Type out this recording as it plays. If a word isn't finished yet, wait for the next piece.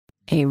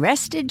A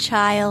rested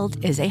child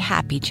is a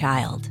happy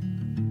child.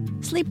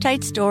 Sleep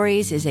Tight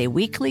Stories is a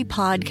weekly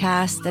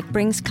podcast that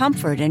brings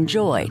comfort and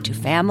joy to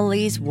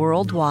families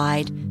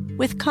worldwide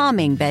with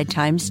calming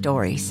bedtime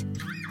stories.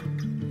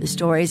 The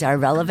stories are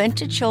relevant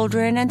to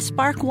children and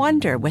spark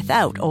wonder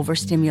without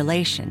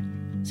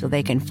overstimulation, so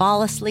they can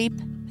fall asleep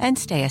and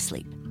stay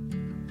asleep.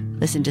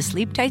 Listen to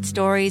Sleep Tight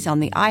Stories on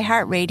the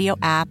iHeartRadio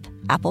app,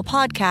 Apple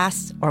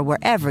Podcasts, or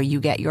wherever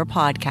you get your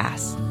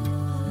podcasts.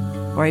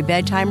 For a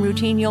bedtime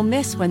routine you'll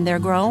miss when they're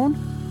grown,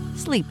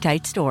 Sleep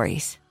Tight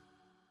Stories.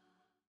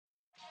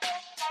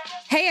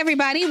 Hey,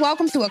 everybody.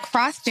 Welcome to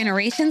Across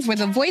Generations, where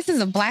the voices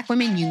of Black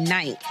women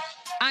unite.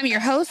 I'm your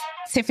host,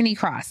 Tiffany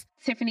Cross.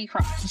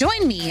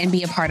 Join me and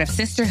be a part of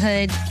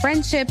sisterhood,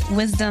 friendship,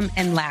 wisdom,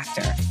 and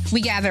laughter.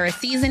 We gather a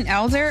seasoned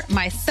elder,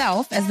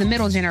 myself as the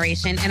middle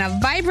generation, and a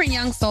vibrant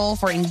young soul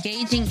for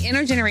engaging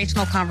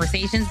intergenerational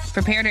conversations.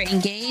 Prepare to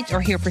engage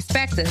or hear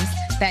perspectives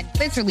that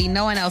literally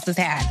no one else has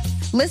had.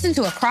 Listen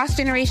to Across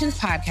Generations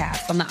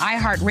podcast on the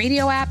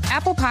iHeartRadio app,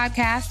 Apple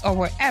Podcasts, or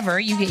wherever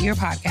you get your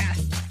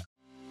podcasts.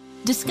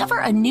 Discover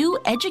a new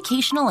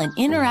educational and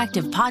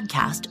interactive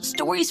podcast,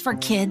 Stories for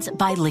Kids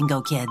by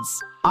Lingo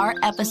Kids. Our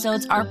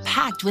episodes are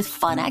packed with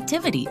fun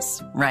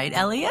activities. Right,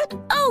 Elliot?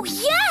 Oh,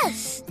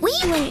 yes! We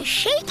went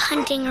shape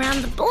hunting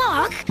around the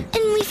block,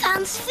 and we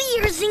found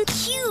spheres and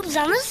cubes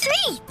on the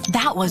street.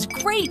 That was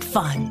great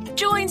fun.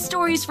 Join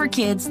Stories for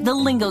Kids, the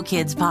Lingo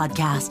Kids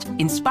podcast,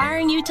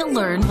 inspiring you to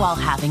learn while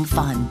having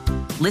fun.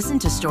 Listen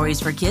to Stories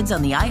for Kids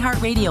on the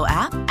iHeartRadio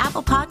app,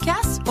 Apple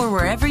Podcasts, or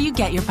wherever you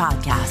get your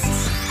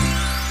podcasts.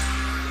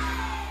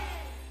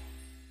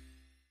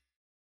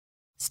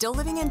 Still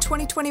living in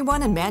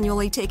 2021 and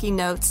manually taking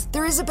notes?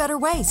 There is a better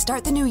way.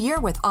 Start the new year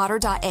with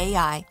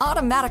Otter.ai.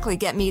 Automatically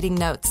get meeting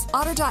notes.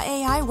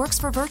 Otter.ai works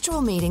for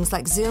virtual meetings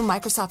like Zoom,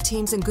 Microsoft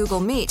Teams, and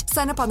Google Meet.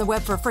 Sign up on the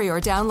web for free or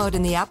download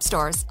in the app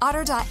stores.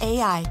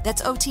 Otter.ai.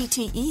 That's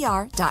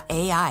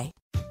OTTER.ai.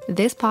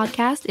 This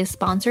podcast is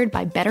sponsored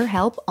by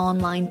BetterHelp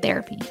Online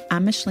Therapy.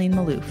 I'm Micheline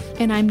Malouf.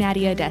 And I'm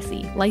Nadia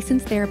Desi,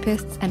 licensed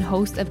therapists and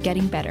host of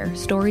Getting Better,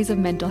 Stories of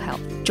Mental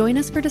Health. Join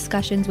us for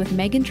discussions with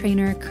Megan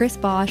Trainor, Chris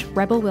Bosch,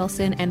 Rebel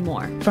Wilson, and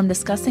more. From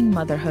discussing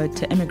motherhood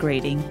to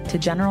immigrating to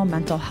general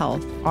mental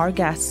health, our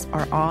guests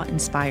are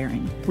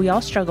awe-inspiring. We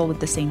all struggle with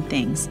the same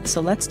things,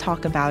 so let's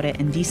talk about it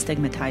and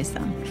destigmatize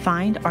them.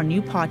 Find our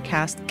new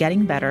podcast,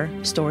 Getting Better,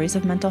 Stories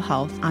of Mental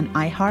Health, on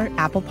iHeart,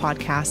 Apple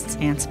Podcasts,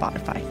 and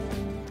Spotify.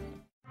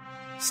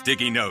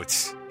 Sticky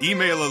notes,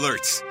 email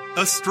alerts,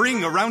 a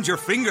string around your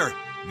finger.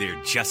 They're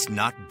just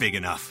not big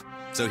enough.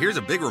 So here's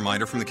a big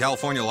reminder from the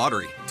California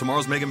Lottery.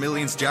 Tomorrow's Mega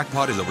Millions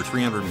jackpot is over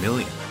 $300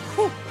 million.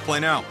 Whew. Play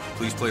now.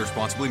 Please play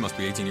responsibly. Must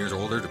be 18 years or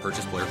older to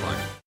purchase player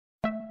client.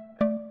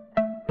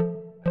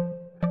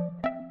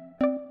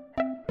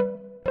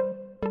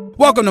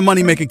 Welcome to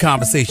Money Making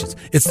Conversations.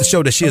 It's the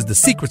show that shares the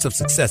secrets of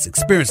success,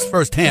 experienced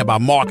firsthand by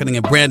marketing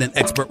and branding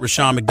expert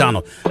Rashawn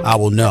McDonald. I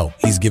will know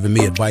he's given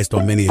me advice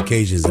on many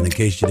occasions, and in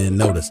case you didn't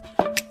notice,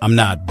 I'm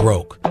not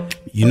broke.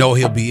 You know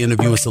he'll be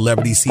interviewing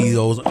celebrity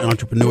CEOs,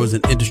 entrepreneurs,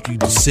 and industry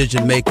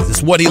decision makers.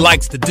 It's what he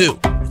likes to do.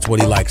 It's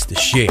what he likes to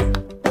share.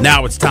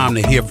 Now it's time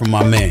to hear from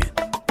my man,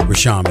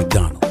 Rashawn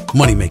McDonald.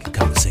 Money Making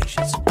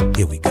Conversations.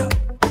 Here we go.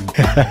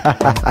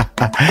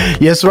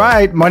 Yes,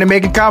 right. Money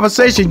Making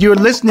Conversation. You're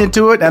listening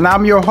to it, and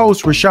I'm your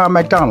host, Rashawn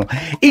McDonald.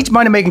 Each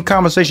Money Making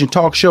Conversation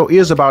talk show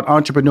is about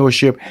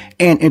entrepreneurship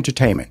and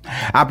entertainment.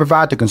 I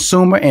provide the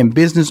consumer and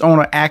business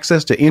owner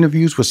access to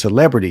interviews with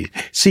celebrities,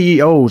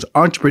 CEOs,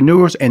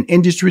 entrepreneurs, and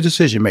industry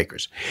decision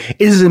makers.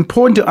 It is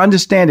important to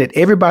understand that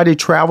everybody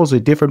travels a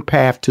different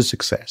path to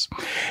success.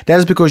 That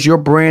is because your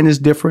brand is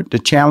different. The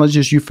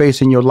challenges you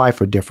face in your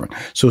life are different.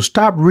 So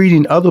stop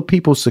reading other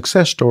people's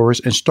success stories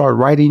and start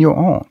writing your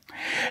own.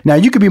 Now,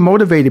 you can be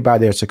motivated by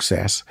their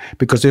success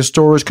because their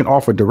stories can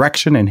offer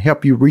direction and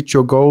help you reach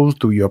your goals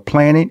through your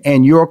planning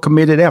and your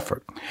committed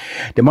effort.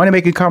 The Money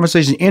Making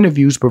Conversation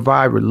interviews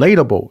provide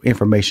relatable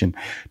information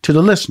to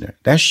the listener,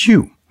 that's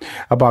you,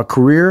 about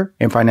career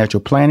and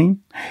financial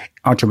planning,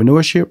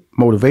 entrepreneurship,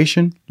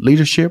 motivation,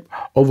 leadership,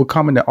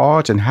 overcoming the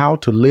odds, and how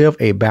to live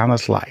a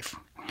balanced life.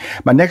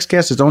 My next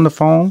guest is on the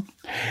phone.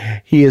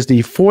 He is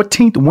the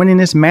 14th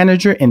winningest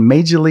manager in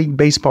Major League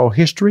Baseball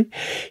history.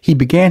 He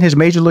began his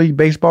Major League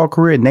Baseball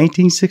career in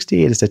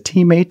 1968 as a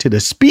teammate to the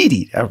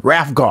speedy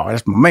Ralph Gar.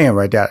 That's my man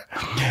right there.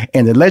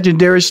 And the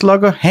legendary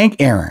slugger, Hank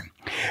Aaron.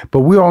 But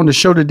we're on the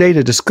show today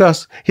to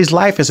discuss his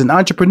life as an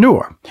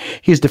entrepreneur.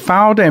 He's the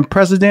founder and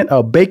president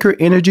of Baker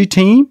Energy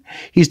Team.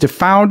 He's the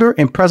founder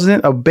and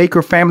president of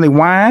Baker Family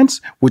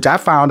Wines, which I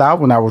found out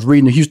when I was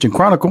reading the Houston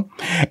Chronicle,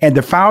 and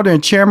the founder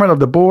and chairman of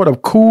the board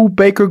of Cool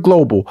Baker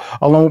Global,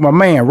 along with my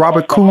man,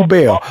 Robert Cool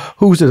Bell,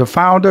 who's the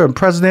founder and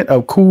president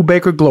of Cool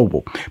Baker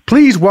Global.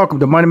 Please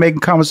welcome to Money Making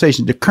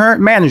Conversation, the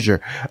current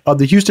manager of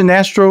the Houston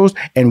Astros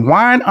and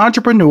wine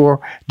entrepreneur,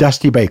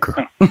 Dusty Baker.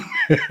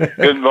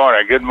 Good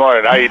morning. Good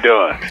morning. How you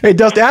doing? Hey,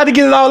 Dusty, I had to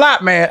get it all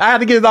out, man. I had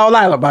to get it all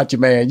out about you,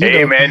 man.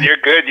 Hey, man, you're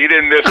good. You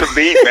didn't miss a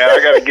beat, man.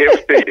 I got to give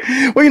it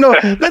to you. Well, you know,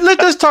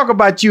 let's talk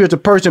about you as a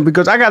person,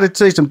 because I got to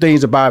say some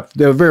things about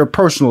that are very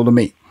personal to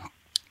me.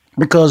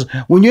 Because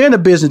when you're in a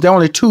business, there are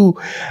only two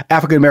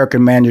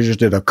African-American managers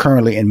that are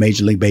currently in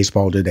Major League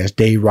Baseball. That's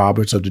Dave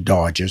Roberts of the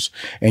Dodgers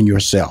and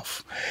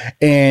yourself.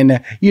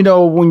 And, you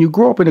know, when you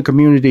grow up in a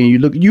community and you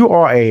look, you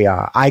are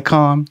a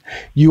icon.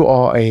 You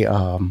are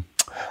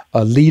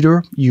a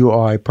leader. You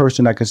are a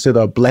person I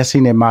consider a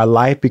blessing in my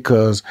life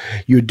because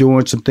you're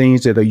doing some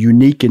things that are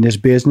unique in this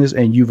business,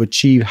 and you've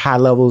achieved high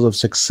levels of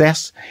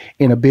success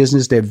in a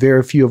business that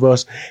very few of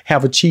us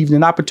have achieved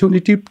an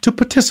opportunity to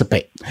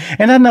participate.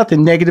 And that's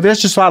nothing negative.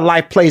 That's just how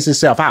life plays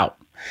itself out.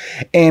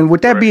 And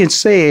with that being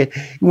said,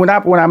 when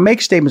I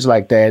make statements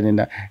like that,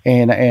 and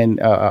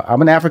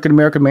I'm an African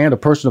American man, a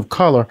person of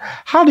color,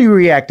 how do you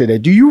react to that?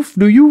 Do you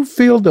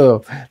feel the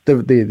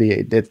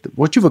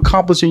what you've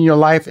accomplished in your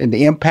life and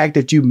the impact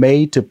that you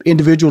made to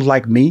individuals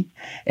like me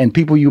and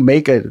people you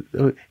make in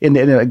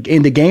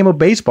the game of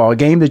baseball, a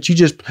game that you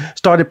just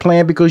started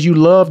playing because you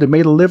loved and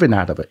made a living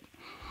out of it?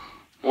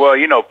 Well,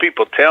 you know,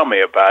 people tell me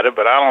about it,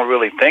 but I don't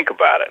really think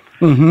about it.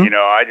 Mm-hmm. You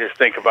know, I just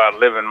think about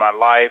living my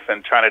life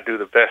and trying to do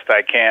the best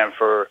I can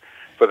for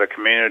the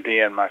community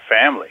and my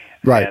family.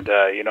 Right. And,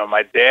 you know,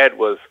 my dad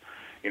was,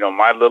 you know,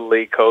 my Little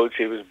League coach.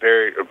 He was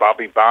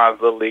Bobby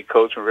Bonds' Little League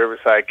coach from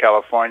Riverside,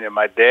 California.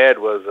 My dad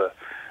was a,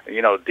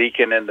 you know,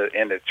 deacon in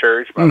the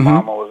church. My Mm-hmm.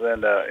 mama was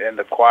in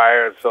the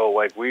choir. So,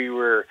 like, we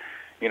were,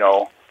 you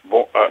know,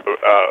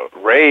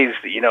 raised,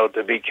 you know,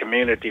 to be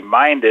community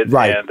minded.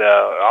 Right. And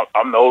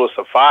I'm the oldest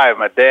of five.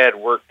 My dad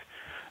worked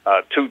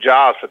 2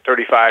 jobs for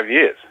 35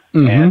 years.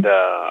 Mm-hmm.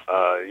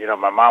 And, you know,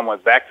 my mom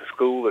went back to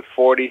school at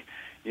 40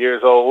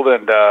 years old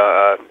and,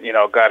 you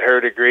know, got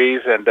her degrees.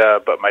 And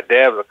but my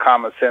dad was a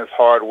common sense,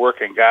 hard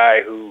working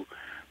guy who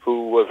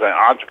was an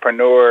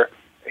entrepreneur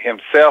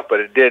himself, but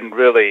it didn't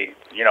really,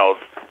 you know,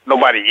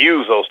 nobody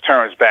used those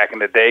terms back in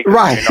the day.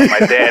 Right. You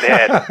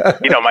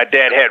know, my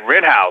dad had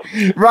rent house.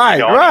 Right.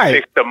 You know, right. He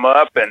fixed them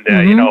up, and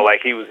Mm-hmm. you know,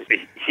 like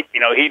you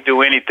know, he'd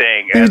do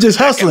anything. He was just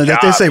hustling, as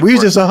they say. He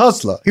was just a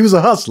hustler. He was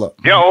a hustler.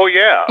 Yeah. Oh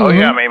yeah. Oh Mm-hmm.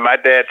 yeah. I mean, my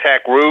dad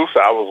tacked roofs.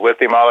 I was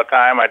with him all the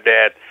time. My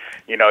dad,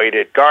 you know, he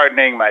did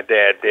gardening. My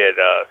dad did,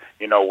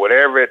 you know,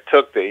 whatever it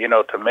took to, you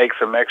know, to make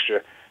some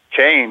extra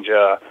change.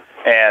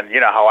 And you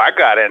know how I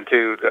got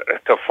into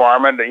to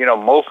farming. You know,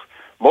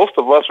 most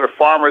of us were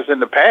farmers in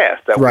the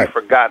past that Right. we've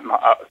forgotten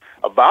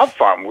about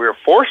farming. We were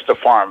forced to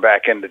farm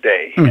back in the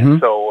day. Mm-hmm.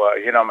 And so,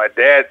 you know, my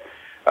dad,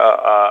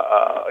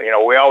 you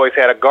know, we always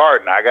had a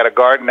garden. I got a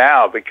garden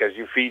now because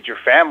you feed your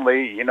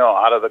family, you know,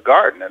 out of the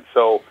garden. And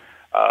so,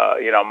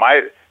 you know,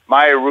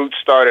 my roots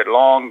started a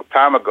long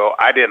time ago.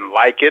 I didn't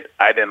like it.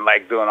 I didn't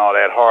like doing all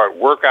that hard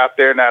work out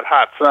there in that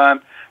hot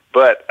sun.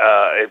 But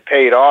it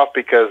paid off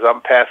because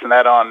I'm passing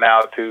that on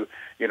now to,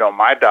 you know,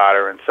 my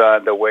daughter and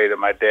son the way that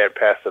my dad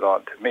passed it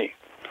on to me.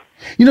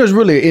 You know, it's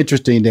really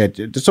interesting that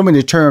there's so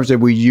many terms that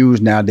we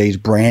use nowadays: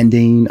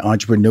 branding,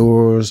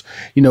 entrepreneurs.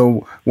 You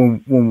know,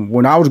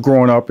 when I was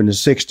growing up in the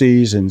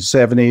 60s and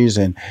 70s,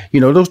 and,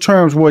 you know, those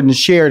terms wasn't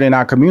shared in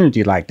our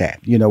community like that.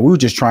 You know, we were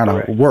just trying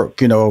to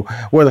work, you know,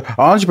 whether an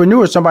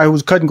entrepreneur is somebody who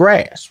was cutting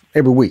grass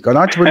every week. An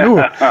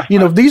entrepreneur, you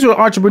know, these were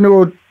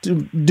entrepreneurial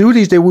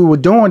duties that we were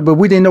doing, but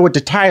we didn't know what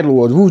the title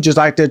was. We were just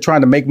out there trying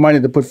to make money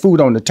to put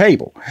food on the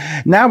table.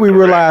 Now we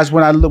realize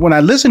when I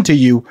listen to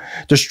you,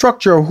 the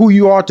structure of who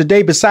you are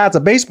today, besides a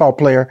baseball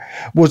player,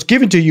 was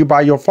given to you by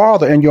your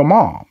father and your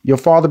mom. Your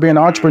father being an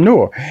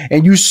entrepreneur,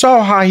 and you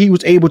saw how he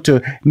was able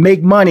to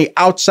make money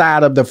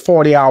outside of the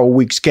 40-hour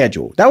week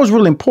schedule. That was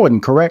really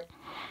important, correct?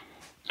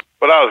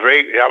 Well, I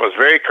was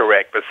very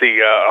correct. But see,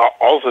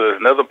 also there's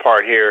another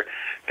part here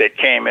that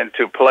came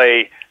into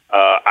play.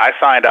 I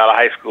signed out of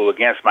high school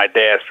against my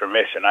dad's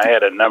permission. I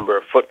had a number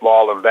of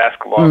football and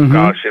basketball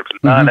scholarships,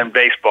 none in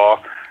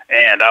baseball,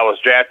 and I was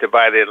drafted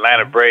by the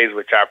Atlanta Braves,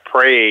 which I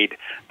prayed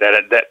that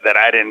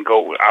I didn't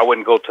go. I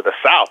wouldn't go to the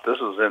South. This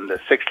was in the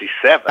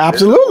 '67.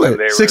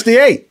 Absolutely,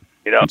 68.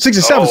 You know,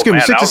 67. Excuse me,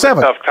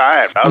 67. That was a tough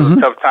time. That was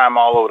a tough time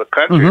all over the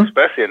country,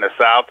 especially in the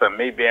South. And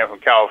me being from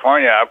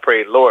California, I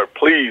prayed, Lord,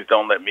 please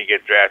don't let me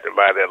get drafted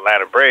by the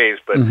Atlanta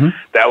Braves. But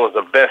that was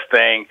the best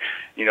thing,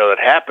 you know, that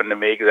happened to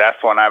me, because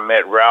that's when I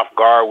met Ralph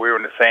Garr. We were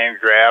in the same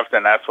draft,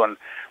 and that's when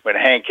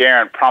Hank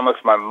Aaron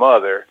promised my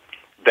mother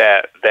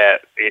that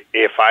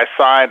if I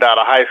signed out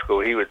of high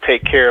school, he would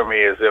take care of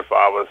me as if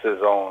I was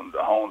his own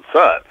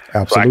son.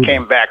 Absolutely. So I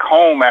came back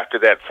home after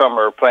that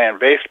summer playing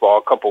baseball,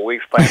 a couple of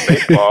weeks playing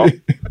baseball,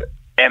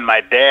 and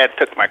my dad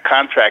took my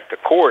contract to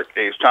court.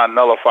 He was trying to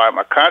nullify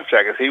my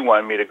contract because he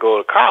wanted me to go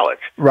to college,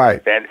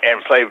 right, and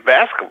play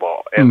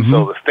basketball. And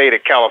so the state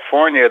of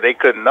California, they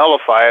couldn't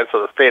nullify it, so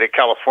the state of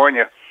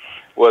California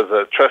was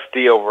a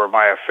trustee over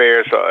my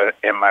affairs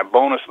and my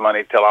bonus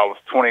money till I was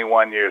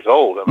 21 years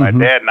old. And my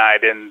dad and I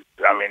didn't,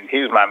 I mean, he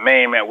was my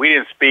main man. We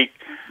didn't speak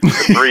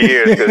for 3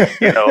 years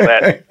because, you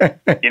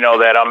know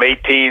that I'm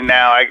 18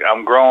 now.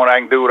 I'm grown. I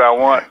can do what I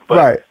want.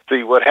 But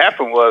see, what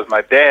happened was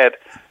my dad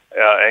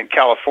in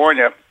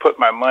California put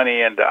my money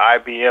into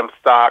IBM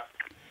stock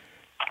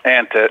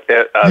and to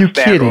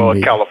Standard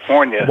Oil,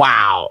 California.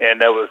 Wow!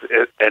 And that was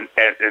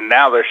and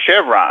now they're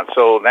Chevron.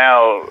 So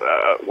now,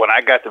 when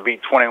I got to be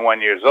 21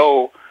 years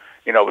old,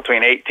 you know,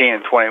 between 18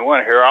 and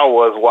 21, here I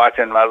was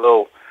watching my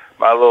little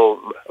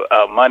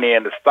money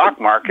in the stock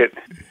market,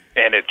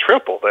 and it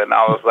tripled. And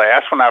I was like,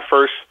 that's when I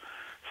first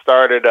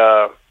started,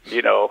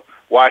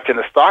 watching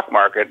the stock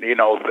market,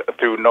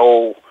 through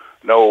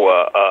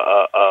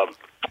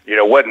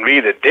wasn't me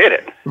that did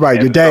it. Right,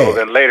 and your dad. So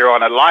then later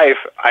on in life,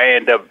 I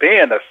ended up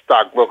being a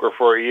stockbroker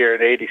for a year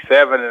in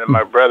 '87, and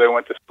my brother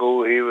went to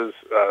school. He was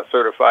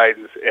certified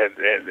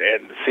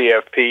in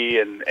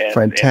CFP and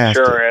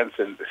insurance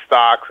and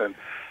stocks and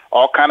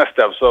all kind of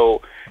stuff.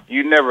 So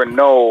you never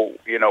know,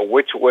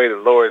 which way the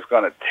Lord is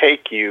going to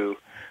take you.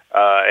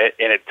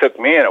 And it took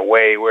me in a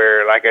way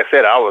where, like I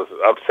said, I was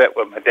upset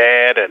with my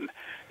dad, and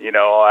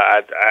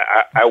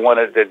I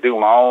wanted to do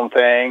my own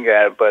thing.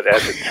 But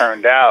as it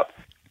turned out,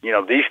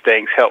 these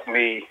things helped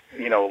me,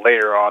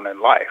 later on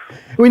in life.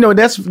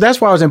 That's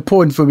why it's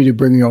important for me to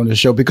bring you on the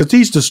show, because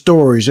these are the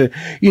stories.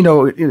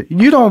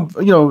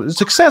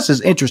 Success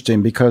is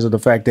interesting because of the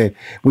fact that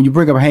when you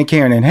bring up Hank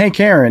Aaron,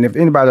 if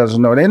anybody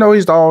doesn't know, they know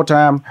he's the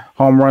all-time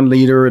home run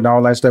leader and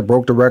all that stuff,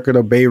 broke the record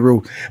of Babe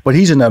Ruth, but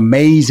he's an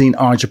amazing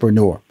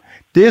entrepreneur.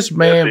 This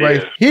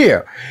man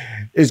here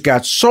has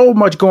got so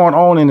much going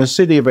on in the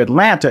city of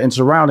Atlanta and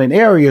surrounding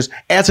areas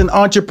as an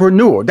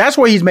entrepreneur. That's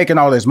where he's making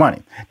all his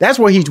money. That's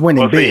where he's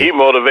winning big. He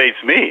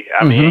motivates me.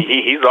 I mean,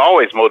 he's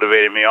always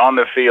motivated me on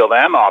the field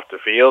and off the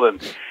field.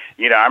 And,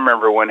 I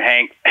remember when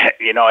Hank,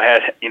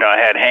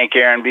 had Hank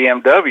Aaron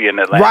BMW in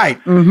Atlanta. Right.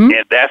 Mm-hmm.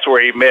 And that's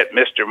where he met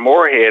Mr.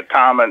 Moorhead,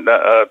 Tom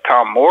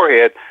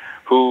Moorhead,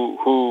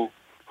 who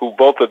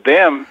both of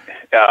them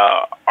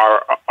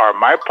are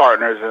my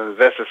partners and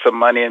invested some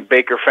money in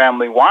Baker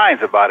Family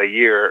Wines about a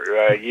year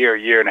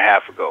and a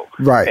half ago.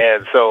 Right.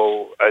 And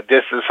so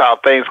this is how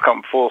things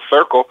come full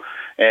circle.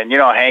 And,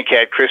 Hank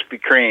had Krispy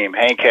Kreme.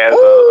 Hank has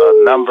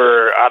a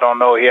number, I don't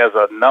know, he has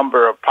a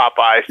number of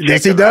Popeyes chicken.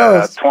 Yes, he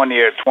does. 20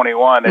 or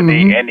 21. And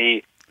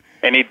he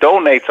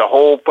donates a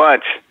whole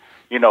bunch,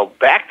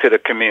 back to the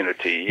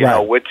community,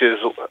 which is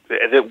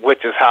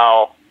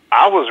how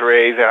I was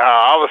raised and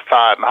how I was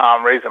taught and how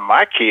I'm raising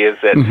my kids.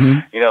 That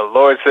the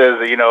Lord says,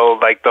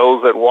 like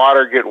those that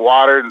water get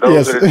watered, and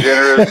those that are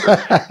generous,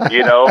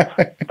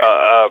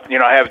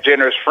 have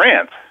generous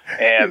friends.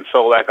 And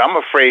so, like, I'm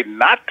afraid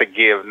not to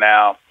give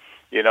now,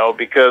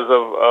 because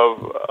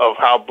of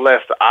how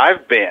blessed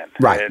I've been.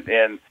 Right.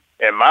 And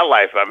in my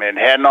life, I mean,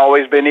 it hadn't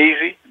always been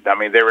easy. I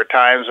mean, there were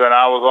times when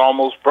I was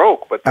almost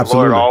broke, but the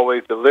Lord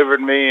always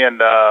delivered me,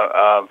 and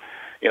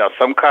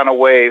some kind of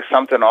way,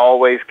 something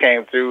always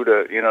came through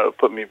to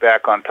put me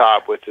back on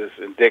top, which is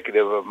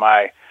indicative of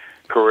my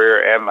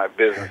career and my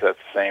business at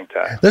the same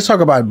time. Let's talk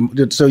about,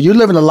 so you're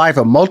living a life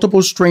of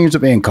multiple streams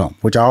of income,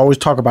 which I always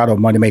talk about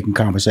on Money Making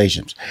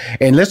Conversations.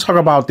 And let's talk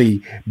about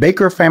the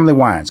Baker Family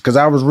Wines, because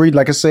I was reading,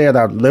 like I said,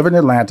 I live in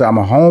Atlanta. I'm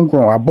a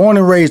homegrown. I'm born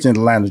and raised in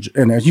Atlanta,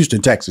 in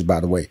Houston, Texas, by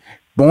the way.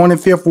 Born in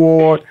Fifth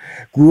Ward,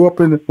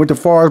 went to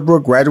Forest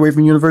Brook, graduated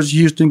from University of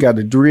Houston, got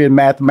a degree in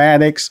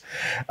mathematics,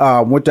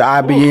 went to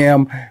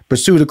IBM,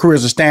 pursued a career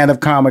as a stand-up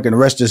comic, and the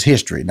rest is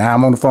history. Now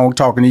I'm on the phone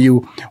talking to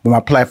you with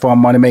my platform,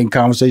 Money Making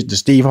Conversations, the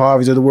Steve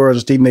Harveys of the world, the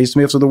Stephen A.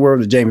 Smiths of the world,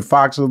 the Jamie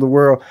Foxx of the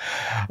world,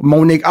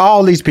 Monique,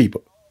 all these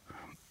people.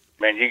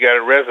 Man, you got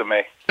a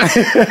resume.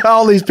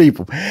 All these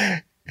people.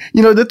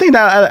 The thing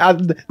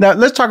that now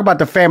let's talk about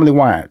the family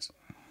wines.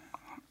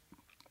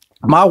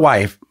 My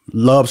wife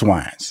loves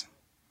wines.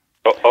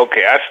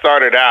 Okay, I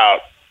started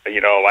out,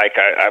 like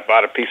I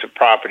bought a piece of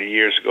property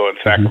years ago in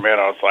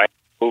Sacramento. It's like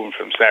moving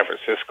from San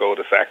Francisco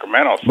to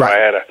Sacramento. So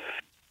I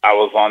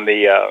was on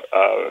the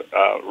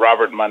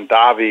Robert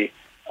Mondavi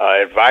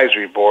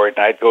advisory board,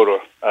 and I'd go to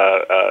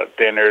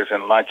dinners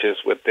and lunches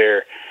with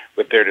their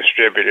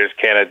distributors,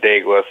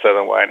 Canandaigua,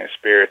 Southern Wine and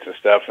Spirits and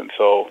stuff. And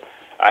so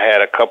I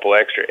had a couple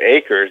extra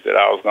acres that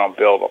I was going to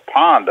build a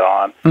pond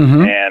on,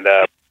 and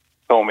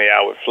told me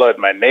I would flood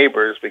my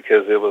neighbors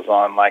because it was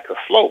on like a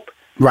slope.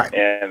 Right.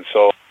 And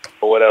so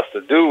what else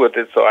to do with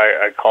it? So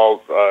I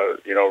called,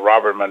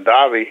 Robert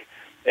Mondavi,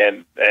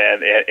 and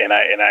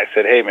I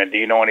said, hey, man, do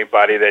you know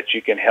anybody that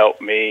you can help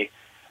me,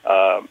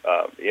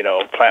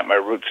 plant my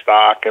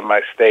rootstock and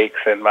my stakes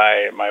and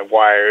my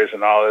wires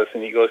and all this?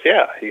 And he goes,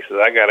 yeah. He says,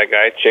 I got a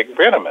guy, Chick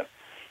Brenneman.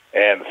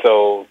 And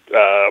so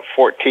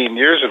 14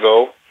 years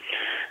ago,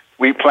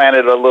 we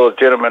planted a little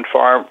gentleman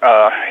farm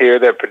here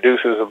that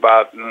produces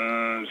about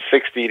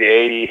 60 to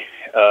 80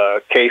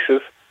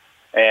 cases.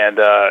 And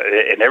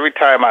every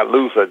time I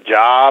lose a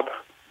job,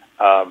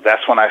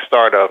 that's when I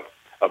start a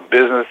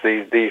business.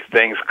 These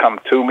things come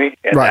to me,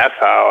 and that's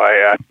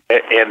how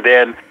and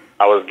then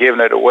I was giving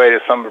it away to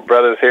some of the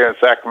brothers here in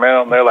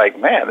Sacramento, and they're like,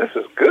 "Man, this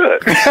is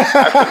good." I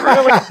said,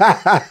 "Really?"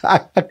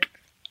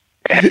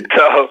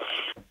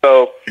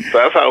 So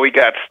that's how we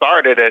got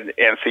started.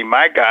 And see,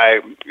 my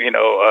guy,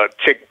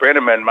 Chick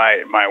Brenneman,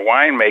 my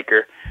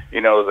winemaker,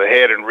 is the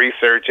head in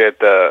research at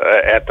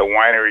the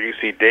winery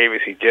UC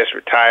Davis. He just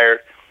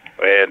retired.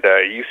 And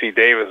UC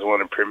Davis is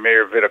one of the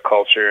premier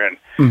viticulture and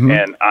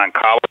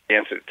oncology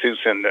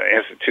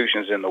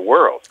institutions in the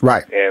world.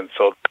 Right. And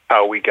so that's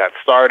how we got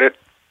started.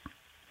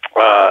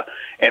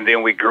 And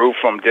then we grew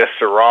from just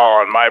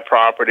Syrah on my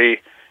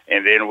property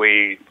and then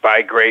we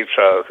buy grapes.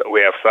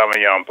 We have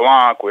Sauvignon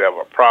Blanc. We have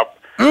a prop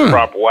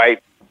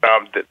white.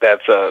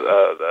 That's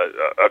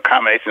a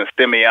combination of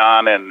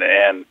Semillon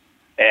and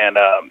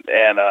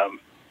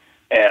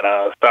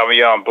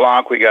Sauvignon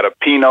Blanc. We got a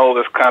Pinot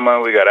that's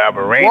coming. We got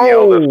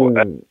Albarino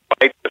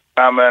that's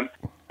coming.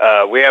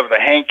 We have the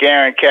Hank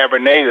Aaron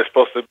Cabernet that's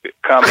supposed to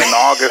come in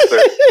August.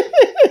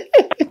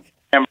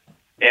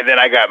 And then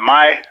I got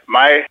my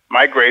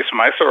grapes,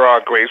 my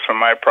Syrah grapes from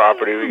my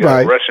property. We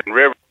got a Russian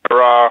River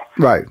Syrah,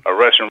 a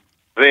Russian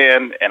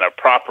Zen, and a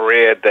proper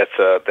red that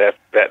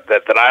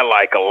I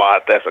like a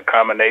lot. That's a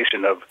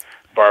combination of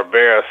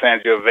Barbera,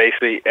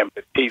 Sangiovese, and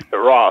Petit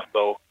Syrah.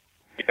 So,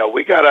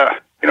 we got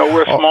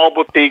we're a small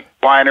boutique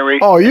winery.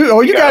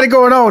 You got it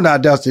going on now,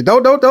 Dusty.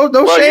 Don't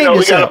shame yourself.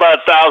 We got about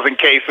 1,000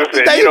 cases.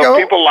 And, there you go.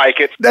 People like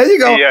it. There you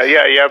go.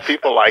 Yeah,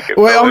 people like it.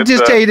 Well, I'm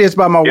just tell you this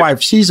about my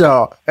wife. She's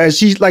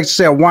like to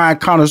say a wine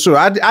connoisseur.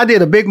 I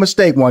did a big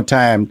mistake one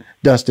time,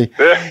 Dusty.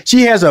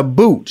 She has a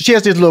boot. She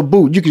has this little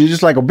boot. You can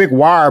just like a big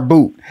wire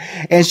boot,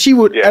 and she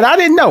would. And I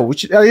didn't know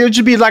it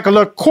would be like a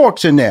little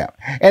corks in there.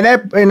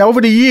 And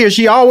over the years,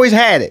 she always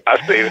had it.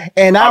 I see it.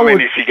 And How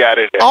many she got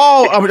it?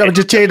 I'm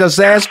just tell you the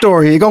sad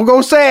story. You're gonna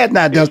go sad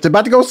now, Dusty.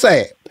 About to go sad.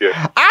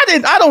 Yeah.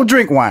 I don't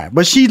drink wine,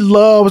 but she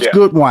loves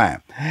good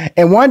wine.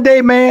 And one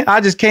day, man,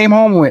 I just came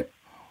home and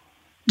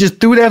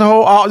threw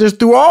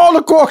all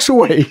the corks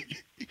away.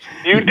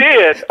 You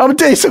did? I'm gonna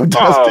tell you something,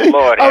 Dusty. Oh,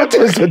 Lord. I'm gonna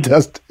tell you something,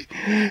 Dusty.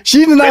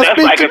 She did not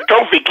speak. That's like a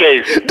trophy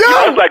case. Dude,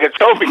 that's like a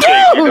trophy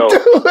case. Dude,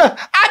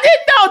 I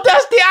didn't know,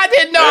 Dusty. I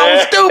didn't know.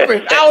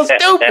 I was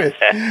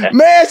stupid.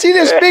 Man, she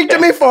didn't speak to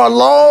me for a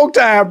long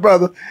time,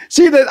 brother.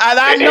 She did.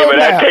 I know but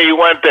now. I tell you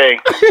one thing.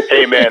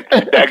 Hey, man,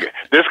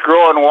 this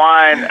growing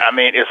wine, I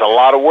mean, it's a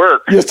lot of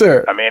work. Yes,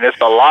 sir. I mean, it's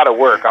a lot of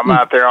work. I'm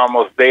out there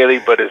almost daily,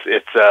 but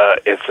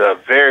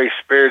it's very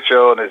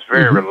spiritual and it's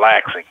very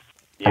relaxing.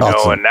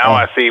 Awesome. And now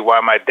I see why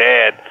my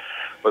dad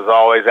was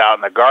always out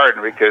in the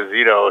garden, because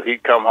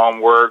he'd come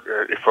home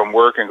from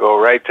work and go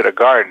right to the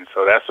garden.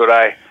 So that's what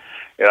I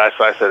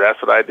said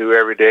that's what I do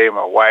every day.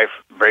 My wife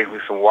brings me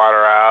some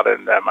water out,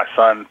 and my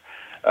son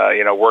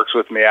works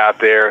with me out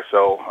there.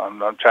 So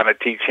I'm trying to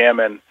teach him,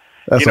 and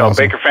that's awesome.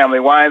 Baker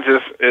Family Wines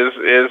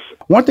is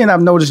one thing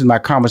I've noticed in my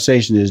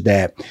conversation is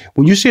that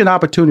when you see an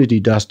opportunity,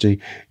 Dusty,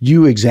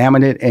 you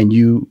examine it and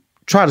you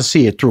try to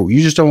see it through.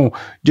 You just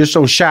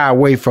don't shy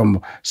away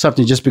from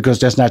something just because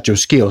that's not your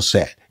skill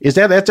set. Is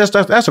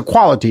that's a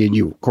quality in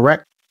you,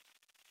 correct?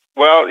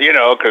 Well,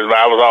 because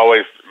I was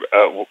always,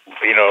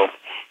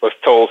 was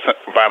told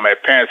by my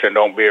parents that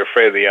don't be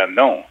afraid of the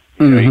unknown.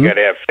 You got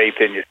to have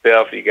faith in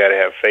yourself. You got to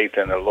have faith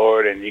in the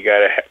Lord, and you got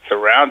to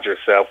surround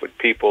yourself with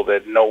people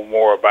that know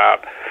more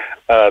about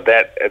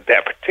that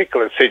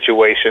particular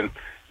situation,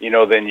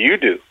 than you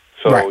do.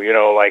 So,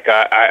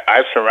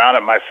 I've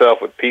surrounded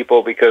myself with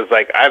people because,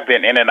 I've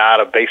been in and out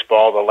of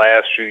baseball the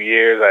last few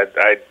years.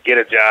 I'd get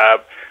a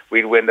job,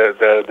 we'd win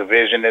the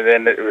division, and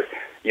then,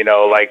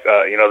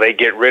 they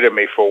get rid of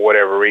me for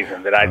whatever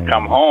reason. Then I'd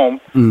come home.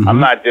 I'm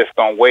not just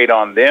going to wait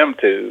on them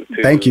to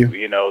thank you.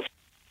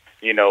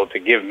 To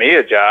give me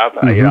a job.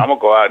 I'm going to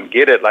go out and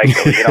get it like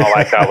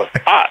I was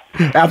taught.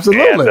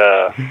 Absolutely.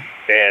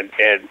 And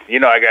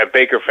I got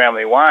Baker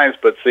Family Wines,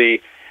 but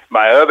see,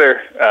 my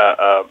other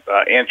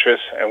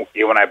interest, and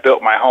when I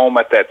built my home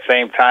at that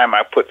same time,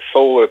 I put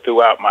solar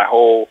throughout my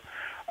whole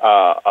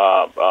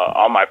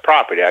on my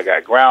property. I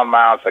got ground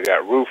mounts, I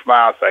got roof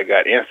mounts, I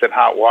got instant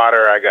hot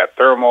water, I got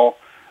thermal,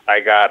 I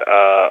got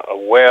a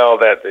well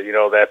that's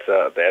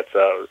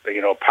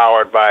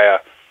powered by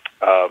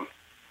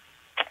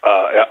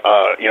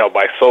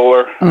by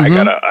solar. I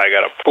got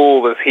a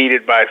pool that's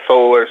heated by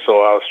solar.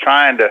 So I was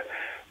trying to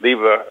leave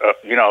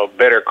a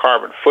better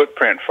carbon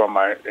footprint for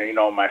my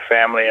my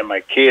family and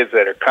my kids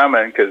that are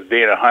coming, because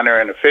being a hunter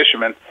and a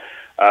fisherman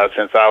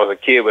since I was a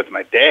kid with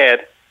my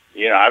dad,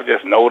 I've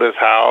just noticed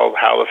how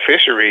the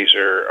fisheries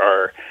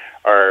are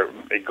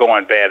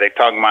going bad. They're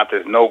talking about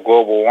there's no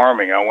global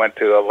warming. I went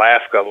to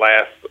Alaska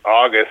last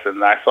August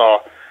and I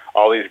saw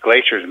all these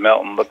glaciers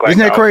melting. Look like,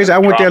 isn't that crazy? I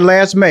went there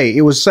last May.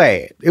 It was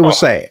sad. It was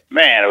sad.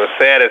 Man, it was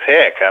sad as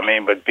heck. I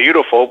mean, but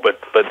beautiful, but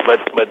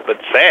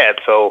sad.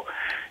 So.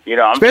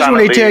 I'm especially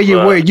when they tell you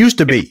where it used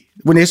to be.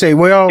 When they say,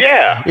 well,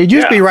 it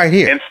used to be right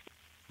here.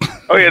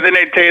 Then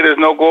they tell you there's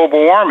no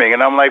global warming.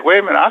 And I'm like, wait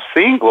a minute, I've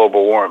seen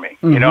global warming.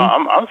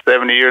 I'm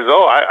 70 years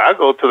old. I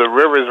go to the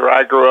rivers where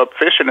I grew up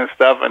fishing and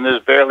stuff, and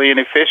there's barely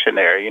any fish in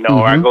there.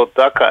 Or I go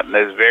duck hunting,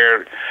 there's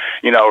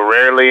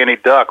rarely any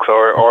ducks.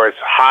 Or it's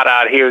hot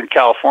out here in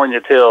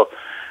California till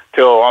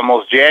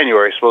almost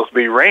January. It's supposed to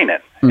be raining.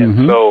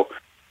 And so,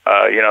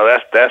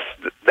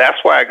 that's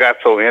why I got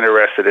so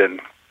interested in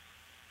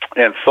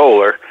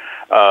solar,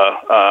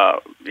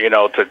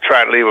 to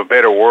try to leave a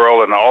better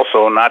world and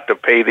also not to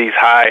pay these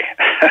high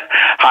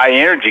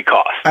energy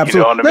costs.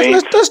 Absolutely. You know what I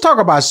mean? Let's talk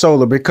about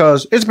solar,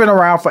 because it's been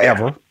around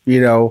forever,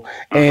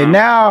 and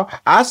now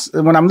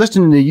when I'm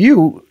listening to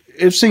you,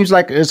 it seems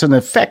like it's an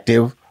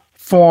effective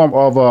form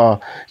of,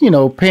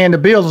 paying the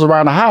bills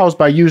around the house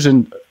by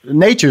using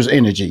nature's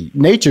energy,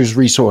 nature's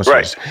resources.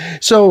 Right.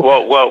 So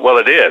well,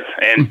 it is,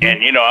 and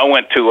I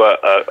went to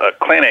a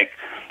clinic,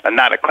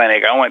 not a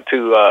clinic. I went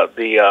to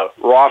the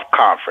Roth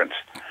conference,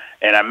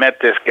 and I met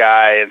this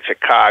guy in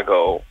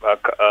Chicago,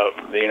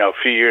 a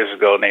few years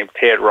ago named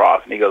Ted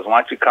Roth, and he goes,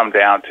 "Why don't you come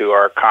down to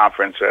our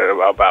conference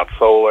about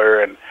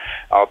solar and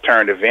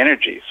alternative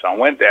energy?" So I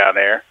went down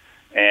there,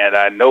 and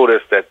I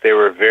noticed that there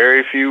were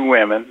very few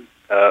women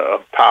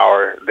of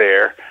power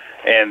there.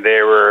 And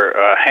there were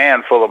a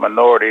handful of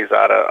minorities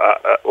out of,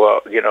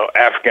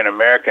 African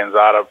Americans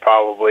out of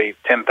probably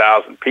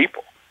 10,000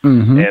 people.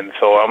 Mm-hmm. And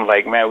so I'm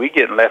like, man, we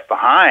getting left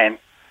behind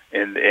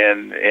in the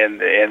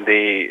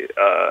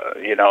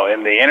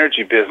in the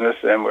energy business,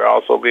 and we're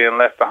also being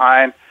left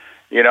behind,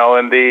 in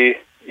the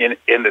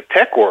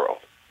tech world.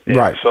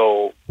 Right. And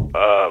so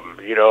I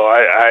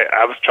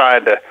was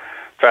trying to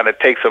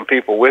take some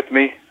people with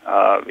me,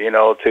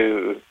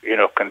 to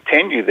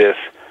continue this.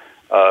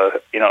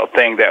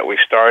 Thing that we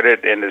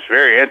started, and it's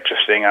very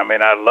interesting. I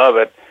mean, I love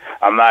it.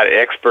 I'm not an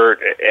expert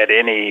at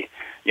any,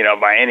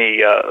 by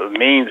any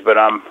means, but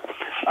I'm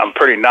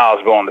pretty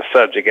knowledgeable on the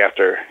subject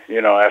after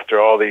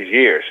all these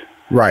years.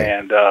 Right.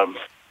 And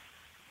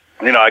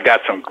I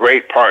got some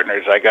great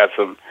partners. I got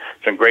some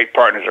great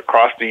partners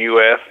across the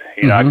U.S.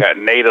 I got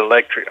Net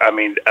Electric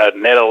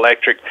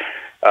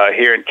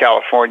here in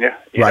California,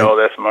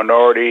 that's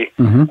minority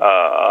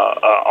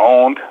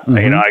owned.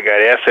 Mm-hmm. I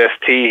got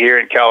SST here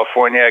in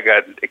California. I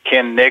got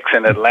Ken Nix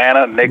in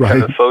Atlanta, Nix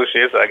and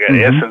Associates. I got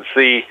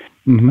S&C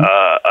in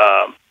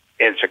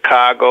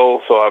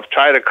Chicago. So I've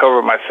tried to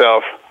cover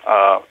myself,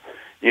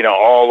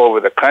 all over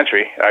the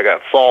country. I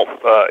got Salt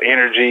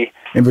Energy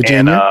in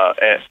Virginia.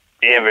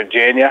 In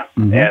Virginia,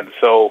 and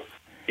so.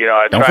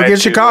 Don't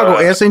forget Chicago,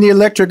 S&E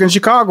Electric in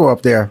Chicago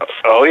up there.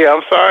 Oh yeah,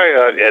 I'm sorry.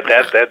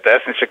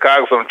 That's in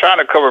Chicago. So I'm trying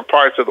to cover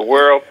parts of the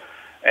world,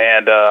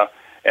 and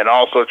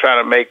also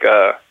trying to make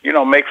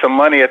some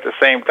money at the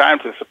same time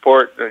to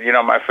support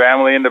my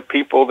family and the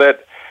people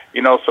that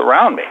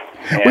surround me.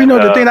 And,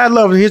 the thing I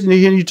love hearing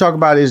you talk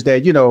about is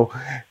that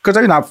because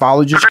I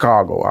followed you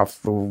Chicago.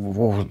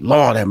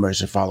 Lord have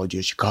mercy, followed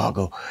you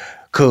Chicago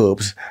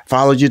Cubs,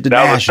 followed you to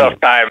National. National. That was a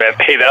tough time, man.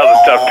 Hey, that was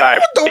a tough time.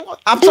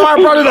 I'm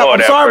sorry I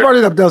brought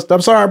it up. Dustin.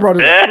 I'm sorry I brought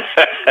it up.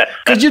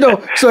 Because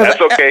so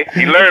that's okay.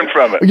 You learn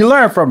from it. You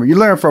learn from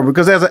it.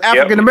 Because as an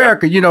African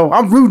American,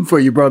 I'm rooting for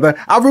you, brother.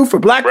 I root for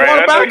black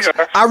quarterbacks.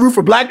 I root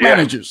for black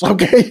managers,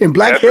 okay, and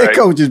black head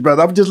coaches,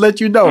 brother. I'm just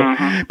let you know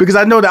because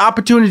I know the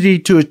opportunity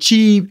to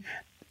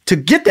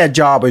get that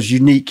job is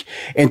unique,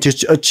 and to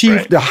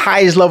achieve the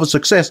highest level of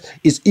success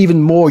is even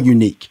more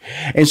unique.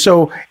 And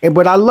so,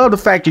 but I love the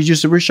fact that you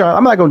said, Rashad,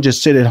 I'm not going to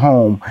just sit at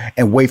home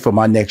and wait for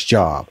my next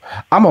job.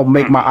 I'm going to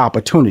make my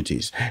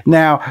opportunities.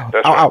 Now,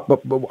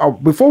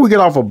 before we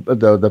get off of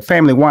the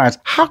family wines,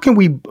 how can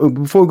we,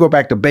 before we go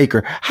back to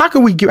Baker, how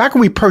can we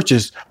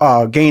purchase,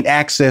 gain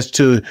access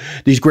to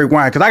these great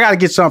wines? Because I got to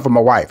get some for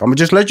my wife. I'm going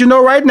to just let you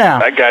know right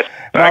now. I got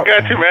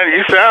you, man.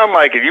 You sound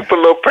like it. You put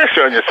a little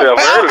pressure on yourself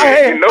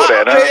earlier. You know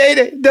that, huh?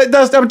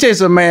 I'm telling you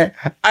something, man.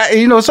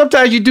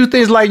 Sometimes you do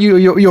things like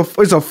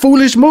it's a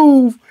foolish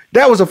move.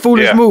 That was a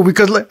foolish move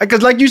because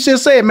like you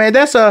just said, man,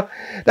 that's a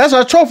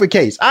trophy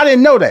case. I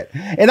didn't know that,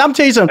 and I'm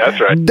telling you something. That's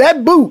right.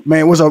 That boot,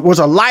 man, was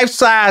a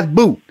life-size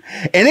boot,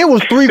 and it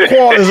was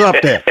 3/4 up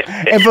there.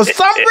 And for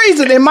some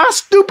reason, in my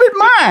stupid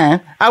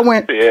mind, I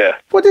went,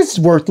 well, this is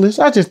worthless.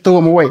 I just threw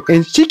them away.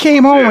 And she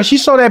came home and she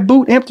saw that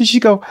boot empty. She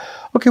go,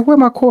 okay, where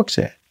my corks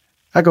at?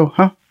 I go,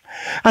 huh?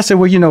 I said,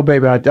 well,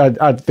 baby, I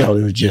felt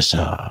it was just,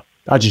 I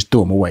just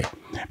threw them away.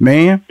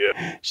 Man,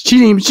 she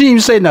didn't even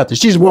say nothing.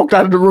 She just walked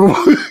out of the room.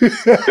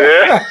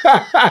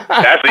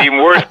 That's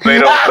even worse. They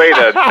don't say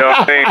that. You know what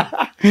I'm saying?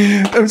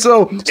 And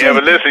so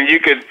but listen, you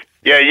can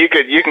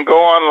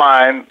go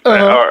online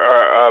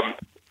or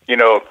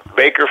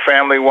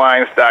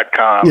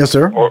BakerFamilyWines.com. Yes,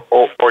 sir.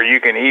 Or you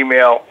can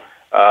email,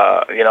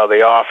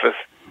 the office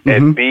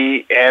at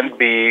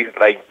BNB,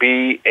 like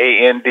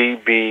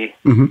BANDB,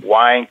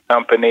 wine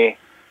company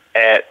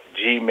at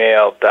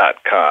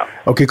gmail.com.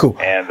 Okay, cool.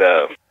 And,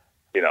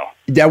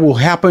 that will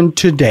happen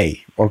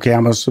today. Okay,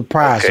 I'm going to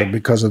surprise her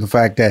because of the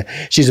fact that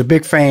she's a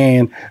big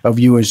fan of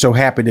you and so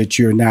happy that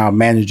you're now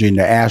managing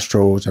the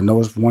Astros. I know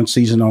it's one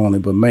season only,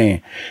 but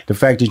man, the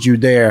fact that you're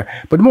there.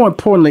 But more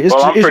importantly,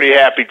 I'm pretty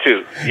happy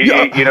too.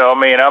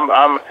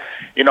 I'm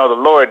the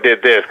Lord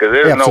did this because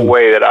there's no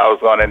way that I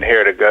was going to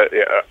inherit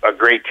a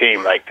great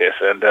team like this.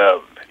 And,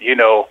 the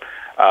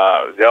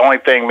only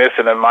thing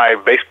missing in my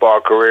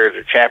baseball career is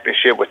a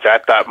championship, which I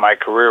thought my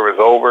career was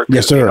over.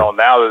 Yes, sir.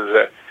 Now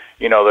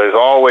there's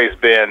always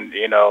been,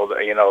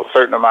 a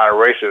certain amount of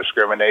racial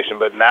discrimination,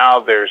 but now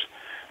there's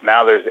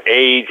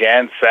age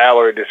and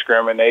salary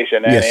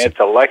discrimination and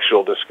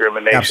intellectual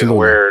discrimination. Absolutely.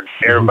 Where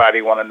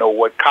everybody want to know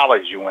what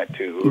college you went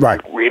to, right?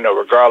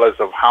 Regardless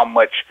of how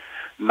much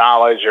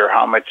knowledge or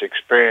how much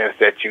experience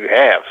that you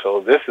have.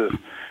 So this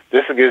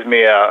gives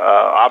me a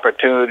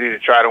opportunity to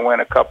try to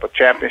win a couple of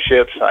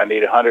championships. I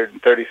need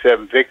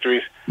 137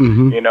 victories,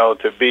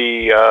 to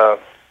be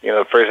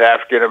the first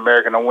African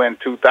American to win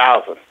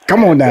 2,000.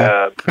 Come on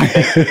now.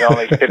 There's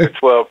only 10 to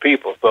 12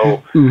 people.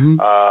 So,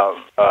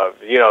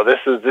 this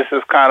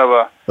is kind of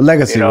a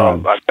legacy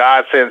run. A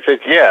godsend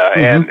situation.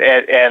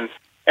 Yeah,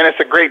 and it's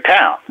a great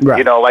town.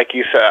 Right. Like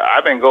you said,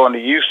 I've been going to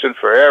Houston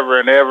forever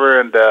and ever,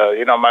 and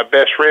my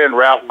best friend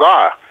Ralph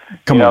Garr,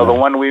 the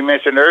one we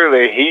mentioned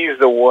earlier, he's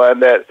the one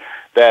that's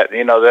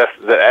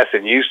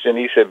in Houston.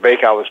 He said,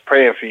 Bake, I was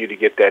praying for you to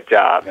get that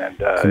job. And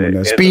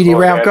Speedy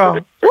Ralph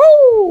Garr.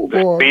 Woo,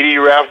 boy. Speedy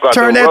Ralph Garr.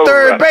 Turn that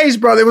third base,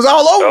 brother. It was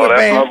all over,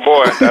 man.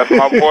 That's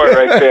my boy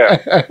right there.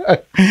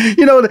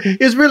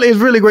 It's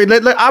really great.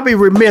 I'll be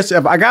remiss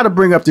if I got to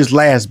bring up this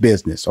last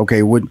business, okay?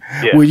 You're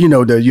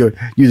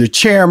the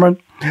chairman,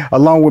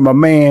 along with my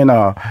man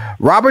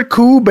Robert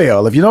Cool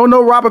Bell. If you don't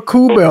know Robert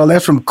Cool Bell,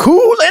 that's from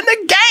Cool in the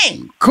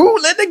Gang. Cool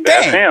in the Gang.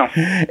 That's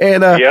him.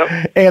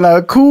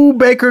 And Cool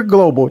Baker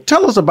Global.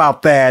 Tell us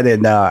about that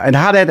and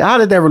how did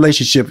that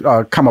relationship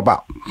come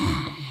about?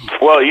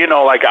 Well,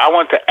 I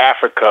went to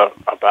Africa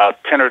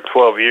about 10 or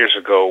 12 years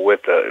ago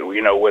with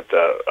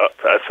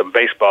some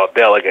baseball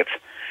delegates,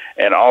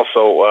 and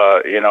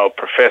also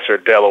Professor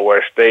at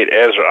Delaware State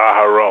Ezra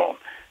Aharon,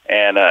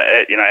 and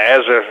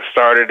Ezra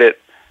started it.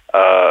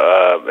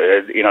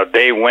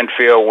 Dave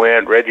Winfield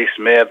went, Reggie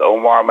Smith,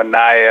 Omar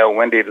Minaya,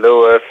 Wendy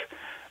Lewis,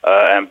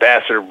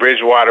 Ambassador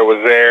Bridgewater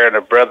was there, and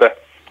a brother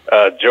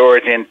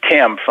George and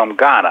Tim from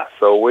Ghana.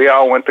 So we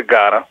all went to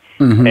Ghana.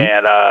 Mm-hmm.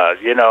 And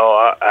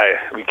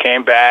we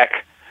came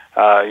back.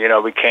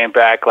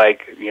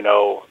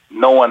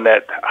 Knowing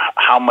that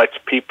how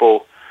much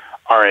people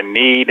are in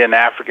need in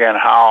Africa and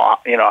how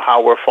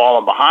we're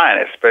falling behind,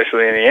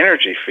 especially in the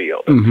energy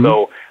field. Mm-hmm. And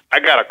so I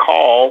got a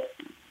call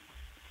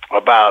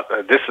about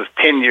this is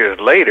 10 years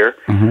later.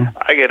 Mm-hmm.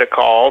 I get a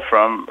call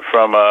from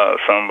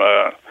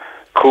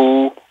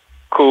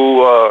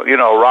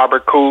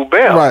Robert Cool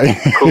Bell, right.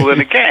 Cool in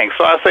the Gang.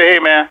 So I say, hey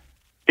man.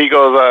 He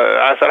goes,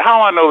 I said, how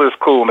do I know this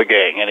Cool in the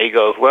Gang? And he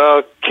goes,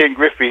 well, Ken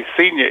Griffey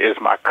Sr. is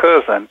my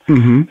cousin.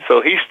 Mm-hmm.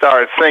 So he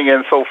started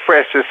singing So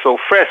Fresh is So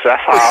Fresh.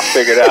 That's how I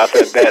figured out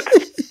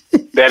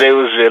that it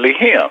was really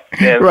him.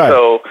 And right.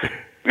 so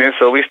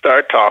we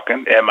started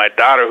talking. And my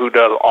daughter, who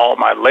does all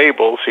my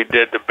labels, she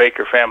did the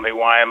Baker Family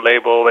Wine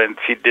label, and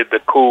she did the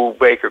Cool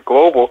Baker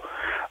Global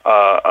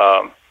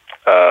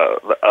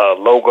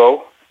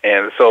logo.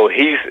 And so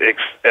he's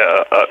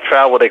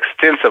traveled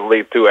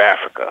extensively through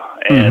Africa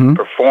and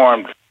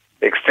performed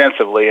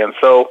extensively. And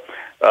so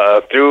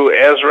through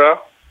Ezra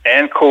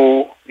and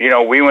Cool,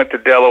 we went to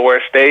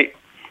Delaware State,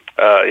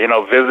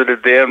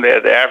 visited them. They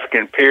had the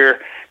African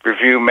peer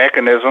review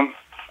mechanism.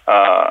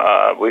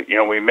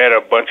 We met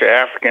a bunch of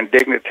African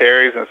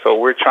dignitaries, and so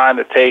we're trying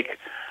to take,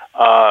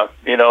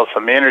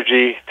 some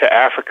energy to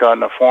Africa in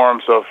the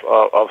forms of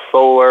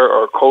solar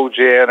or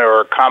cogen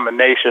or a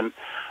combination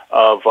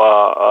of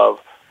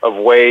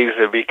ways,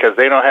 because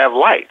they don't have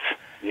lights,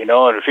 and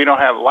if you don't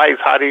have lights,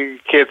 how do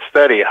kids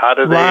study? How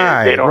do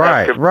they don't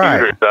have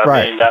computers?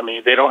 I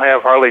mean, they don't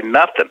have hardly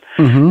nothing.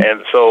 Mm-hmm.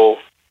 And so,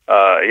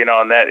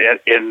 and that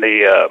in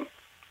the,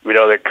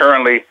 they're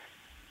currently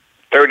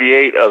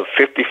 38 of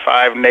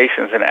 55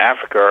 nations in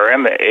Africa are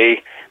in the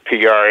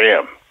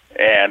APRM.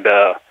 And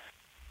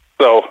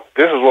so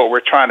this is what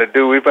we're trying to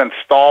do. We've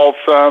installed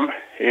some,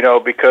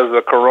 because of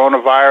the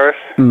coronavirus,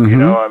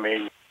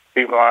 Mm-hmm.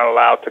 People aren't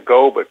allowed to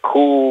go, but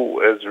Cool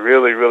is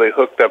really, really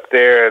hooked up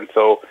there, and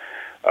so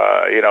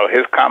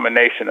his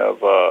combination of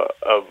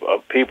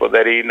people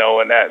that he know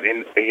and that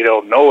he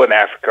don't know in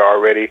Africa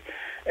already,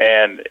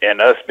 and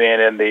us being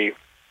in the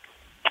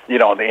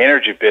the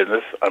energy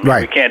business.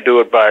 Right. We can't do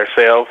it by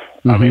ourselves.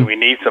 Mm-hmm. We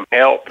need some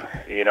help.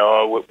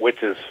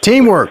 Which is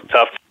teamwork. Which is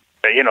tough.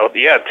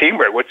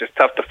 Teamwork, which is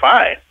tough to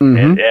find.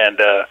 Mm-hmm.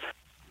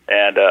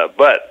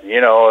 But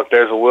if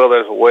there's a will,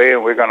 there's a way,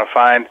 and we're going to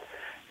find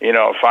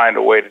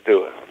a way to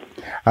do it.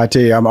 I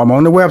tell you, I'm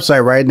on the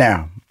website right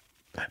now.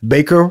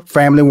 Baker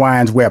Family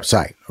Wines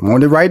website. I'm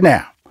on it right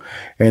now.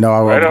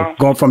 I'm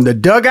going from the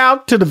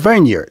dugout to the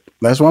vineyard.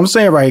 That's what I'm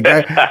saying right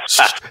here.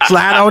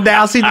 Slide on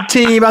down, see the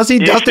team. I see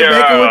Dustin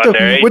Baker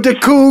with the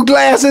cool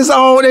glasses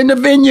on in the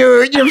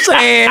vineyard. You know what I'm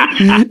saying?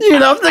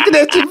 I'm looking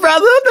at you,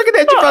 brother.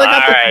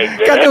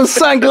 Got those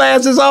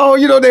sunglasses on.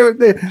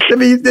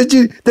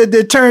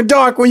 They turn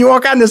dark when you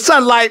walk out in the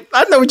sunlight.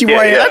 I know what you're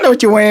wearing. Yeah. I know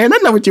what you're wearing.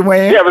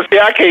 Yeah, but see,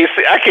 I can't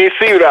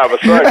see without my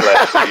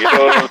sunglasses. You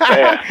know what I'm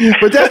saying?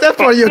 But that's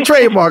part of your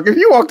trademark. If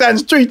you walk down the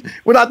street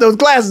without those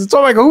glasses, so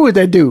I'm like, who is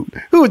that dude?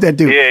 Yeah,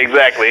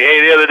 exactly.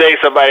 Hey, the other day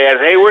somebody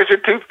asked, hey, where's your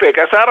toothpick?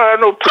 I said, I don't have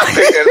no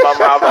toothpick in my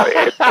mouth. I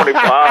had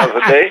 24 hours a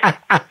day.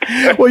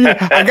 Well,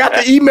 I got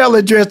the email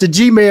address, the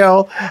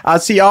Gmail. I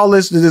see all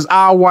this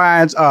Our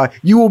Wines.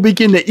 You will be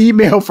getting the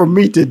email from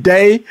me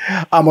today.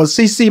 I'm going to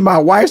CC my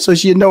wife so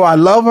she'll know I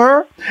love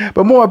her.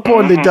 But more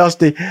importantly,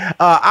 Dusty,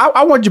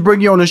 I want to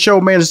bring you on the show,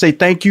 man, to say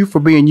thank you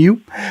for being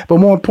you. But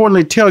more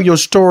importantly, tell your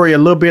story a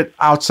little bit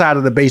outside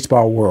of the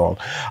baseball world.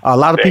 A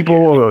lot of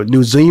people,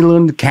 New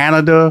Zealand,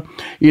 Canada,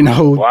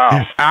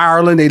 wow.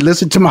 Ireland, they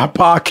listen to my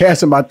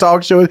podcast and my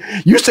talk show.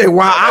 You say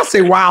wow, I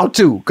say wow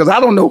too, because I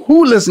don't know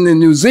who listens in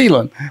New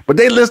Zealand, but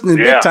they listening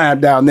big time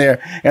down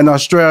there in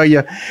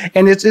Australia,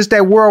 and it's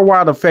that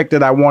worldwide effect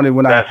that I wanted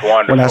when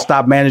I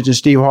stopped managing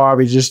Steve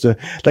Harvey. Just to,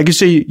 like you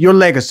say, your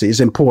legacy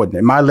is important,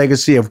 and my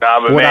legacy of what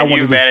I want to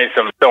do. You managed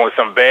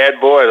some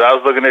bad boys. I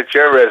was looking at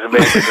your resume.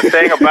 The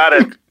thing about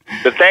it.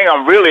 The thing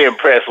I'm really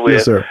impressed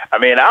with, I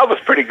mean, I was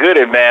pretty good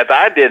at math.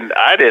 I didn't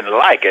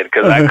like it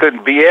because I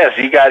couldn't BS.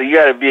 You got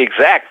to be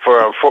exact for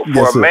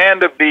a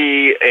man to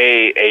be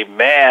a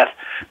math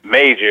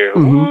major.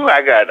 Ooh,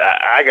 I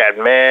got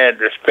mad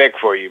respect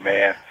for you,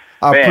 man.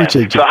 I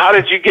appreciate you. So how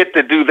did you get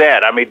to do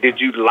that? I mean, did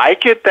you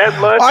like it that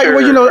much? Well,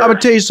 I'm going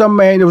to tell you something,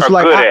 man. It was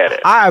like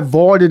I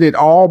avoided it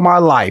all my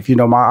life.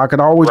 I could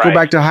always go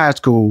back to high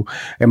school,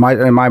 and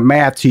my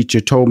math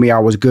teacher told me I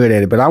was good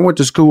at it. But I went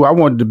to school. I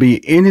wanted to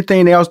be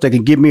anything else that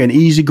could give me an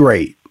easy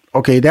grade.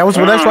 Okay, that's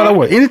what I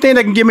was. Anything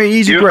that can give me an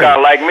easy grade. You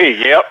got like me.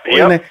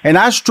 Yep. And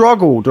I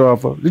struggled.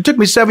 It took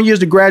me 7 years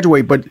to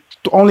graduate, but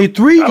only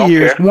 3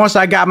 years once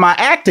I got my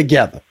act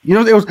together.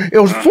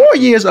 It was 4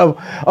 years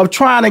of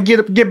trying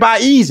to get by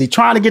easy,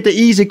 trying to get the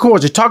easy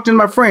courses. Talk to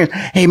my friends.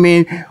 Hey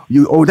man,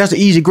 that's an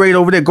easy grade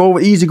over there. Go over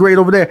easy grade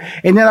over there.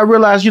 And then I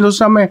realized,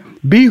 something, man,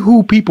 be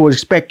who people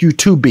expect you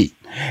to be.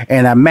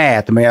 And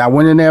math, man. I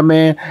went in there,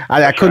 man.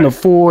 I couldn't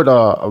afford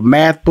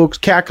math books,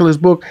 calculus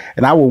book,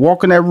 and I would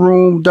walk in that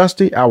room,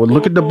 Dusty. I would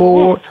look at the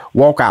board,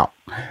 walk out.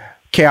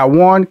 Cal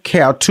 1,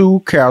 Cal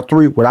 2, Cal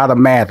 3 without a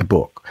math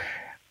book.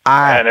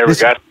 I never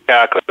got to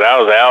calculus. I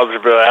was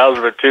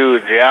algebra 2,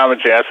 and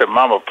geometry. I said,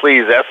 Mama,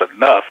 please, that's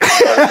enough.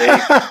 You know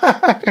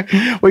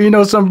what I mean?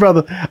 Well, something,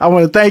 brother. I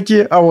want to thank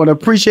you. I want to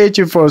appreciate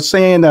you for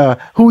saying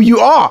who you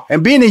are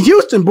and being in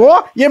Houston, boy.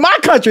 You're in my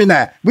country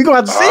now. We're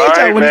going to have to see each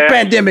other when this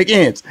pandemic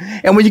ends.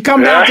 And when you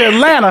come down to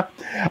Atlanta,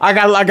 I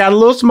got a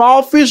little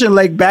small fishing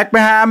lake back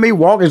behind me.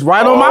 It's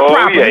right on my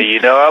property.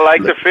 Yeah, I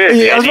like to fish.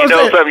 Yeah, and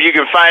something, you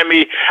can find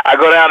me. I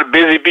go down to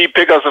Busy Bee,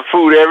 pick up some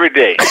food every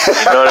day. You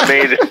know what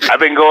I mean? I've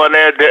been going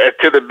there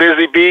to the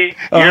Busy Bee. You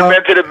ever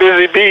been to the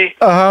Busy Bee?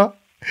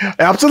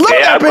 Absolutely.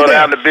 Yeah, I go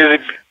down to Busy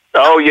Bee.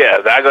 Oh,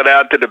 yes. I go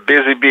down to the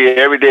Busy Bee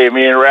every day.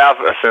 Me and Ralph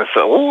since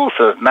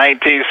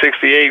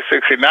 1968,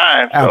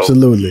 69. So.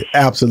 Absolutely.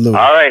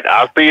 All right.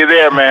 I'll see you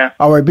there, man.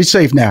 All right. Be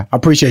safe now. I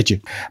appreciate you.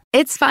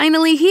 It's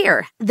finally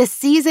here, the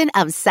season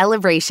of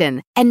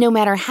celebration. And no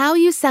matter how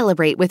you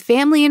celebrate with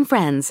family and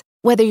friends,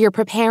 whether you're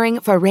preparing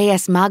for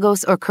Reyes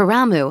Magos or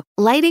Karamu,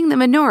 lighting the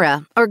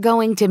menorah, or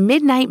going to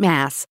midnight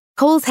mass,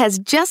 Kohl's has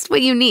just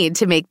what you need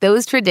to make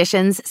those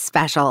traditions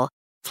special.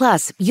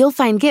 Plus, you'll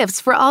find gifts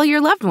for all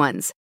your loved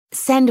ones.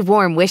 Send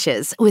warm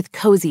wishes with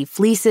cozy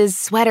fleeces,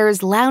 sweaters,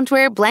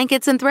 loungewear,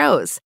 blankets, and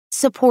throws.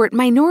 Support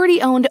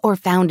minority-owned or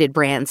founded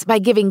brands by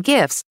giving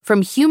gifts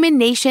from Human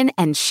Nation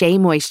and Shea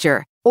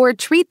Moisture. Or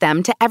treat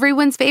them to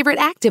everyone's favorite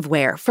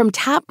activewear from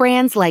top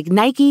brands like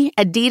Nike,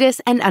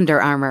 Adidas, and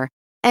Under Armour.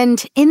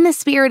 And in the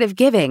spirit of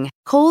giving,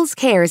 Kohl's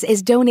Cares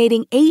is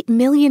donating $8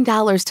 million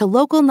to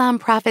local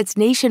nonprofits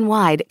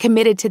nationwide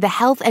committed to the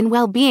health and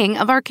well-being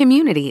of our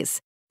communities.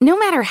 No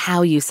matter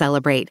how you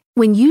celebrate,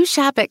 when you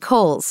shop at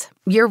Kohl's,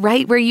 you're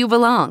right where you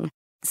belong.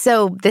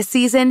 So this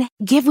season,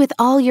 give with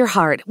all your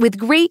heart with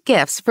great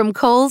gifts from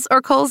Kohl's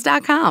or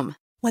Kohls.com.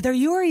 Whether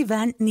your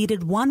event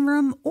needed one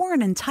room or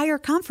an entire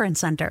conference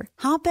center,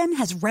 Hopin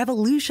has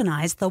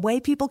revolutionized the way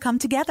people come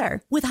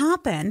together. With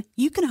Hopin,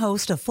 you can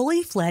host a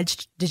fully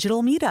fledged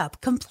digital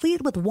meetup,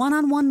 complete with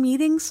one-on-one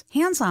meetings,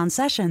 hands-on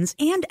sessions,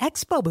 and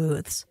expo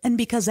booths. And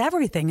because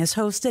everything is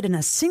hosted in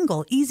a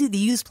single,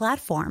 easy-to-use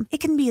platform,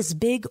 it can be as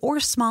big or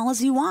small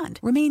as you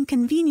want, remain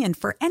convenient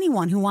for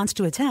anyone who wants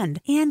to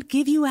attend, and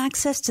give you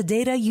access to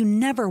data you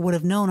never would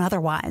have known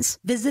otherwise.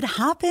 Visit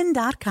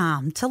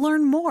hopin.com to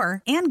learn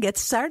more and get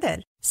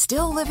started.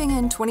 Still living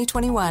in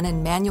 2021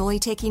 and manually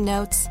taking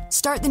notes?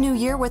 Start the new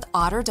year with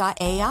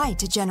Otter.ai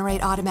to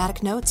generate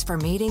automatic notes for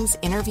meetings,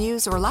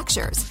 interviews, or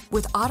lectures.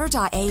 With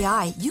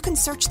Otter.ai, you can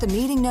search the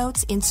meeting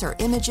notes, insert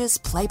images,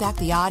 play back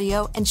the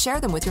audio, and share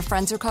them with your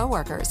friends or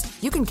coworkers.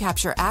 You can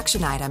capture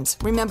action items,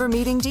 remember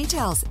meeting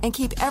details, and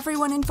keep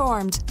everyone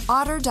informed.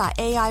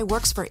 Otter.ai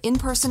works for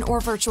in-person or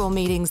virtual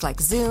meetings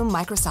like Zoom,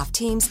 Microsoft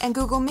Teams, and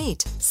Google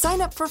Meet. Sign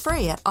up for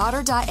free at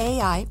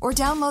Otter.ai or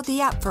download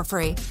the app for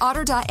free.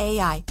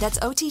 Otter.ai, that's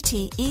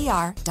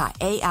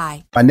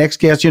OTTER.ai. My next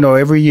guest,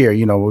 every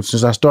year,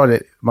 since I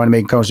started Money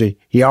Making Conversation,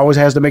 he always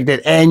has to make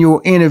that annual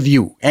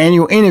interview.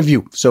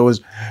 So it's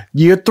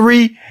year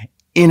 3,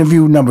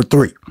 interview number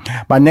 3.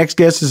 My next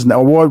guest is an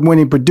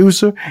award-winning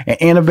producer and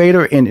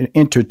innovator in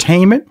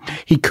entertainment.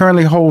 He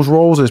currently holds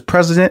roles as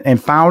president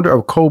and founder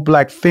of Code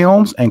Black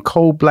Films and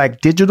Code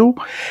Black Digital,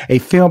 a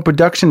film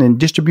production and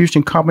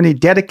distribution company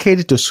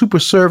dedicated to super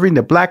serving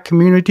the Black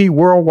community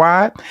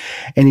worldwide.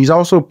 And he's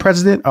also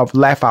president of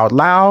Laugh Out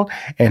Loud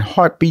and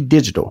Heartbeat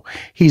Digital.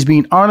 He's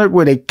been honored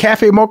with a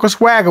Cafe Mocha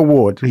Swag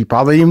Award. He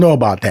probably didn't even know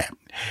about that.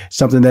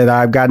 something that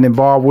I've gotten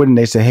involved with. And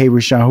they say, hey,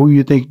 Rashawn, who do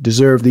you think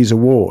deserve these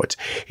awards?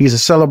 He's a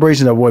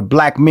celebration of what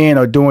Black men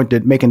are doing to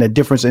making a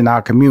difference in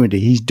our community.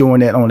 He's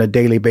doing that on a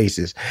daily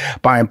basis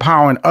by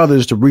empowering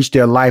others to reach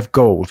their life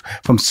goals,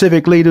 from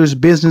civic leaders,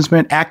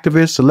 businessmen,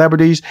 activists,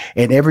 celebrities,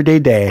 and everyday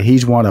dad.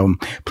 He's one of them.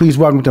 Please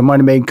welcome to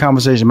Money Making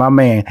Conversation, my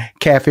man,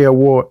 Cafe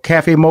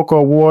Mocha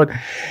Award,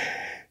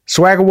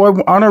 Swag Award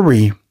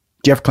honoree,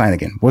 Jeff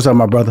Clanagan. What's up,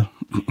 my brother?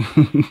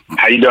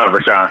 How you doing,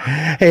 Rashawn?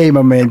 Hey,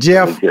 my man,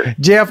 Jeff.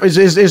 Jeff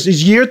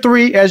is year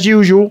 3 as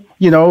usual.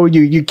 You know,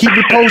 you keep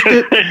it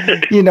posted.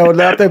 You know,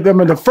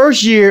 the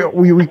first year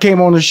we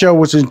came on the show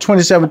was in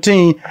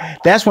 2017.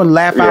 That's when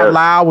Laugh Out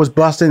Loud was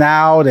busting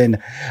out,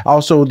 and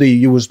also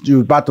you was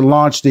about to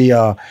launch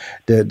the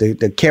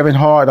Kevin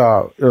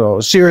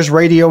Hart Sirius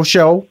radio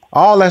show.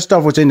 All that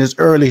stuff was in its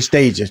early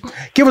stages.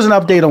 Give us an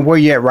update on where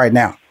you're at right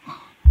now.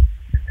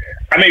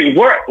 I mean,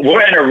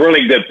 we're in a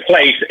really good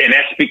place, and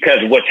that's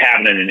because of what's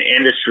happening in the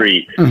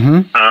industry.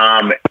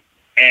 Mm-hmm.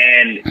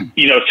 And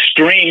you know,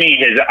 streaming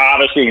has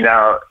obviously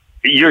now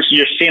you're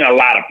seeing a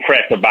lot of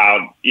press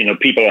about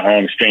people at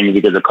home streaming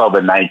because of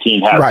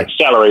COVID-19 has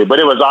accelerated, but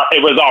it was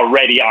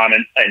already on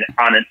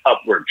an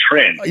upward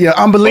trend. Yeah,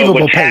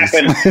 unbelievable pace.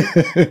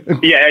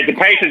 Yeah, the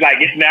pace is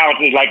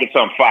it's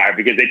on fire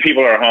because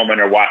people are home and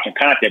they're watching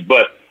content.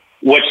 But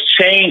what's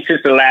changed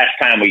since the last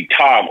time we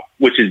talked,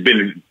 which has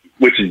been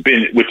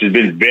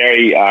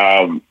very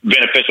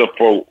beneficial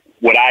for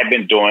what I've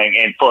been doing,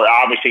 and for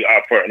obviously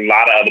for a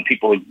lot of other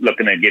people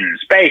looking at getting into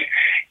space,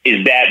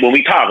 is that when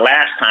we talked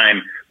last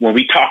time, when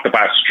we talked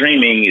about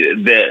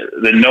streaming,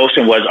 the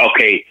notion was,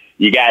 okay,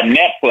 you got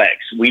Netflix,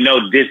 we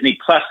know Disney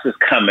Plus is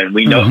coming,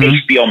 we know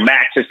HBO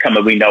Max is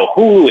coming, we know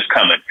Hulu is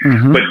coming,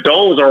 but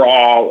those are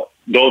all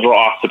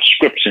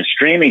subscription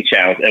streaming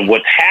channels. And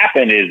what's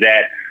happened is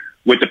that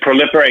with the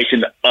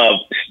proliferation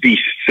of these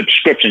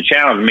subscription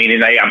channels,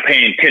 meaning I'm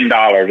paying $10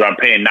 or I'm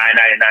paying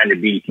 $9.99 to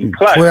BT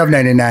Plus.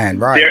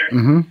 $12.99, right?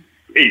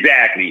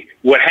 Exactly.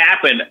 What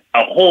happened?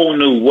 A whole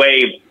new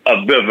wave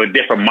of a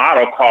different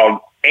model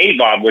called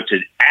AVOD, which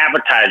is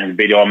advertising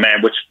video on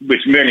demand,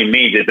 which merely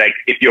means is like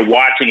if you're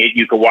watching it,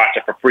 you can watch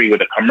it for free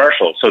with a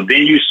commercial. So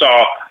then you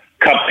saw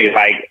companies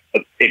like,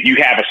 if you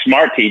have a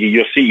smart TV,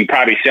 you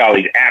probably see all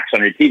these apps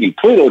on your TV,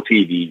 Pluto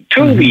TV,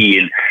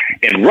 Tubi,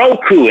 and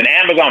Roku, and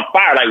Amazon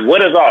Fire. Like,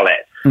 what is all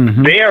that?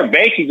 They are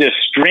basically just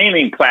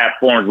streaming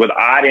platforms with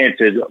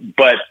audiences,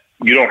 but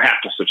you don't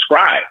have to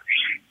subscribe.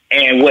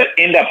 And what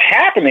ended up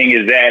happening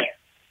is that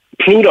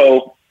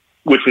Pluto,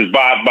 which was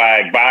bought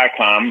by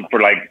Viacom for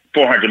like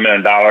 $400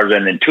 million,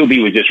 and then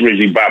Tubi was just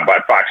originally bought by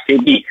Fox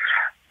TV.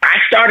 I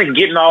started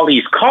getting all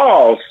these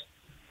calls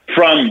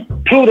from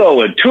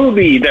Pluto and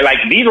Tubi. They're like,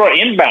 these are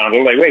inbound.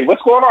 They're like, wait,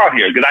 what's going on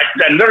here? Because I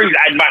literally,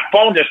 my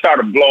phone just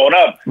started blowing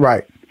up.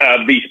 Right.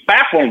 These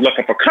platforms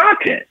looking for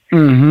content.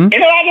 And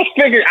then I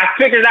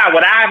figured out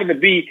what I happened to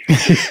be.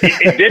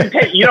 It didn't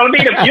take. You don't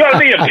need a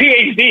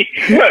PhD.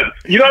 Look,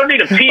 you don't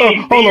need a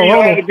PhD.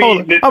 Hold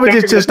on. I'm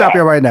gonna just stop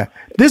you right now.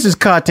 This is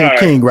Content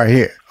King right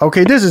here.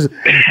 Okay, this is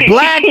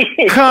Black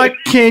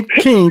Content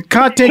King.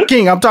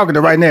 I'm talking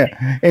to right now,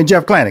 and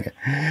Jeff Clanagan.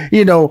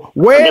 You know,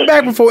 way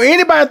back before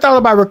anybody thought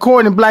about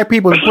recording Black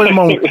people and put them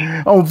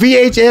on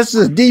VHS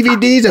or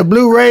DVDs or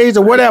Blu-rays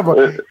or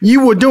whatever,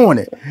 you were doing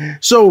it.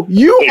 So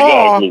you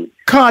are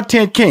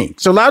Content King.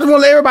 So I just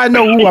want to let everybody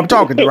know who I'm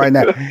talking to right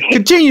now.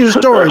 Continue the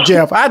story,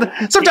 Jeff.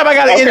 Sometimes I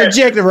got to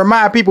interject and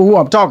remind people who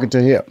I'm talking to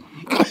here.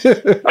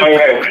 Okay. So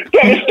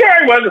the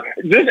story was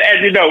this,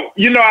 as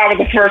you know, I was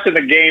the first in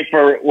the game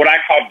for what I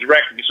call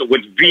direct, so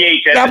with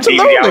VHS and DVD.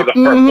 I was the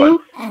first one.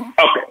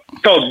 Okay.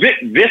 So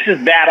this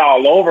is that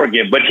all over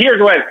again. But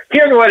here's what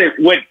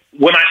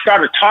when I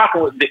started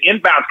talking with the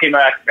inbounds came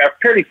out, I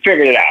pretty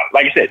figured it out.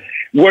 Like I said,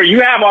 where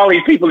you have all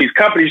these people, these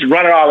companies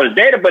running all this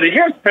data, but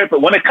here's the paper.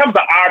 When it comes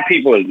to our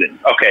people, is this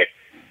okay?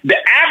 The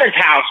average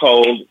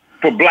household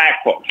for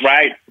Black folks,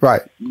 right?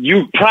 Right.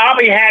 You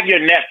probably have your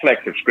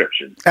Netflix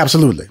subscription.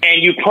 Absolutely.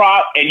 And you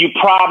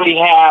probably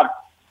have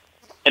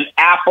an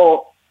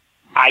Apple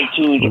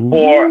iTunes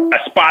or a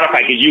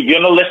Spotify because you're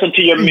gonna listen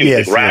to your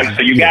music, right? Yes,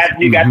 so you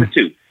got the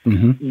two.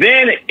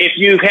 Then if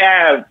you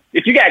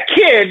got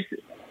kids,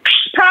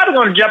 probably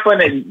gonna jump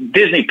on at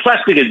Disney Plus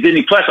because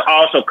Disney Plus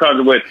also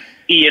comes with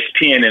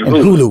ESPN and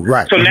Hulu.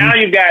 Right. So now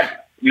you've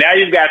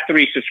got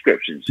 3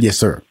 subscriptions. Yes,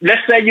 sir.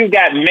 Let's say you've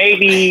got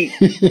maybe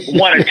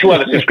 1 or 2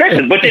 other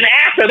subscriptions. But then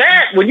after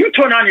that, when you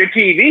turn on your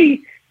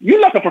TV, you're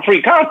looking for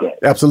free content.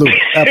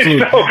 Absolutely.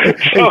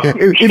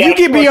 If you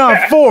get beyond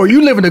 4,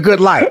 you living a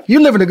good life.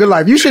 You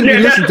shouldn't be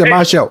listening to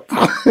my show.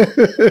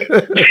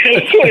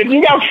 If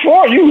you got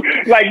 4, you're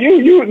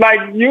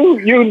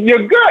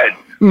good.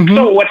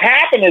 So what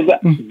happened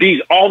is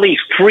all these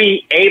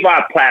free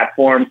AVOD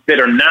platforms that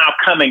are now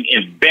coming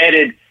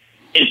embedded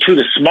into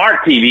the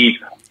smart TVs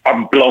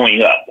are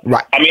blowing up.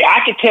 Right. I mean, I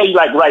can tell you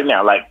like right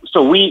now,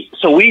 so we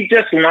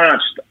just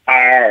launched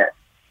our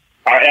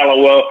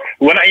LOL.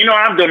 When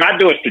I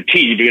do it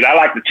strategic because I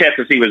like to test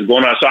to see what's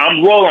going on. So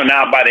I'm rolling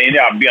out by the end.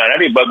 I'll be on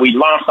everything, but we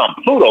launched on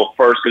Pluto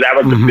first because that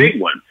was the big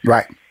one.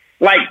 Right.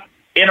 Like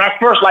in our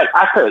first, like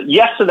I said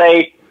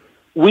yesterday,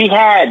 we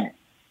had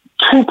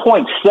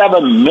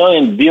 2.7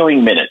 million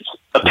viewing minutes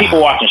of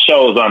people watching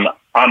shows on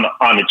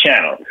the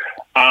channel.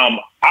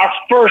 Our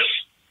first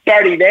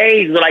 30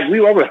 days, we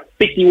were over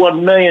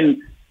 51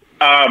 million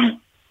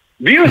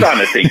views on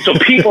the thing. So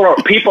people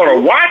are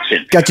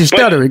watching. Got you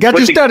stuttering,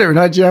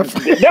 huh, Jeff?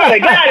 No, they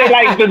got it.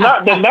 Like the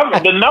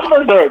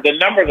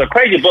numbers are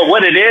crazy. But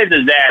what it is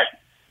that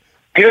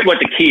here's what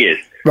the key is.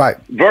 Right.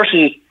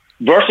 Versus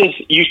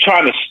you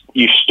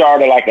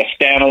start like a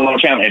standalone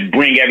channel and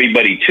bring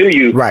everybody to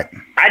you. Right.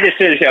 I just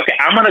said, okay,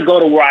 I'm going to go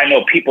to where I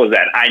know people's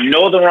at. I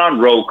know they're on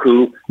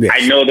Roku. Yes.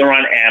 I know they're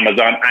on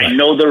Amazon. Right. I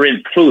know they're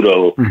in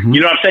Pluto. Mm-hmm. You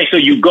know what I'm saying? So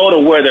you go to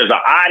where there's an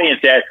audience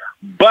at.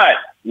 But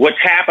what's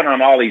happened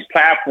on all these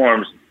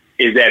platforms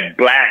is that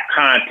Black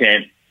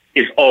content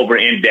is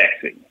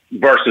over-indexing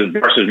versus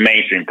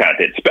mainstream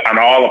content. On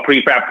all the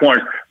pre-fab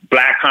porn,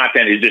 Black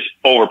content is just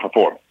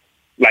overperforming.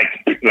 Like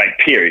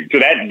period. So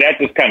that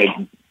just kind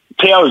of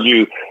tells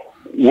you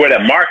where the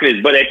market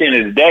is. But at the end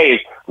of the day,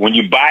 when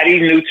you buy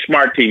these new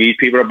smart TVs,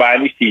 people are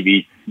buying these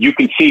TVs. You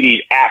can see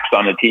these apps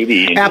on the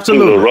TV.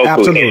 Absolutely, Roku,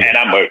 absolutely. And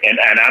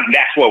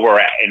that's where we're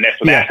at, and that's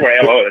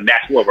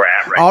where we're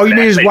at right now. All you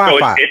need is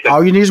Wi-Fi.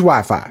 All you need is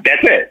Wi-Fi.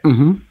 That's it.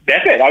 Mm-hmm.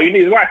 That's it. All you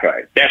need is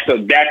Wi-Fi.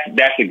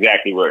 That's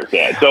exactly where it's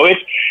at. So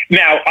it's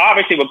now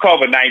obviously with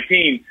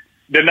COVID-19,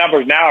 the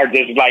numbers now are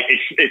just like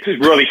it's just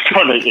really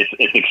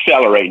it's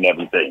accelerating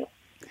everything.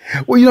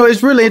 Well,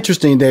 it's really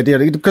interesting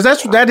because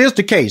that is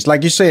the case.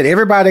 Like you said,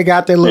 everybody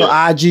got their little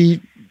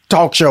IG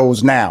talk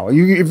shows now.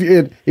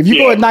 If you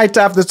go at night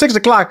after 6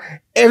 o'clock,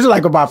 it's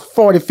like about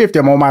 40, 50 of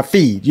them on my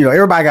feed.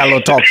 Everybody got a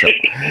little talk show.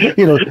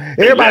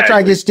 Everybody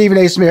trying to get Stephen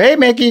A. Smith. Hey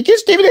man, can you get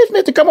Stephen A.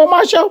 Smith to come on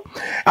my show?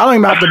 I don't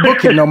even have to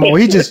book him no more.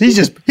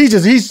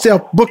 He's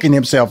self-booking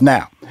himself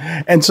now.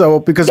 And so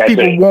because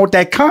people want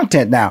that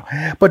content now.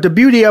 But the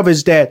beauty of it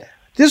is that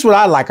this is what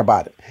I like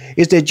about it,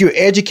 is that you're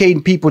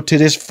educating people to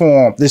this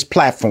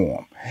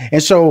platform.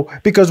 And so,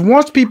 because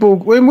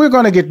when we're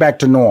going to get back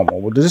to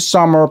normal, this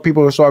summer,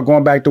 people will start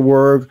going back to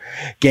work,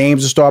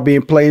 games will start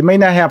being played. It may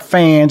not have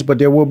fans, but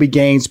there will be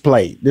games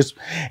played.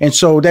 And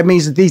so that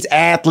means that these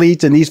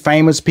athletes and these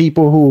famous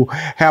people who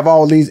have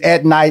all these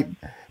at night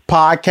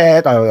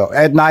podcasts,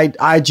 at night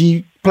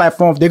IG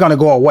platforms, they're going to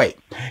go away.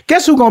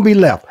 Guess who's going to be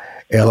left?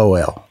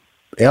 LOL.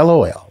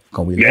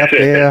 Going to be left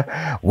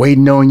there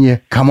waiting on you.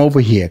 Come over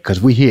here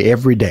because we're here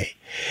every day.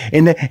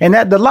 And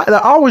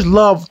I always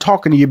love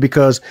talking to you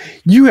because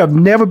you have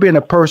never been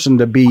a person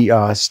to be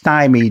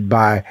stymied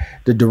by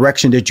the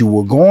direction that you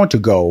were going to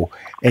go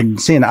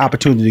and seeing an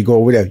opportunity to go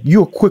over there.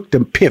 You're quick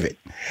to pivot.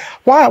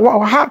 Why?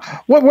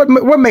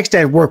 What makes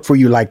that work for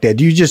you like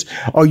that?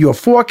 Are you a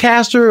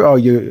forecaster, or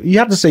you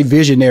have to say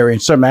visionary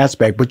in some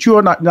aspect, but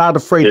you're not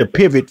afraid to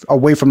pivot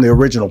away from the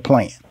original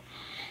plan?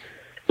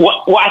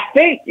 Well, I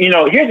think,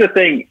 here's the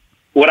thing,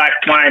 what I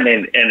find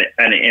in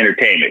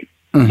entertainment.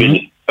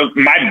 Mm-hmm.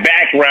 My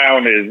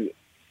background is,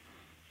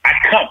 I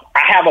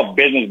have a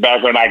business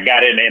background. I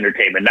got into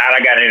entertainment. Now I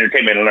got into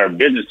entertainment and learned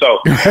business. So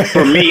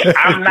for me,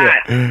 I'm not,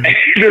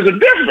 there's a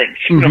difference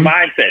in the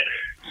mindset.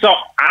 So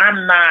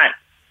I'm not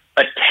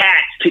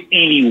attached to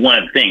any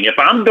one thing. If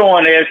I'm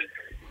doing this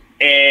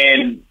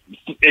and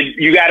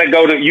you got to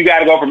go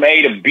from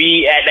A to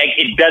B,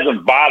 it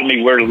doesn't bother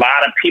me. Where a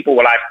lot of people,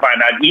 what I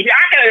find out,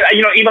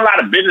 even a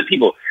lot of business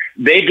people,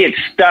 they get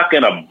stuck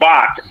in a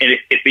box, and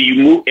if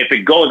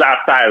it goes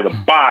outside of the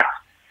box,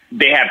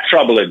 they have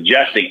trouble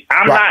adjusting.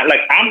 I'm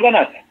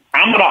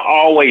gonna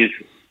always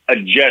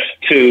adjust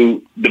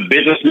to the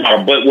business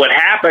model. But what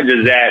happens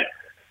is that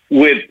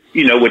with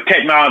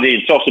technology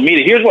and social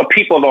media, here's what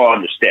people don't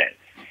understand: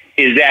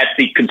 is that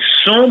the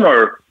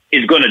consumer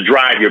is going to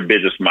drive your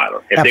business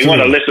model. If Absolutely. They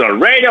want to listen on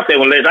radio, if they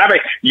want to listen,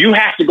 you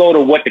have to go to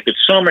what the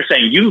consumer is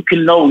saying. You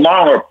can no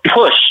longer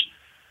push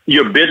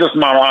your business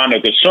model on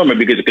the consumer,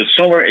 because the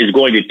consumer is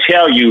going to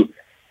tell you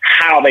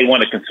how they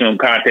want to consume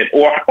content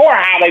or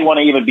how they want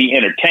to even be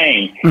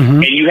entertained. Mm-hmm.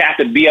 And you have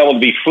to be able to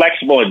be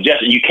flexible and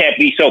just, you can't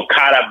be so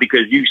caught up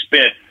because you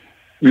spent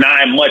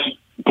 9 months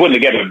putting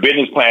together a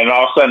business plan and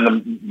all of a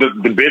sudden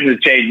the business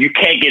change. You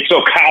can't get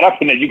so caught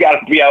up in it. You got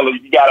to be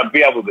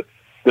able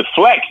to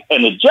flex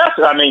and adjust.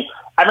 I mean,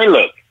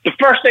 look, the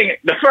first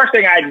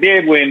thing I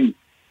did when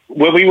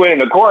we went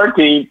into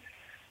quarantine,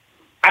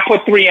 I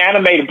put 3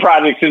 animated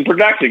projects in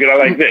production because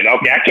I said,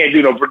 okay, I can't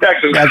do no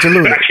production.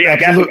 Absolutely. I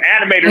got some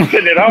animators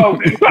sitting at home.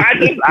 So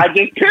I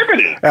just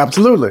pivoted.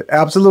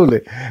 Absolutely.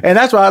 And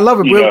that's why I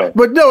love it.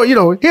 But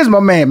no, here's my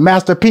man,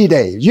 Master P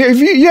days.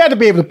 You had to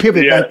be able to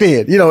pivot back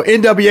then,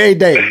 NWA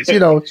days,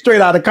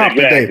 straight out of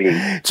Compton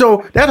days.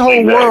 So that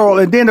whole world,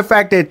 and then the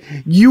fact that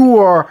you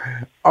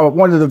are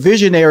one of the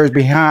visionaries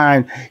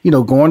behind,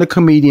 going to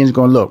comedians,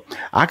 going, look,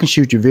 I can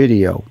shoot your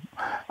video.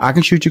 I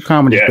can shoot your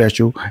comedy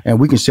special, and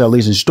we can sell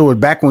these in stores.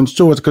 Back when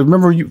stores, because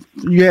remember you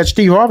had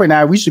Steve Harvey and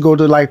I. We used to go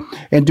to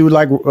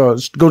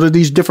go to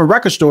these different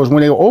record stores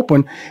when they were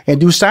open and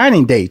do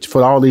signing dates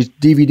for all these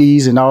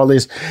DVDs and all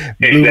this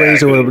Blu-rays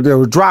that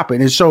were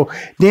dropping. And so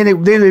then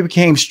it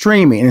became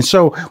streaming. And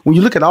so when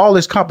you look at all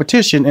this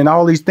competition and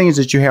all these things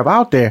that you have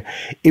out there,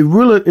 it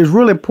really is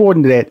really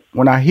important that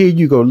when I hear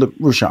you go, look,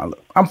 Rushion,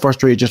 look, I'm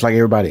frustrated just like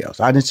everybody else.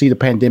 I didn't see the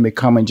pandemic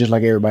coming just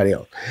like everybody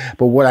else.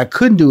 But what I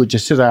couldn't do is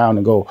just sit down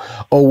and go,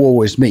 oh,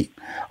 woe is me.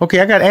 Okay,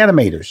 I got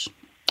animators.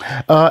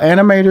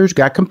 Animators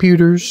got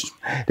computers.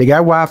 They got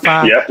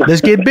Wi-Fi. Yep. Let's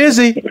get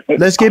busy.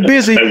 Let's go.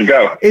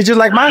 It's just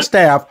like my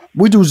staff.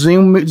 We do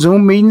Zoom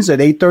meetings at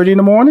 8:30 in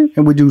the morning,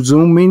 and we do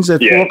Zoom meetings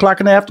at 4 o'clock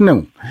in the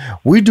afternoon.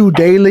 We do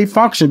daily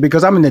functions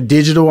because I'm in the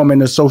digital. I'm in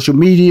the social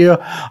media.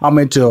 I'm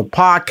into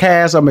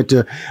podcasts. I'm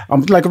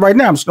like right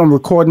now. I'm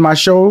recording my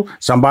show.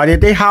 Somebody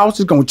at their house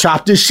is gonna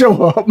chop this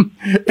show up,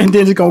 and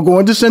then it's gonna go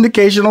into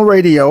syndication on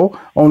radio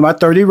on my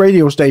 30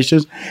 radio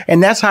stations,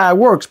 and that's how it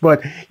works.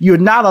 But you're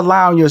not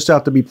allowing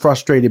yourself to be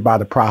frustrated by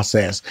the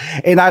process.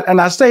 And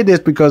I say this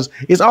because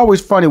it's always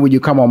funny when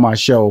you come on my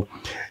show,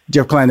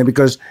 Jeff Clanagan,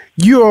 because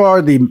you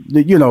are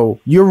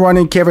you're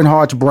running Kevin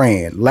Hart's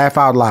brand, Laugh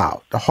Out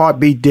Loud, the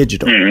Heartbeat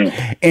Digital.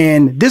 Mm-hmm.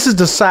 And this is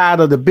the side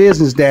of the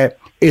business that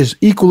is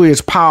equally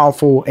as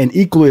powerful and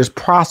equally as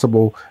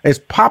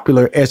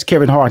popular as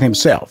Kevin Hart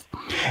himself.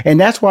 And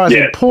that's why it's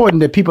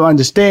important that people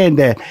understand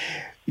that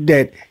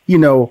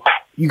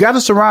you got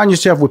to surround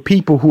yourself with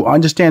people who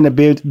understand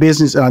the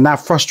business and are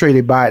not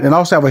frustrated by it, and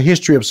also have a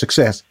history of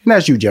success. And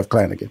that's you, Jeff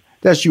Clanagan.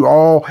 That's you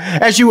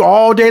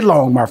all day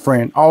long, my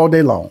friend, all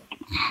day long.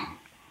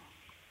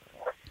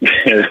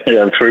 I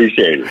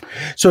appreciate it.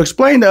 So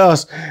explain to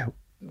us,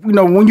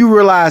 when you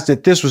realized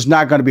that this was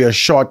not going to be a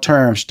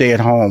short-term stay at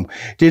home,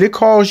 did it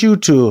cause you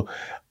to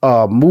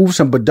move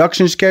some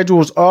production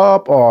schedules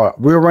up or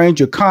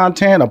rearrange your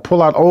content or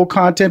pull out old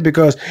content?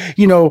 Because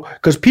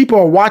people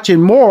are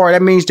watching more.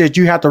 That means that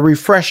you have to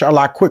refresh a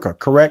lot quicker,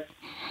 correct?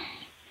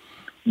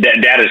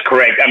 That is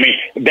correct. I mean,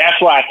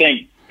 that's why I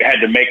think I had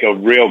to make a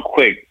real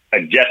quick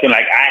adjustment.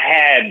 Like I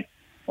had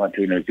 1,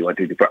 2,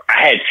 3, 4.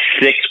 I had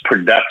 6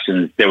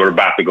 productions that were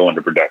about to go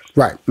into production,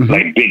 right? Mm-hmm.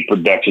 Like big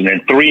production,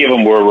 and 3 of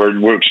them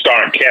were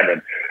starring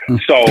Kevin.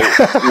 So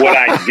what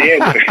I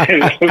did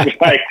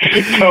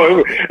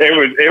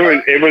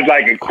it was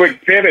like a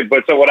quick pivot.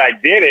 But so what I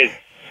did is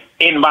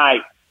in my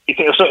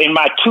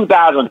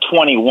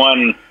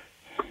 2021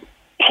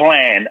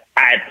 plan,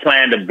 I had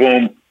planned to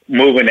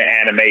move into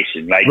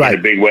animation, like in a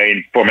big way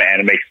in form of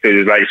animation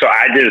studios. Like so,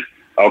 I just.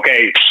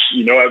 Okay,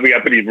 we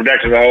got these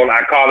productions on.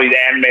 I call these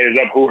animators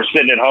up who are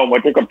sitting at home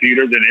with their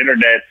computers and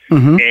internet,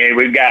 and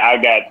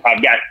I've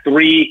got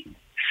 3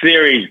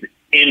 series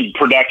in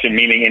production,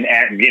 meaning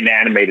getting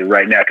animated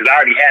right now, because I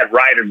already had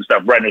writers and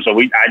stuff right now. So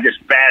I just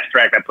fast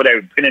tracked. I put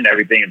every pin in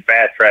everything in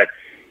fast track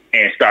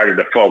and started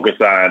to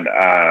focus on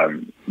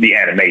the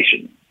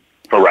animation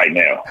for right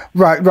now.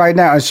 Right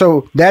now. And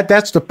so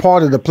that's the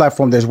part of the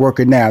platform that's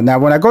working now. Now,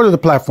 when I go to the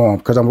platform,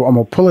 because I'm going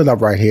to pull it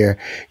up right here,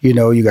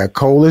 you got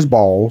Cold as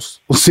Balls,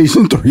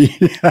 season 3.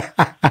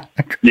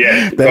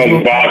 Yeah,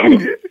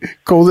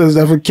 Cold as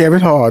that's with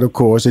Kevin Hart, of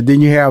course. And then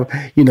you have,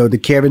 the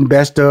Kevin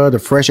Besta, the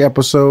fresh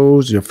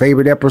episodes, your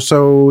favorite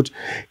episodes,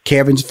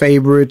 Kevin's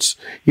favorites.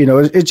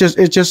 It's just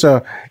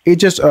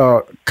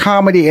a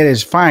comedy at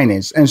its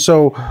finest. And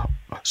so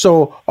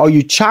are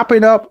you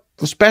chopping up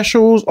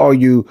specials? Are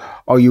you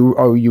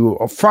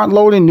front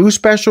loading new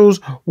specials?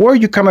 Where are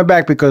you coming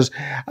back? Because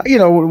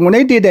when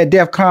they did that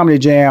Def Comedy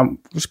Jam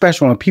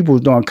special and people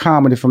was doing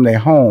comedy from their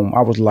home,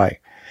 I was like,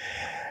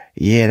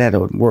 yeah, that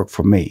don't work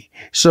for me.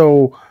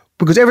 So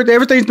because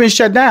everything's been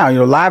shut down,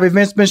 live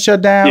events been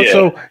shut down. Yeah,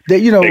 so that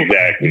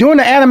exactly. Doing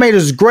the animators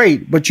is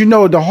great, but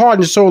the heart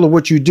and soul of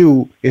what you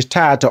do is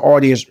tied to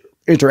audience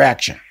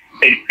interaction.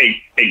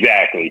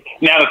 Exactly.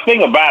 Now the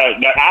thing about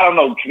it, I don't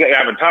know, I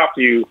haven't talked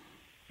to you.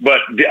 But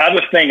the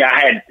other thing I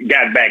had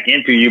got back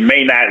into, you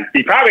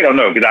probably don't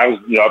know because I was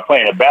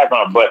playing the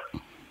background, but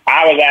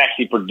I was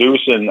actually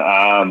producing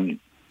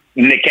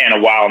Nick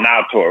Cannon Wild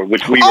Now tour,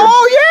 which we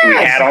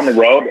had on the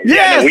road.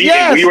 Yes, we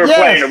were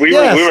playing. We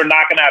were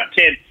knocking out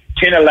 10,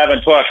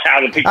 11,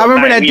 12,000 people. I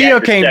remember that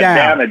deal came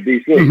down in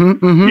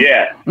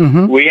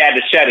DC. We had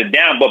to shut it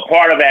down, but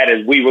part of that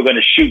is we were going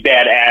to shoot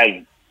that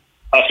as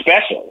a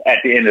special at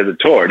the end of the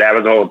tour. That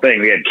was the whole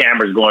thing. We had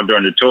cameras going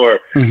during the tour.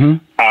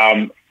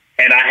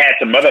 And I had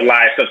some other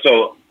live stuff.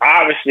 So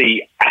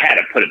obviously I had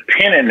to put a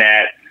pin in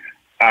that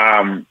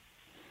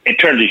in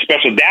terms of the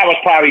special. That was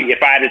probably,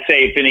 if I had to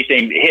say, if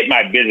anything hit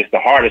my business the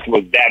hardest,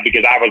 was that,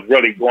 because I was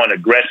really going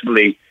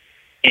aggressively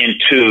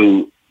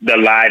into the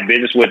live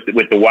business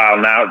with the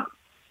Wild Now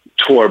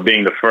tour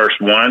being the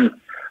first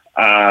one.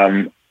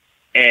 And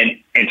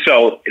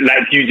so,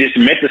 like you just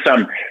mentioned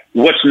something,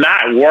 what's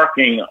not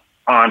working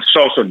on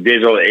social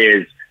digital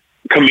is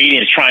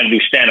comedians trying to do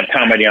stand-up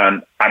comedy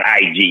on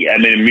IG. I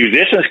mean,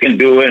 musicians can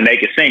do it and they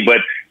can sing, but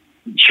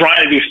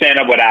trying to do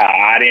stand-up without an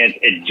audience,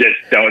 it just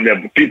don't.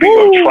 People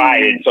go try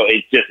it, so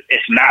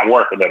it's not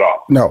working at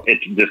all. No,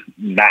 it's just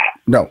not.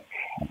 No.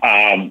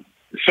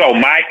 So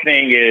my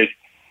thing is,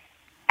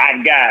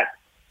 I've got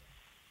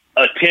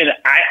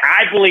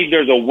I believe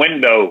there's a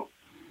window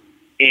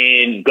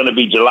in going to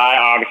be July,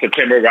 August,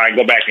 September, where I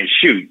go back and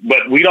shoot.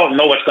 But we don't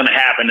know what's going to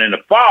happen in the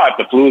fall, if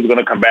the flu is going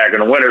to come back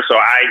in the winter. So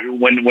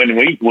when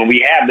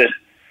we have this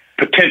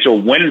potential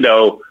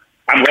window,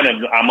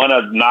 I'm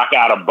gonna knock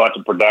out a bunch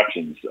of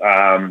productions,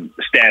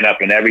 stand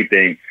up and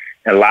everything,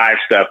 and live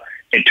stuff.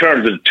 In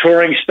terms of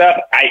touring stuff,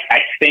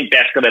 I think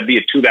that's gonna be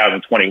a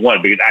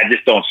 2021 because I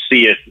just don't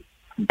see us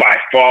by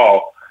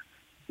fall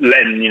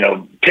letting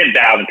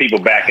 10,000 people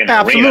back in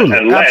the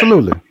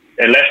arena.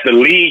 Unless the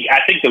league,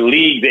 I think the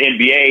league, the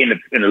NBA,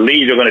 and the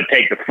leagues are going to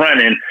take the front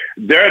end.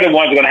 They're the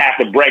ones who are going to have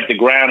to break the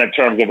ground in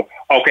terms of,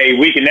 okay,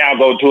 we can now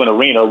go to an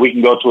arena, or we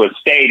can go to a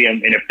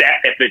stadium, and if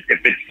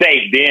it's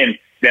safe,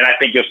 then I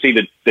think you'll see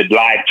the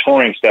live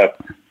touring stuff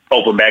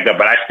open back up.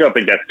 But I still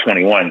think that's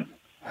 21.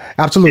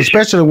 Absolutely,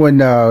 especially when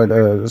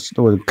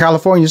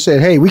California said,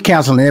 "Hey, we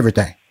canceling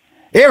everything,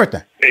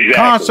 exactly.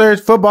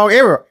 Concerts, football,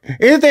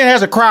 anything that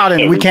has a crowd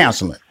in it, we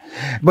canceling."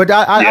 But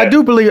I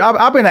do believe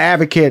I've been an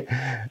advocate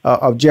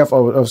of Jeff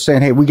of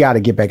saying, hey, we got to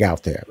get back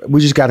out there.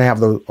 We just got to have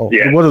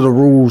what are the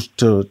rules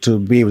to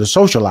be able to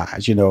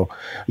socialize?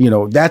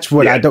 That's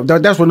what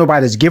that's what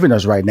nobody's giving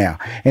us right now.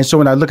 And so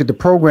when I look at the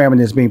programming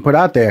that's being put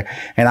out there,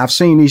 and I've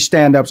seen these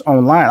stand-ups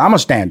online, I'm a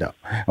stand-up.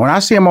 When I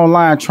see them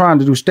online trying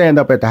to do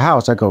stand-up at the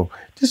house, I go,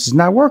 this is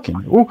not working.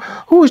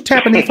 Who is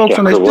tapping these folks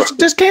on this?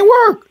 This can't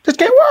work. This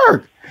can't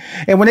work.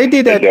 And when they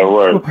did that,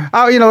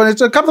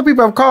 it's a couple of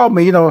people have called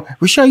me,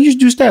 Rashad, you used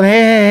to do stand.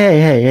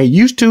 Hey,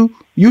 used to,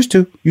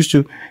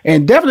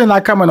 and definitely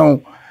not coming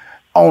on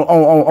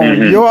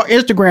your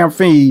Instagram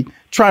feed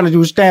trying to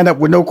do stand up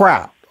with no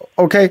crowd.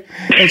 Okay,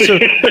 and so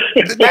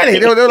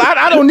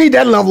I don't need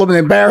that level of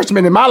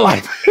embarrassment in my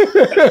life. It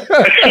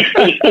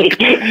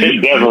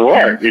doesn't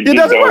work. It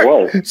doesn't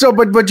work. So,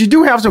 but you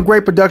do have some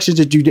great productions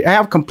that you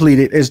have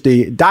completed. It's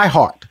the Die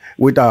Hard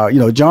with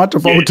John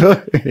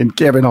Travolta and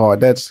Kevin Hart.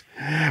 That's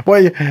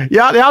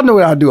y'all know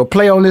what I'll do. A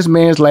play on this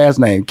man's last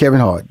name, Kevin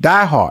Hart.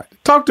 Die Hard.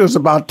 Talk to us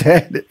about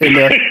that. I'm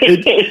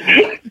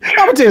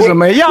gonna tell you something,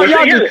 man.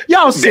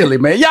 Y'all silly,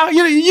 man.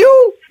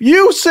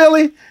 You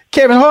silly.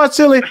 Kevin Hart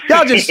silly.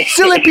 Y'all just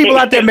silly people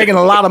out there making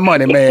a lot of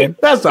money, man.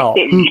 That's all.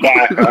 Well,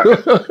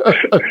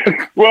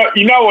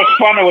 what's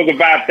funny was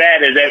about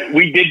that is that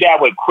we did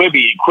that with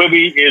Quibi.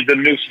 Quibi is the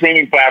new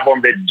streaming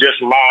platform that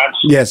just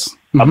launched. Yes.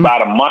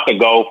 About a month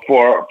ago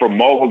for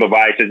mobile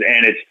devices,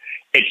 and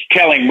it's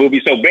telling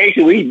movies. So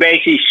we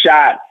basically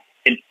shot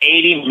an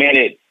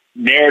 80-minute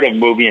narrative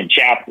movie in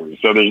chapters.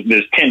 So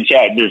there's 10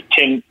 chapters,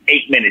 10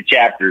 8-minute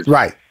chapters.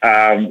 Right.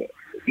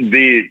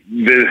 We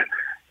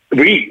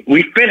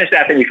finished.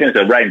 I think we finished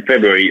it right in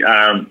February.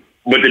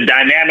 But the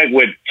dynamic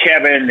with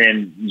Kevin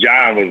and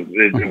John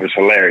was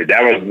hilarious.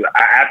 That was,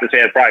 I have to say,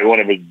 it's probably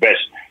one of his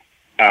best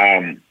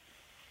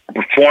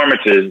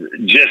performances,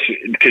 just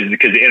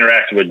because the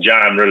interaction with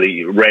John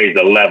really raised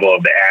the level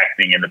of the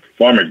acting and the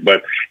performance.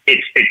 But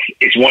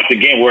it's once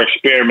again, we're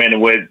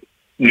experimenting with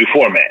new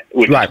format,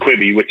 which is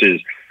Quibi, which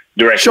is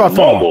direct short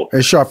form. Mobile.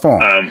 It's short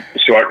form.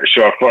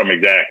 Short form,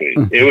 exactly.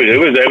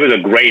 It was a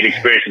great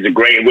experience. It's a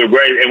great.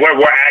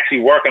 We're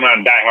actually working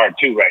on Die Hard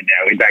 2 right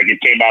now. In fact, it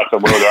came out, so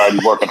we're already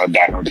working on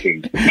Die Hard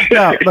 2.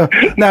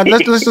 Now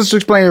let's just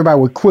explain to everybody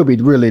what Quibi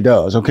really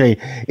does. Okay,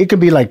 it could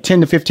be like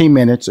 10 to 15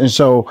 minutes, and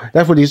so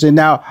that's what he said.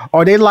 Now,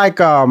 are they like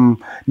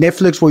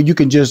Netflix where you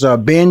can just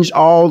binge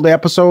all the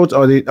episodes,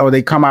 or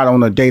they come out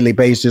on a daily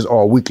basis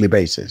or a weekly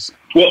basis?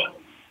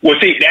 Well,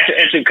 see, that's an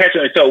interesting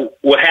question. So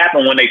what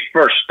happened when they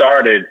first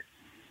started,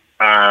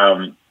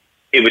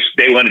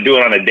 they want to do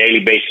it on a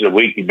daily basis, a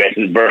weekly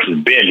basis versus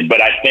binge.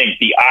 But I think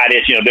the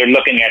audience, they're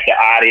looking at the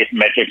audience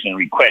metrics and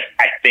requests.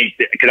 I think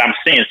that, because I'm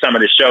seeing some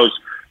of the shows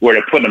where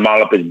they're putting them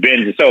all up as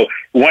binges. So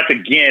once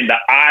again, the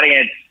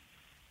audience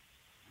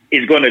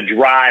is going to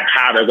drive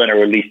how they're going to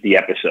release the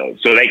episode.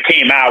 So they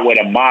came out with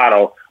a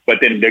model, but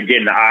then they're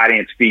getting the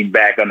audience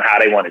feedback on how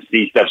they want to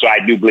see stuff. So I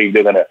do believe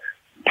they're going to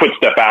put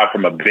stuff out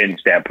from a binge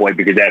standpoint,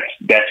 because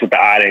that's what the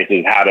audience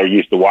is, how they're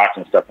used to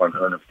watching stuff from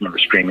a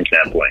streaming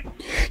standpoint.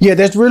 Yeah,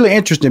 that's really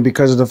interesting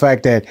because of the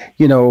fact that,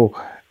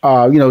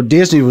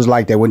 Disney was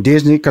like that when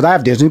Disney, because I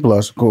have Disney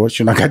Plus, of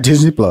course, I got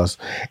Disney Plus,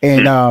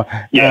 and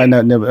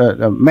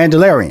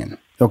Mandalorian.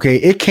 Okay,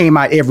 it came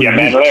out every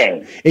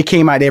week. It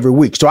came out every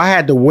week. So I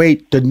had to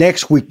wait the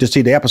next week to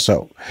see the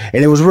episode.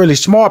 And it was really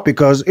smart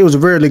because it was a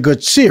really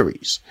good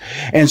series.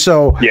 And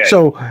so,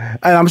 and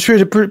I'm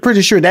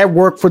pretty sure that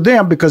worked for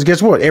them, because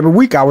guess what? Every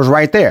week I was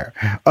right there.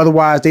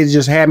 Otherwise, they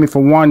just had me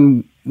for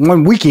one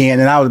weekend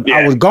and I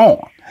was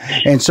gone.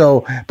 And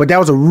so, but that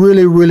was a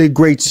really, really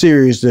great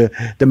series, the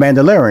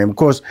Mandalorian. Of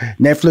course,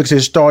 Netflix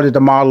has started the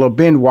model of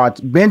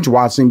binge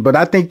watching, but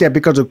I think that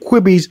because of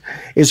Quibi's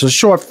is a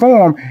short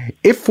form,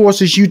 it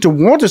forces you to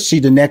want to see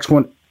the next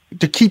one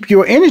to keep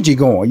your energy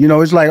going.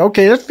 It's like,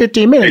 okay, that's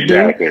 15 minutes,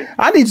 dude.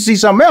 I need to see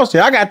something else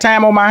here. I got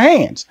time on my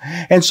hands.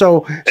 And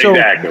so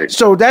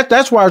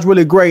that's why it's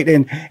really great.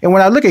 And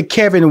when I look at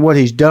Kevin and what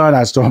he's done,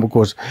 I saw him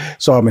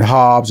in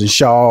Hobbs and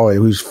Shaw, and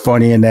who's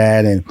funny in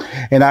that. And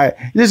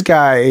this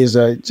guy is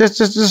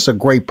just a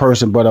great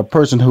person, but a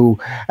person who,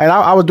 and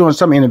I was doing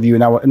some interview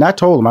and I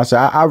told him, I said,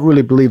 I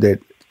really believe that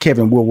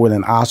Kevin will win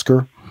an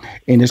Oscar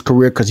in his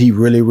career, because he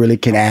really, really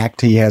can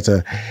act. He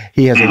said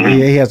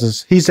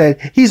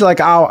he's like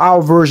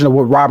our version of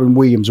what Robin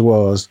Williams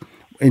was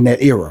in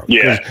that era.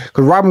 Yeah.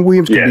 Because Robin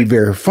Williams could be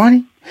very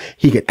funny.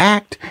 He could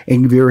act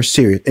and be very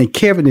serious. And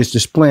Kevin is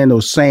displaying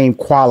those same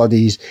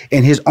qualities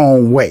in his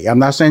own way. I'm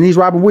not saying he's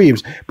Robert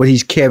Williams, but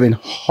he's Kevin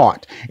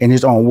Hart in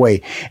his own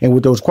way and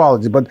with those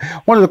qualities. But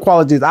one of the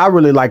qualities I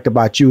really liked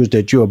about you is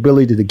that your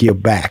ability to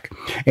give back.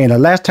 And the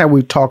last time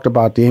we talked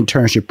about the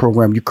internship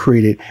program you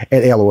created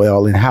at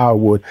LOL and how it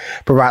would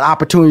provide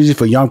opportunities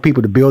for young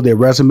people to build their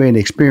resume and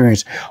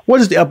experience.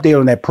 What is the update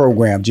on that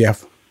program,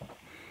 Jeff?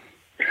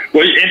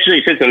 Well, it's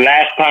interesting, since the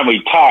last time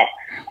we talked,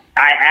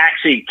 I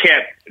actually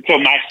kept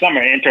my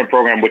summer intern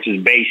program, which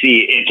is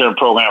basically an intern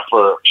program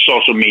for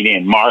social media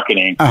and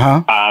marketing.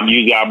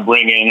 Usually I'm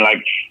bringing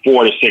like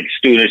 4 to 6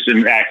 students,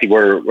 and actually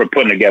we're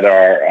putting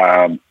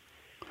together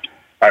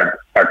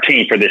our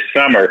team for this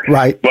summer.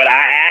 Right. But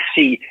I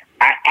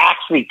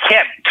actually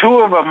kept 2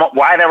 of them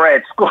while they were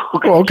at school.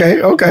 Okay.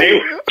 2 of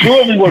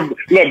them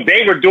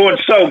they were doing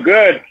so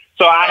good.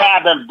 So I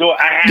had them do.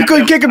 You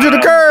couldn't kick them to the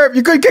curb.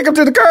 You couldn't kick them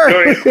to the curb.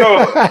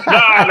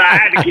 I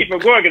had to keep them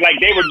going because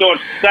they were doing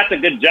such a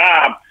good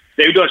job.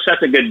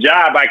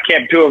 I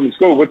kept 2 of them in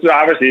school, which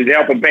obviously is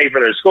helping pay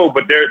for their school.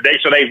 But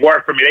they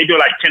work for me. They do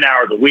like 10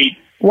 hours a week.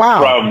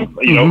 Wow.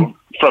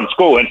 From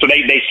school, and so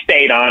they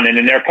stayed on, and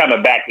then they're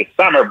coming back this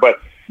summer.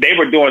 But they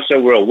were doing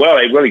so real well.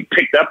 They really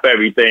picked up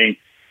everything.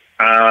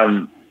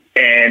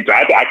 And so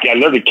I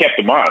literally kept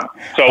them on.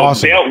 So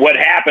awesome. What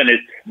happened is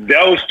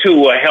those 2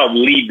 will help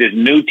lead this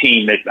new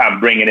team that I'm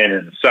bringing in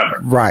the summer.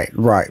 Right.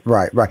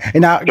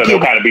 And now, so they'll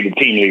kind of be the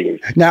team leaders.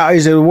 Now,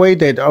 is it a way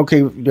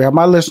that,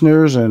 my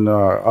listeners and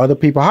other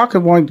people, how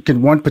can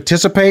one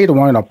participate or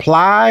one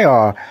apply,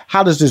 or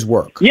how does this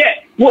work? Yeah.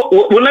 Well,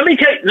 let me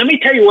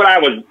tell you what I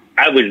was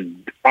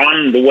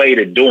on the way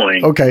to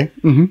doing. Okay.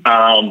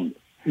 Mm-hmm.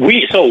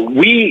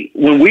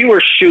 When we were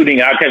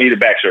shooting, I'll tell you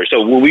the backstory.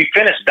 So when we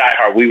finished Die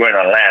Hard, we were in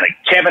Atlanta.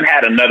 Kevin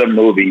had another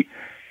movie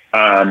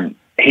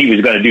he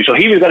was going to do. So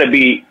he was going to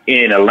be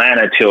in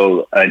Atlanta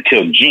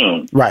until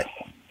June. Right.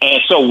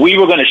 And so we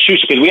were going to shoot,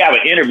 because we have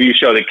an interview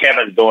show that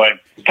Kevin's doing,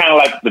 kind of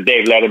like the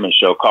Dave Letterman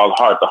show, called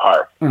Heart to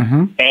Heart.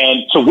 Mm-hmm.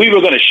 And so we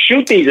were going to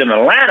shoot these in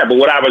Atlanta, but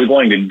what I was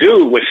going to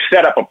do was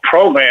set up a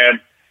program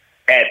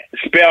at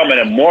Spelman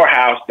and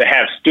Morehouse to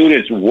have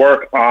students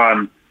work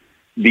on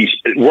the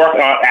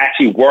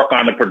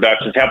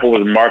productions, help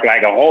with market,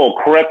 like a whole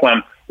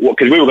curriculum,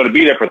 because we were going to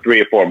be there for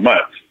 3 or 4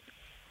 months.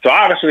 So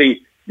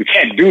obviously we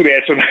can't do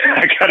that. So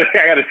I got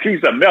to do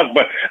something else.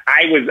 But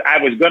I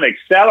was going to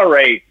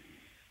accelerate,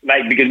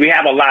 because we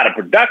have a lot of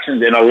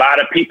productions and a lot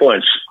of people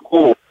in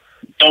school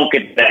don't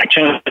get that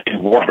chance to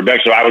work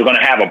production. So I was going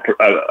to have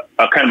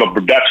a kind of a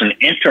production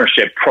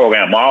internship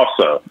program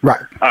also.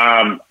 Right.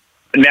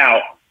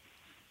 Now,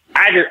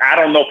 I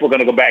don't know if we're going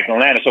to go back to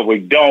Atlanta, so if we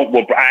don't,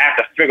 I have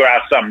to figure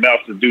out something else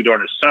to do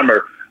during the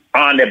summer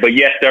on that. But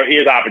yes, there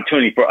is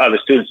opportunity for other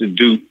students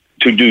to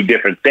do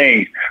different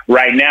things.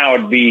 Right now,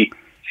 it'd be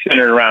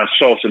centered around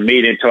social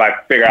media until I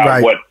figure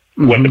out what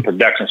the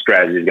production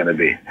strategy is going to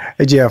be.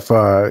 Hey, Jeff,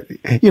 I'll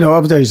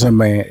tell you something,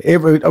 man.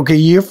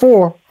 Year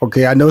 4,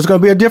 I know it's going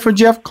to be a different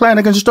Jeff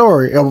Clanagan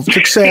story of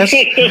success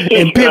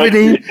and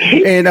pivoting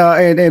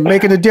and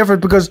making a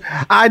difference, because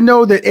I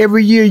know that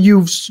every year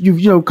you've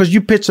because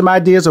you pitch some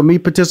ideas of me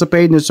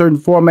participating in certain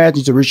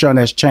formats, and Rashawn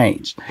has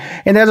changed.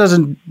 And that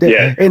doesn't,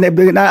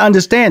 and I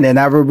understand that, and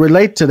I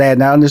relate to that,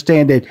 and I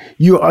understand that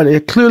you are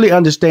clearly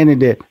understanding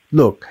that,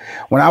 look,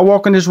 when I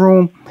walk in this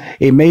room,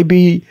 it may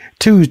be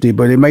Tuesday,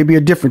 but it may be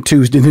a different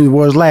Tuesday than it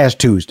was last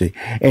Tuesday.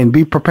 And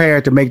be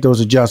prepared to make those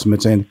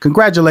adjustments. And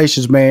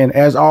congratulations, man.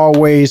 As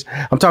always,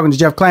 I'm talking to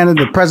Jeff Clanagan,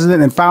 the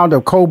president and founder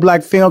of Code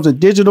Black Films and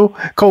Digital.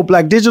 Code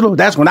Black Digital.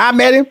 That's when I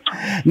met him.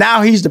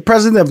 Now he's the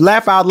president of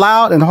Laugh Out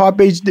Loud and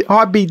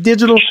Heartbeat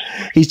Digital.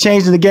 He's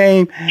changing the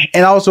game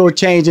and also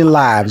changing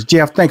lives.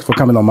 Jeff, thanks for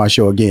coming on my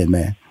show again,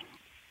 man.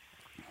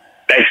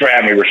 Thanks for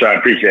having me, Rashawn.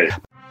 Appreciate it.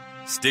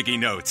 Sticky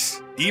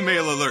notes,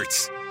 email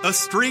alerts, a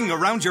string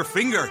around your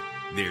finger.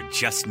 They're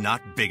just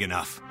not big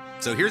enough.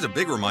 So here's a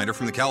big reminder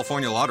from the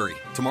California Lottery.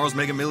 Tomorrow's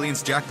Mega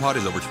Millions jackpot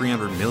is over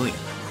 $300 million.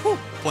 Whew.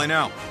 Play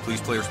now.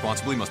 Please play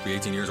responsibly. Must be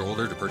 18 years or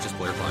older to purchase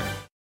player financing.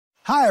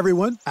 Hi,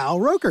 everyone.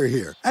 Al Roker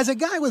here. As a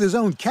guy with his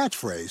own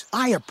catchphrase,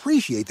 I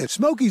appreciate that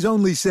Smokey's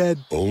only said,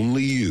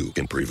 "Only you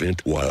can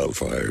prevent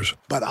wildfires."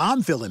 But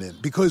I'm filling in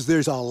because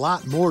there's a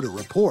lot more to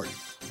report.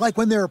 Like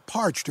when there are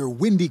parched or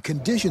windy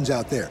conditions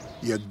out there,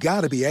 you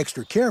gotta be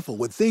extra careful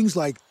with things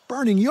like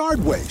burning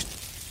yard waste.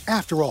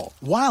 After all,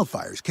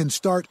 wildfires can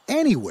start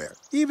anywhere,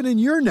 even in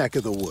your neck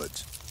of the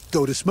woods.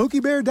 Go to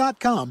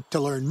SmokeyBear.com to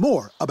learn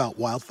more about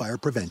wildfire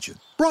prevention.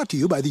 Brought to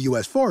you by the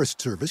U.S.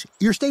 Forest Service,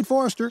 your state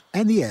forester,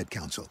 and the Ad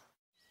Council.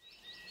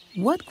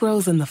 What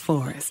grows in the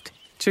forest?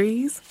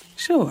 Trees?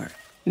 Sure.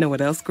 Know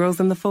what else grows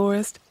in the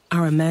forest?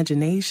 Our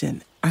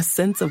imagination, our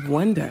sense of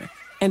wonder,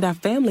 and our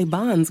family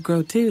bonds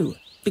grow too.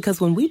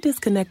 Because when we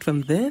disconnect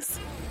from this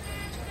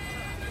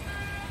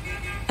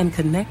and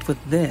connect with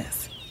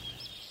this,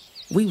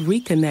 we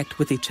reconnect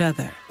with each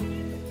other.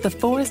 The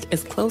forest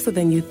is closer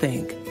than you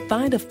think.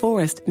 Find a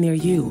forest near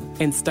you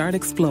and start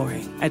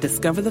exploring at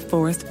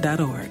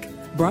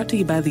discovertheforest.org. Brought to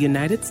you by the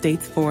United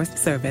States Forest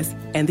Service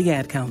and the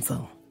Ad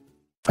Council.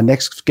 Our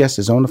next guest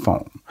is on the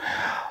phone.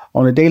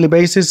 On a daily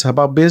basis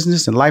about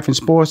business and life and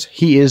sports,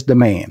 he is the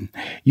man.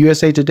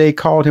 USA Today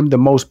called him the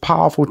most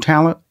powerful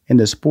talent in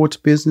the sports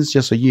business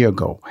just a year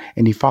ago,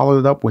 and he followed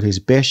it up with his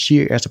best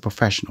year as a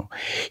professional.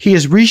 He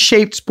has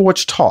reshaped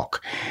sports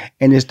talk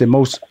and is the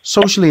most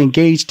socially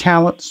engaged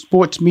talent,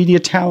 sports media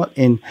talent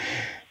in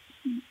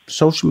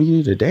social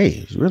media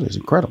today. It's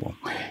incredible.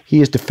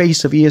 He is the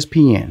face of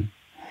ESPN.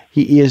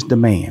 He is the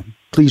man.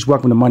 Please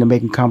welcome to Money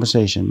Making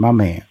Conversation, my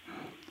man,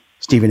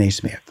 Stephen A.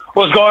 Smith.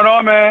 What's going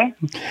on, man?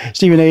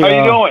 Stephen A. How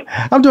you doing?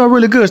 I'm doing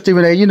really good,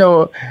 Stephen A.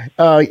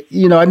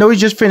 I know you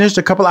just finished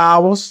a couple of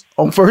hours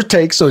on First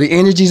Take, so the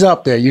energy's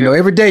up there.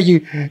 Every day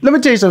let me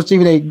tell you something,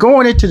 Stephen A.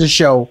 Going into the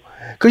show,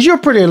 because you're a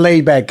pretty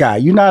laid back guy.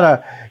 You're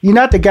not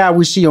the guy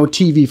we see on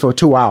TV for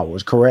 2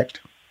 hours,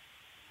 correct?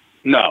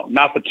 No,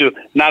 not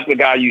the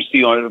guy you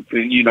see on,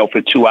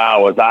 for 2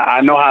 hours. I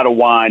know how to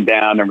wind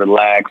down and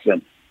relax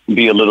and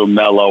be a little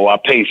mellow. I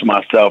pace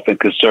myself and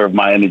conserve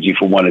my energy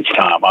for when it's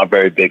time. I'm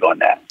very big on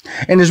that.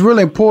 And it's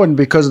really important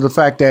because of the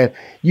fact that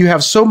you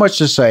have so much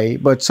to say,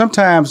 but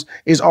sometimes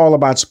it's all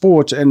about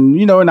sports. And,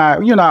 you and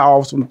I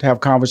often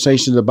have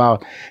conversations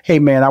about, hey,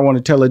 man, I want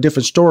to tell a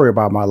different story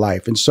about my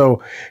life. And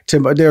so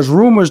there's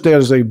rumors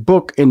there's a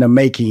book in the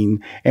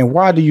making. And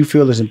why do you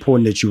feel it's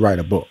important that you write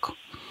a book?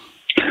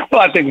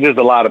 Well, I think there's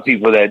a lot of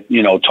people that,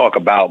 talk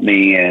about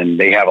me and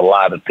they have a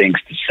lot of things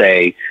to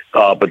say,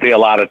 but there are a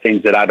lot of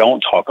things that I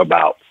don't talk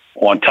about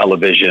on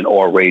television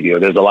or radio.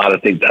 There's a lot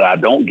of things that I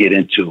don't get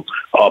into,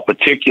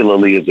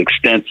 particularly as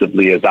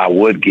extensively as I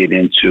would get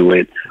into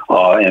it,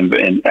 and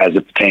as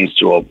it pertains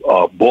to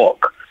a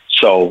book.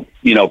 So,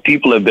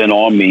 people have been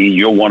on me.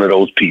 You're one of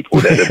those people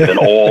that have been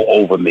all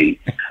over me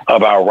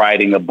about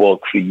writing a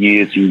book for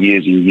years and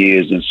years and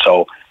years. And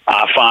so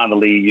I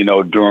finally,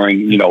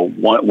 during,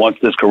 once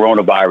this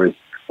coronavirus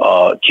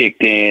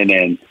kicked in,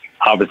 and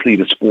obviously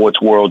the sports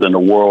world and the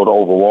world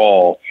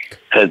overall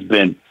has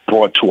been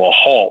brought to a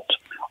halt,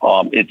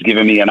 it's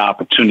given me an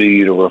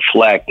opportunity to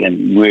reflect.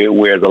 And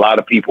whereas a lot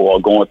of people are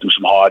going through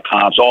some hard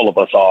times, all of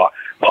us are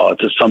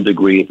to some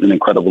degree. It's an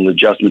incredible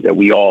adjustment that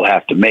we all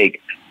have to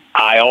make.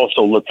 I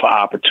also look for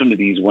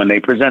opportunities when they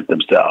present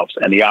themselves,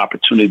 and the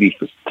opportunity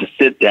to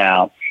sit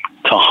down,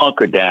 to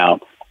hunker down,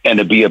 and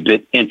to be a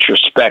bit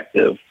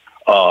introspective,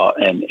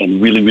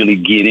 and really, really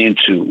get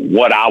into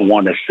what I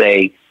want to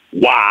say,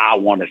 why I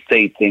want to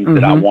say things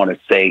that I want to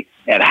say,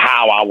 and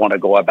how I want to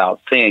go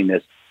about saying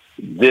this.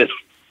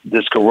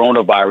 This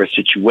coronavirus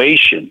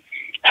situation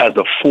has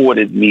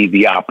afforded me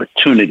the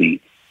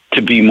opportunity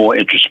to be more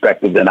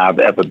introspective than I've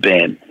ever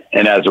been.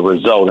 And as a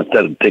result,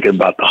 instead of thinking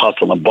about the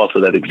hustle and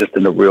bustle that exists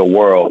in the real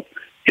world,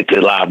 it's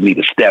allowed me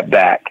to step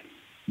back,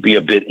 be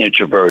a bit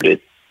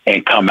introverted,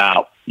 and come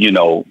out,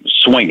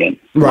 swinging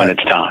when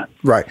it's time.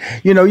 Right.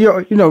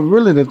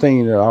 Really the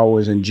thing that I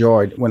always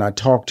enjoyed when I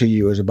talk to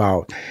you is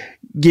about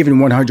giving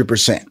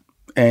 100%.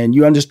 And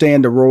you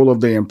understand the role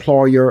of the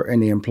employer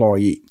and the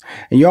employee.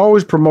 And you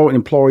always promote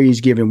employees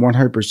giving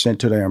 100%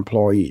 to their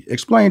employees.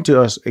 Explain to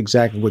us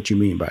exactly what you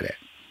mean by that.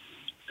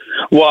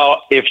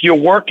 Well, if you're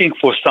working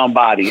for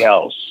somebody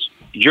else,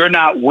 you're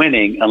not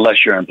winning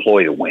unless your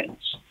employer wins.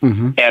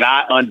 Mm-hmm. And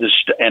I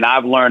understand, and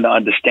I've learned to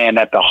understand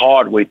that the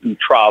hard way through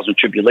trials and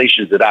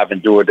tribulations that I've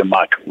endured in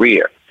my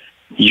career.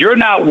 You're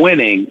not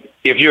winning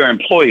if your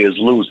employer is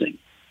losing.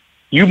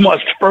 You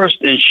must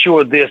first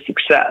ensure their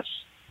success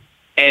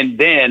and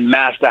then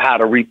master how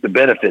to reap the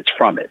benefits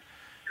from it.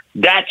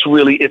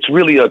 It's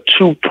really a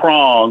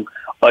two-pronged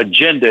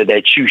agenda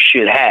that you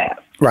should have.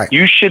 Right.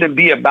 You shouldn't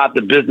be about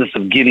the business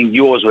of getting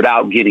yours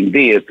without getting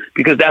theirs,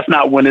 because that's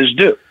not winners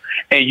do.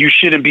 And you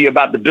shouldn't be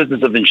about the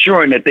business of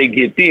ensuring that they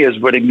get theirs,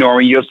 but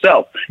ignoring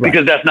yourself,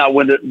 because that's not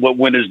what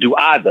winners do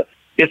either.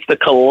 It's the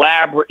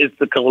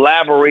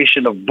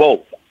collaboration of both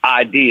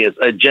ideas,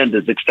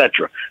 agendas,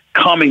 etc.,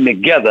 coming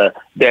together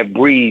that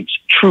breeds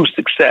true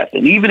success.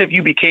 And even if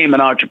you became an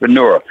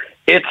entrepreneur,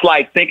 it's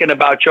like thinking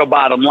about your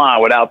bottom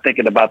line without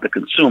thinking about the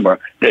consumer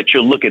that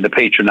you're looking to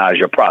patronize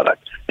your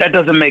product. That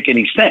doesn't make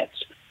any sense.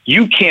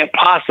 You can't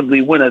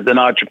possibly win as an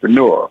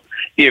entrepreneur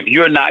if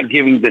you're not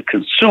giving the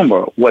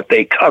consumer what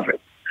they covet,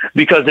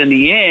 because in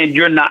the end,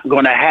 you're not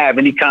going to have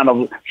any kind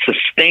of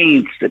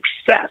sustained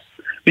success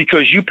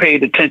because you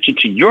paid attention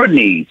to your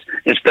needs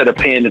instead of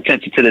paying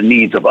attention to the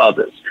needs of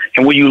others.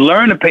 And when you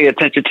learn to pay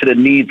attention to the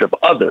needs of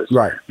others,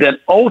 then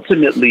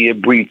ultimately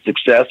it breeds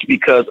success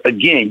because,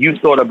 again, you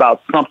thought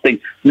about something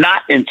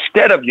not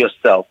instead of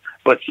yourself,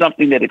 but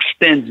something that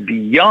extends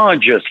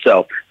beyond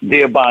yourself,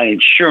 thereby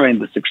ensuring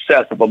the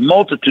success of a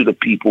multitude of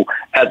people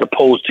as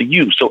opposed to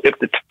you. So if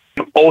the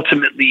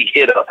ultimately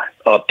hit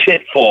a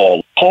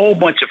pitfall, a whole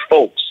bunch of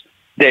folks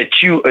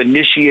that you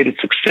initiated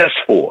success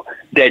for,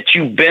 that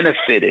you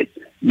benefited,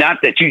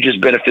 not that you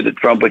just benefited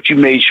from, but you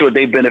made sure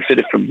they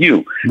benefited from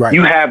you. Right.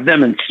 You have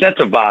them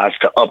incentivized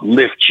to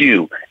uplift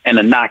you and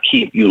to not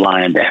keep you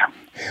lying down.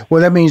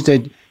 Well, that means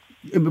that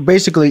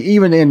basically,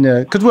 even in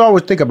because we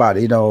always think about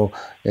it,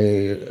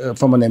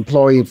 from an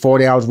employee,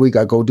 40 hours a week,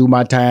 I go do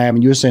my time,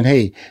 and you're saying,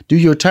 hey, do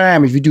your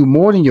time. If you do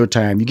more than your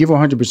time, you give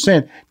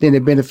 100%, then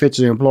it benefits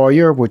the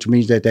employer, which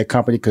means that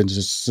company can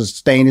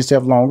sustain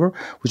itself longer,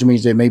 which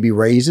means there may be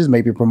raises,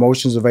 maybe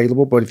promotions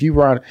available. But if you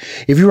run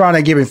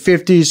and giving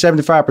 50,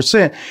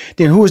 75%,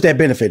 then who is that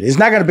benefit? It's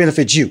not going to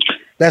benefit you.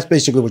 That's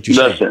basically what you're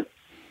saying. Listen,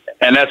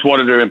 and that's one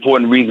of the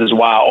important reasons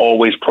why I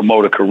always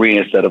promote a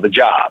career instead of a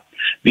job.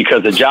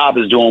 Because a job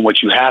is doing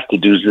what you have to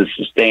do to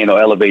sustain or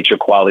elevate your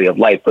quality of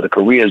life, but a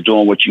career is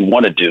doing what you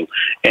want to do,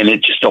 and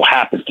it just so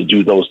happens to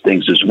do those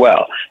things as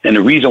well. And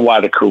the reason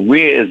why the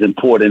career is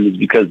important is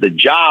because the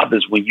job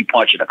is when you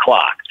punch in a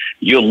clock.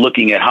 You're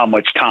looking at how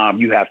much time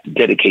you have to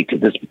dedicate to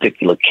this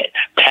particular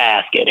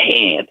task at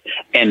hand,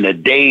 and the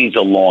days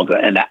are longer,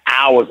 and the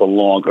hours are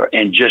longer,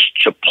 and just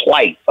your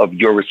plight of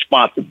your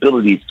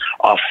responsibilities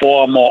are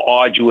far more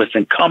arduous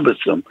and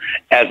cumbersome.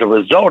 As a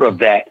result of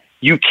that,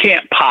 you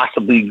can't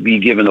possibly be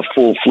given a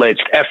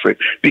full-fledged effort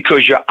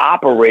because you're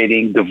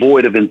operating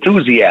devoid of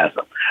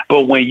enthusiasm.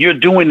 But when you're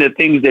doing the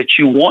things that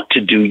you want to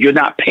do, you're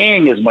not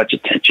paying as much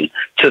attention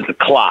to the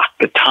clock,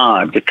 the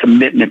time, the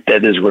commitment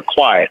that is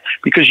required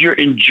because you're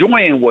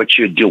enjoying what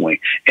you're doing.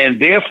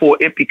 And therefore,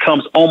 it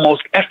becomes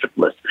almost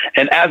effortless.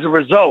 And as a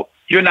result,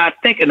 you're not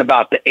thinking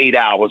about the 8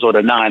 hours or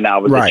the 9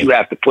 hours that you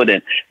have to put in.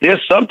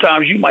 There's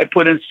sometimes you might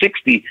put in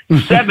 60,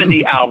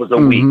 70 hours a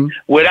week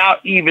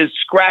without even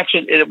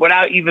scratching it,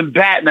 without even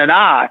batting an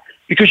eye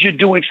because you're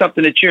doing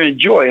something that you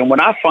enjoy. And when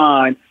I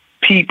find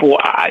people,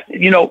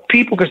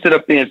 people can sit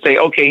up there and say,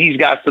 okay, he's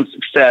got some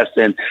success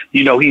and,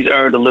 he's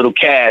earned a little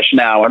cash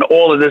now and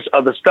all of this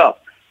other stuff.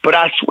 But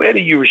I swear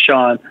to you,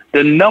 Rashawn,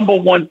 the number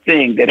one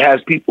thing that has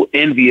people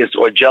envious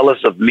or jealous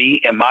of me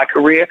and my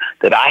career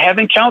that I have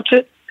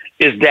encountered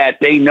is that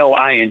they know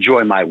I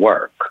enjoy my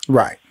work.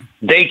 Right.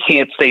 They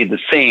can't say the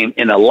same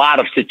in a lot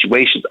of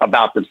situations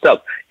about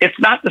themselves. It's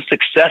not the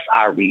success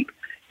I reap.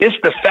 It's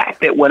the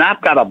fact that when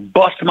I've got to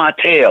bust my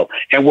tail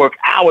and work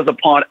hours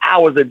upon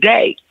hours a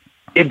day,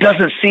 it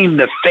doesn't seem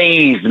to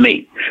faze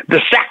me.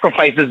 The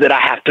sacrifices that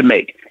I have to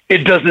make,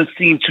 it doesn't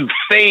seem to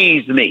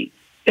faze me.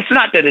 It's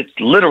not that it's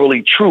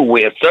literally true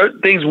where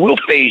certain things will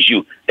faze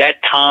you. That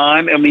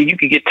time, you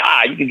can get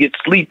tired, you can get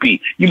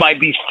sleepy, you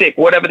might be sick,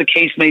 whatever the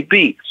case may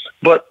be.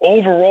 But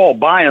overall,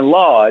 by and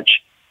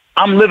large,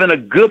 I'm living a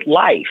good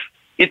life.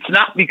 It's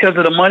not because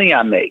of the money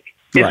I make.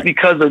 It's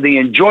because of the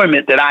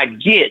enjoyment that I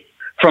get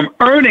from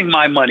earning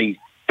my money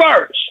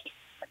first.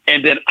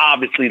 And then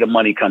obviously the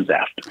money comes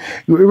after.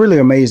 It really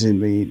amazes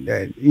me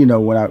that,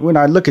 when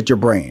I look at your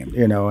brand,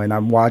 and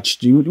I've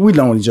watched you, we've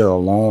known each other a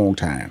long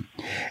time.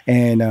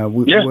 And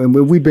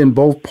we've been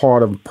both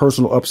part of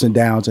personal ups and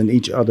downs in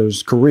each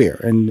other's career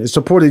and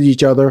supported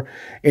each other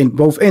in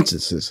both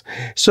instances.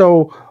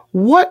 So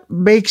what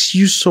makes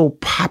you so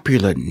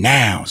popular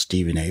now,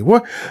 Stephen A?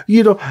 What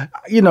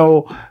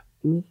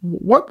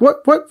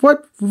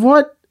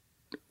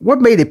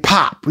made it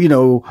pop?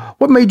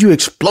 What made you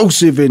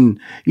explosive and,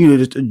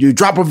 you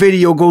drop a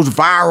video, goes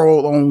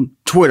viral on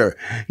Twitter,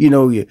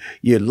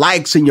 your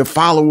likes and your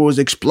followers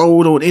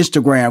explode on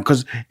Instagram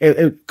because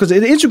the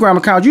Instagram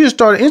account, you just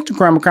started an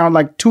Instagram account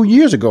like 2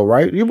 years ago,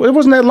 right? It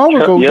wasn't that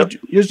long ago. Yep.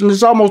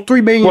 It's almost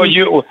 3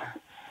 million.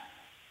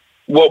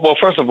 Well,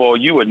 first of all,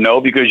 you would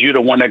know because you're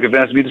the one that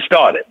convinced me to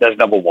start it. That's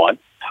number one.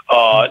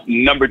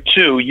 Number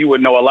two, you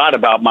would know a lot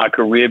about my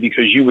career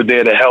because you were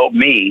there to help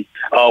me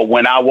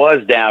when I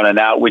was down and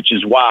out, which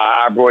is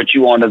why I brought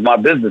you on as my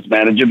business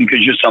manager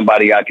because you're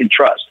somebody I can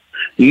trust.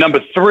 Number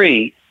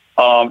three,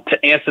 to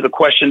answer the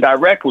question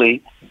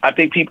directly, I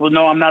think people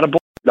know I'm not a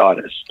bullshit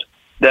artist,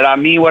 that I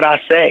mean what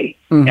I say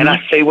and I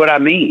say what I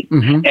mean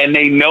and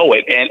they know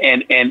it.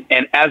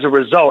 And as a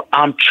result,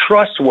 I'm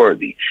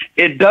trustworthy.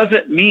 It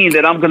doesn't mean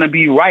that I'm going to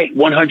be right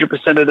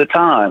 100% of the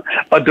time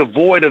or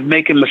devoid of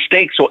making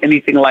mistakes or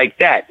anything like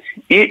that.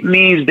 It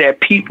means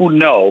that people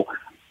know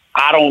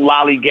I don't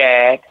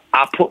lollygag.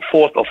 I put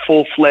forth a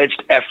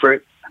full-fledged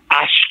effort.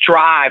 I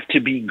strive to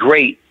be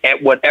great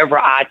at whatever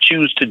I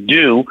choose to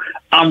do.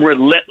 I'm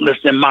relentless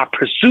in my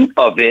pursuit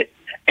of it.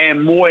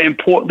 And more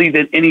importantly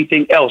than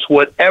anything else,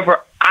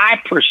 whatever I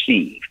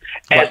perceive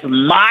as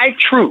my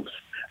truth,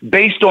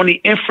 based on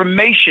the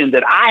information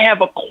that I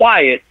have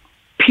acquired,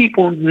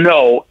 people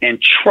know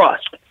and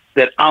trust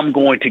that I'm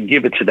going to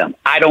give it to them.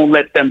 I don't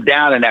let them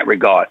down in that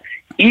regard.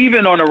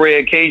 Even on the rare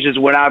occasions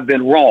when I've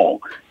been wrong,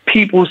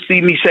 people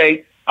see me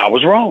say, I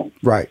was wrong.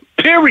 Right.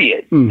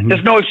 Period.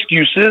 There's no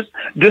excuses.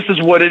 This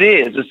is what it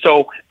is. And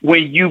so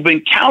when you've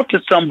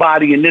encountered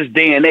somebody in this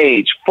day and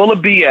age full of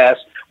BS,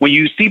 when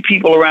you see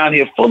people around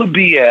here full of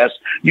BS,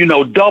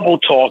 double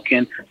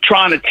talking,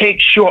 trying to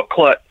take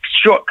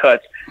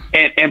shortcuts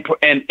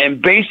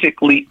and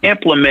basically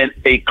implement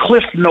a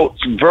Cliff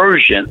Notes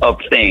version of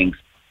things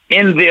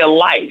in their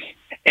life.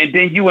 And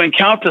then you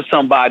encounter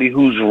somebody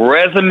whose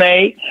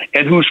resume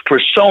and whose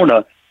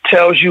persona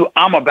tells you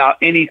I'm about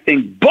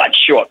anything but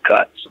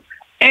shortcuts.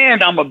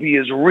 And I'm going to be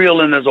as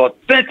real and as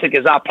authentic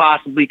as I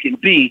possibly can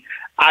be.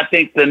 I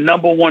think the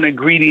number one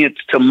ingredient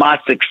to my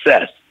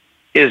success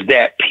is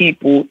that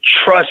people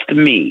trust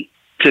me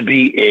to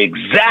be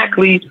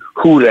exactly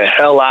who the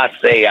hell I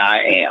say I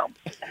am.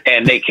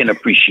 And they can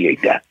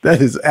appreciate that.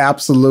 That is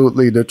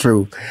absolutely the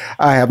truth.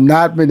 I have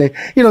not been,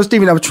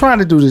 Stephen, I'm trying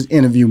to do this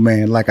interview,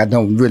 man, like I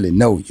don't really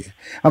know you.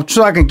 I'm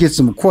trying to get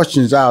some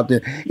questions out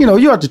there.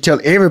 You have to tell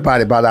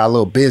everybody about our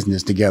little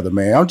business together,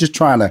 man. I'm just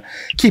trying to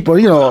keep a,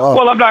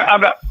 well, I'm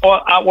not.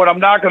 What I'm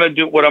not going to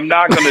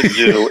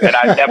do, and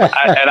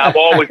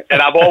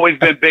I've always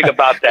been big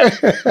about that.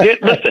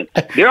 Listen,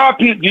 there are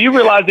people. Do you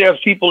realize there are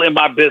people in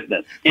my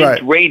business,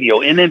 in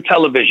radio, and in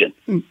television?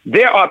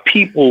 There are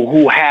people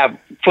who have,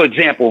 for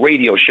example,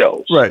 radio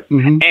shows, right?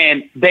 Mm-hmm.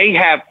 And they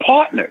have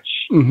partners,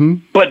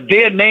 but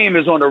their name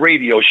is on the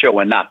radio show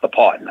and not the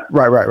partner,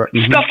 right.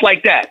 Mm-hmm. Stuff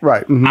like that,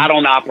 right? Mm-hmm. I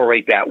don't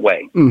operate that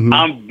way. Mm-hmm.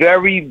 I'm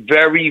very,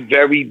 very,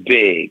 very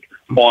big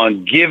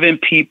on giving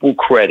people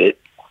credit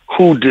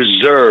who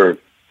deserve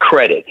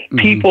credit. Mm-hmm.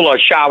 People are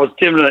shy. I was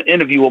doing an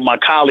interview with my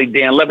colleague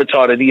Dan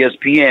Levitard at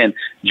ESPN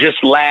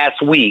just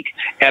last week,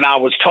 and I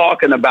was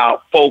talking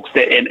about folks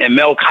that, and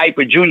Mel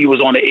Kiper Jr.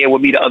 was on the air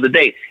with me the other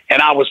day,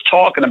 and I was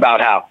talking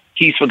about how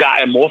he's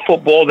forgotten more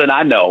football than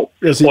I know.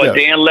 Yes, he does.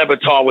 Dan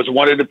Levitard was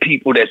one of the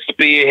people that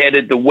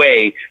spearheaded the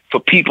way for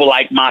people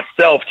like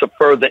myself to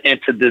further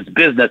into this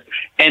business.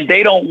 And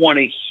they don't want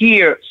to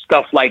hear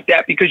stuff like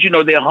that because,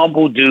 they're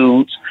humble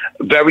dudes,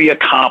 very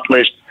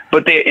accomplished,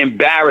 but they're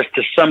embarrassed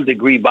to some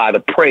degree by the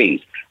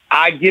praise.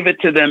 I give it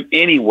to them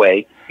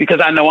anyway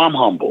because I know I'm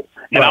humble.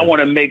 And I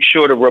want to make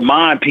sure to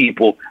remind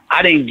people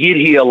I didn't get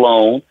here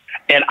alone.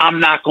 And I'm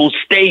not going to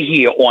stay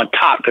here on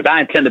top because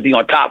I intend to be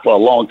on top for a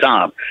long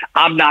time.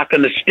 I'm not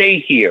going to stay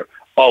here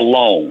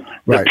alone.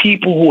 Right. The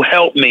people who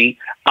help me,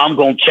 I'm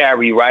going to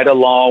carry right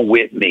along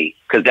with me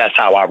because that's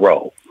how I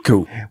roll.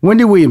 Cool.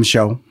 Wendy Williams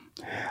show.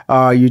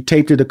 You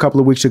taped it a couple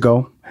of weeks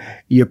ago.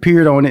 You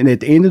appeared on it. And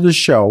at the end of the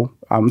show,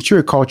 I'm sure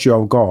it caught you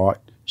off guard.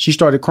 She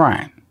started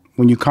crying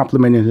when you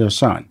complimented her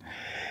son.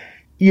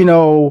 Did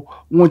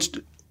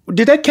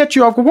that catch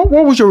you off? What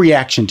was your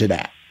reaction to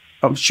that?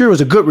 I'm sure it was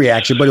a good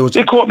reaction, but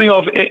it caught me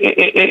off.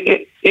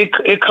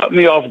 It caught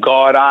me off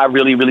guard. I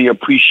really, really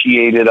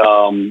appreciated.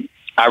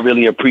 I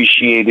really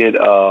appreciated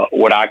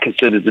what I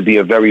consider to be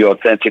a very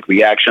authentic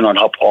reaction on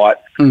her part,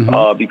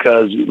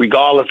 because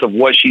regardless of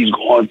what she's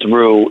going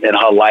through in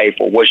her life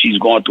or what she's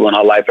going through in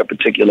her life at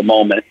particular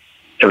moments,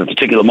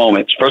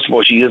 first of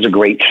all, she is a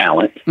great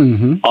talent,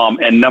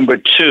 and number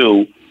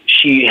two,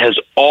 she has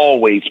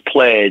always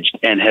pledged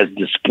and has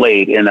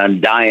displayed an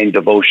undying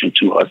devotion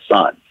to her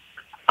son.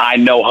 I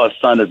know her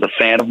son is a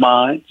fan of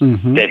mine,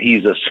 that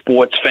he's a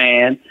sports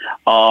fan.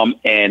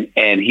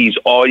 And he's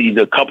already,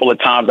 a couple of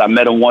times I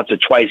met him once or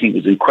twice. He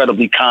was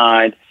incredibly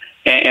kind.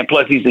 And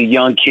plus he's a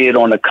young kid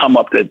on the come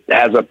up that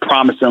has a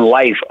promising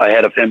life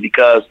ahead of him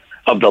because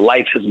of the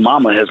life his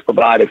mama has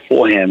provided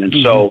for him. And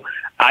so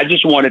I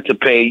just wanted to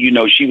pay,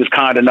 she was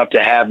kind enough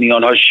to have me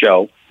on her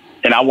show.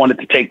 And I wanted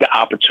to take the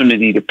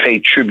opportunity to pay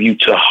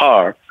tribute to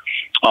her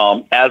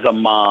as a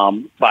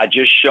mom by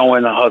just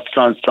showing her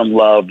son some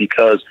love,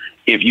 because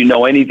if you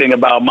know anything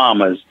about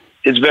mamas,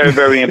 it's very,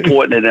 very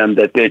important to them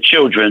that their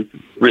children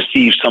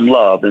receive some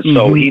love. And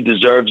so he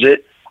deserves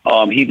it.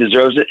 He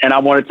deserves it. And I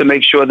wanted to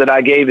make sure that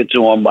I gave it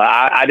to him. But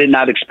I did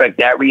not expect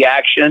that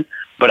reaction,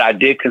 but I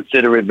did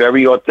consider it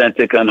very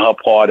authentic on her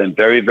part and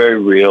very, very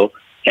real.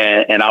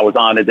 And I was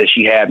honored that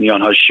she had me on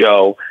her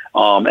show.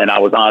 And I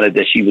was honored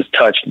that she was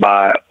touched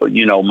by,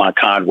 my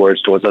kind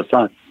words towards her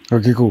son.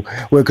 Okay, cool.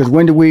 Well, because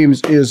Wendy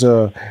Williams is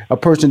a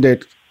person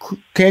that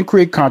can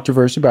create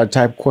controversy about the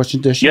type of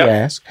questions that she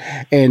asks.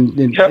 And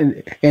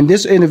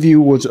this interview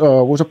was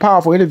a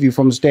powerful interview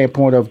from the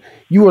standpoint of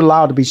you were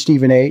allowed to be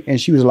Stephen A.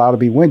 and she was allowed to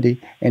be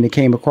Wendy, and it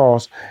came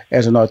across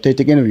as an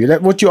authentic interview.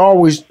 That's what you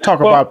always talk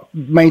about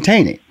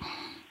maintaining.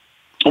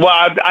 Well,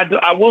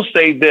 I will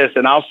say this,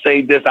 and I'll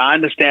say this. I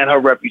understand her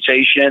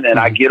reputation, and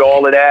I get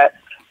all of that.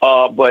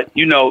 But,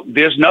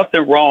 there's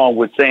nothing wrong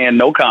with saying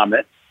no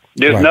comment.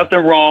 There's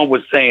nothing wrong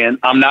with saying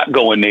I'm not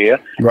going there.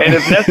 And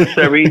if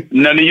necessary,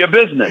 none of your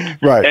business.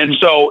 And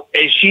so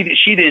she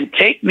didn't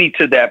take me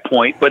to that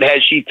point, but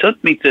as she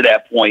took me to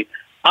that point,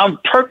 I'm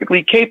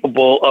perfectly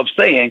capable of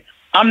saying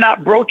I'm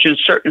not broaching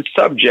certain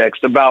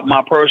subjects about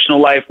my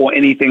personal life or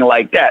anything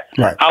like that.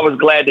 I was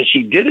glad that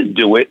she didn't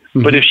do it,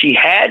 but if she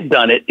had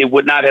done it, it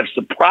would not have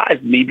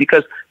surprised me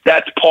because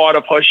that's part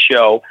of her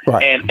show.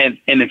 And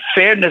in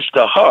fairness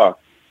to her,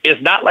 it's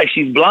not like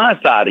she's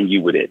blindsiding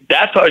you with it.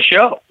 That's her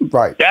show.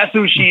 That's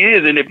who she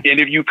is. And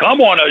if you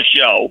come on her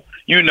show,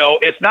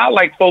 it's not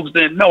like folks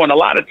didn't know. And a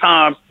lot of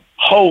times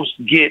hosts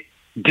get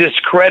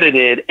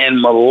discredited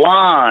and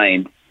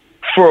maligned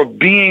for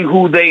being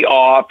who they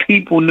are.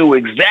 People knew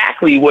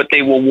exactly what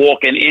they were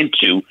walking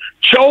into,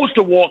 chose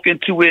to walk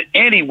into it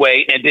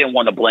anyway, and didn't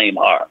want to blame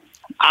her.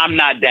 I'm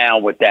not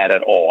down with that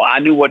at all. I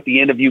knew what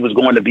the interview was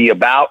going to be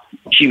about.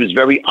 She was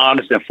very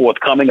honest and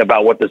forthcoming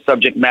about what the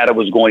subject matter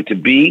was going to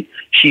be.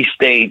 She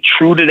stayed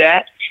true to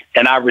that.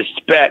 And I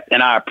respect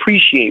and I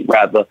appreciate,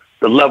 rather,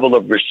 the level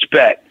of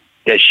respect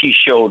that she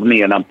showed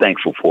me, and I'm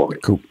thankful for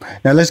it. Cool.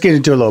 Now let's get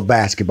into a little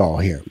basketball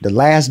here. The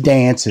Last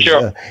Dance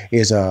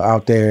is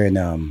out there,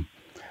 and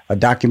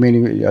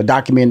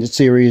documented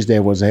series.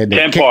 There was a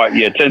 10 part,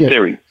 10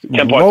 series.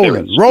 10 part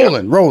series.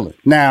 Rolling.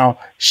 Now,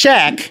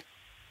 Shaq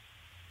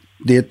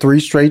did 3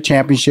 straight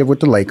championships with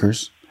the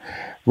Lakers.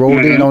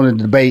 Rolled in on the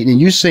debate, and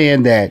you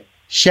saying that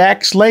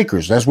Shaq's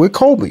Lakers, that's with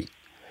Kobe.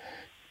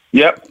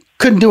 Yep.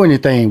 Couldn't do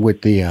anything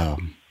with the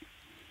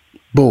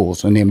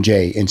Bulls and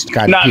MJ and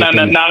Scottie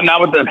Pippen.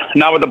 Not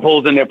with the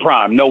Bulls in their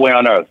prime. No way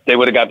on earth. They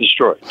would have got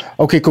destroyed.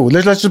 Okay, cool.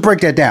 Let's just break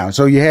that down.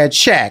 So you had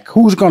Shaq.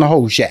 Who's going to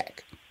hold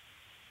Shaq?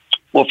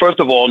 Well, first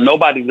of all,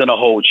 nobody's going to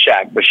hold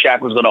Shaq, but Shaq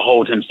was going to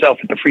hold himself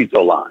at the free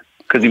throw line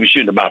because he was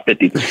shooting about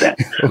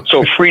 50%.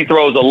 So free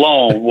throws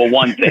alone were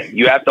one thing.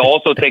 You have to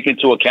also take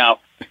into account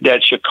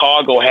that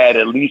Chicago had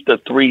at least a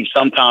 3,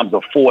 sometimes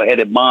a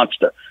 4-headed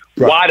monster.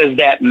 Right. Why does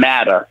that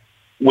matter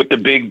with the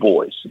big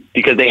boys?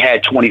 Because they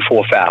had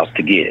 24 fouls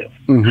to give.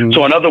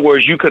 So in other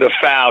words, you could have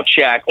fouled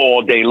Shaq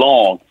all day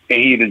long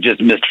and he'd have just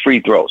missed free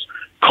throws.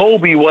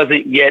 Kobe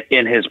wasn't yet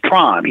in his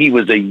prime. He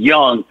was a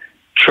young,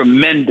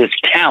 tremendous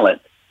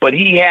talent, but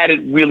he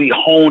hadn't really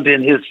honed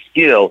in his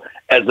skill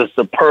as a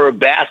superb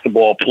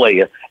basketball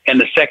player and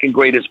the second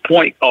greatest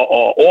point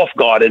or off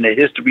guard in the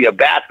history of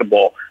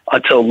basketball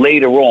until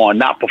later on,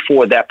 not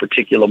before that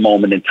particular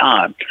moment in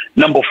time.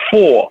 Number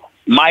 4,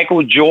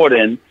 Michael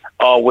Jordan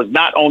was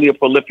not only a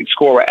prolific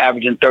scorer,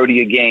 averaging 30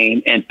 a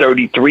game and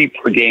 33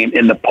 per game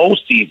in the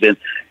postseason,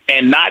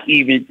 and not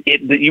even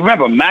you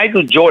remember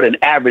Michael Jordan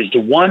averaged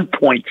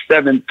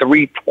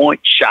 1.73 point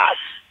shots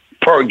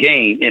per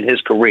game in his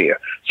career.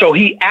 So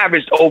he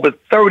averaged over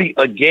 30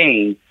 a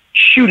game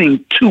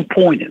shooting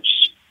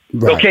 2-pointers.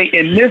 Right. Okay,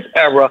 in this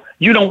era,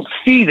 you don't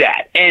see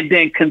that. And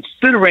then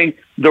considering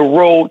the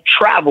road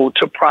travel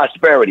to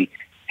prosperity,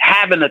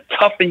 having to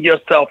toughen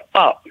yourself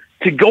up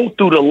to go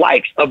through the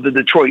likes of the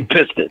Detroit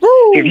Pistons.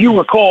 Woo. If you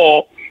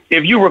recall,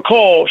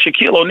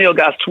 Shaquille O'Neal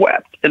got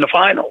swept in the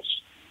finals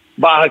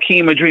by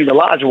Hakeem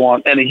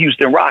Olajuwon and the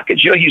Houston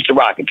Rockets. Your Houston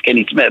Rockets,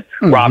 Kenny Smith,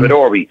 Robert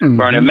Horry,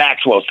 Vernon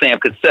Maxwell, Sam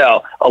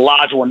Cassell,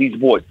 Olajuwon, these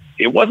boys.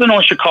 It wasn't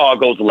on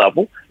Chicago's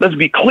level. Let's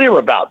be clear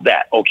about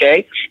that,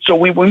 okay? So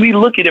when we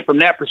look at it from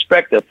that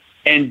perspective,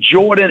 and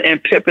Jordan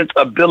and Pippen's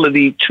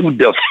ability to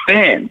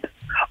defend,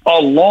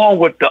 along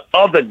with the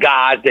other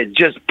guys that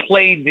just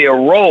played their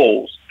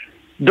roles,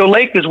 the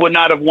Lakers would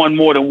not have won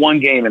more than 1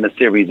 game in the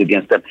series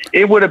against them.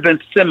 It would have been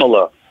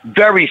similar,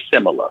 very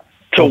similar,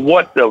 to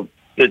what the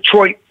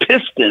Detroit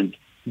Pistons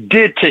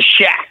did to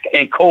Shaq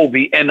and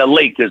Kobe and the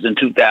Lakers in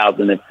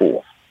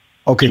 2004.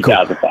 Okay, cool.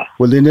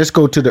 Well, then let's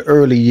go to the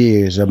early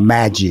years of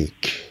Magic,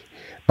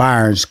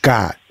 Byron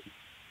Scott,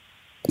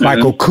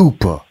 Michael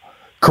Cooper,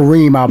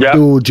 Kareem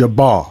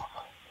Abdul-Jabbar.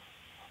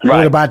 Right.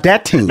 What about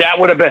that team? That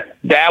would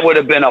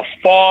have been a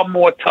far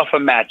more tougher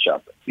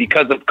matchup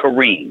because of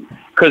Kareem,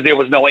 because there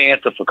was no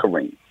answer for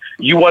Kareem.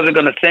 You wasn't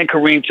going to send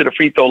Kareem to the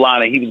free throw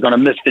line and he was going to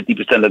miss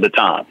 50% of the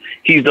time.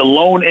 He's the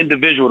lone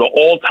individual, the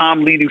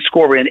all-time leading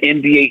scorer in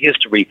NBA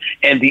history,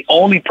 and the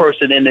only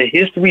person in the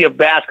history of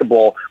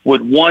basketball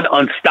with one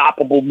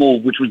unstoppable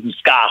move, which was the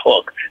sky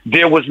hook.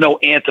 There was no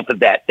answer for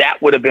that.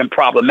 That would have been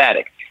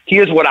problematic.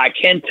 Here's what I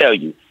can tell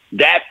you.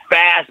 That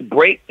fast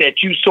break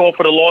that you saw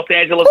for the Los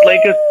Angeles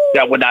Lakers,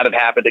 that would not have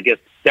happened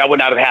against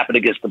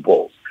the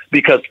Bulls.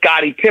 Because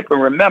Scottie Pippen,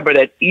 remember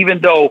that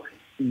even though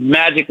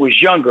Magic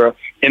was younger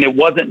and it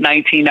wasn't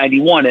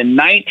 1991. In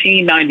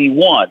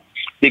 1991,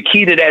 the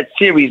key to that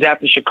series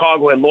after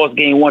Chicago had lost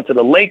game 1 to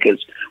the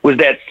Lakers was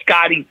that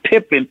Scottie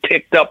Pippen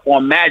picked up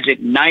on Magic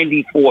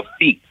 94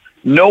 feet.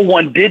 No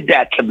one did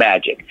that to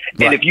Magic.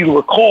 Right. And if you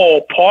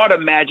recall, part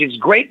of Magic's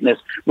greatness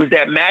was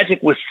that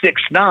Magic was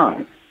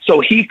 6'9". So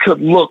he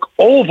could look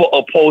over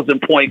opposing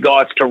point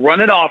guards to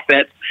run an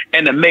offense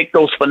and to make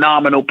those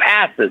phenomenal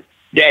passes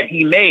that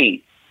he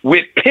made.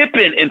 With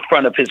Pippen in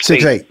front of his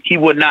face, he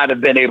would not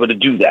have been able to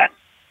do that.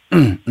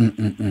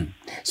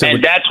 So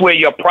and that's where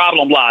your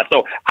problem lies.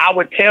 So I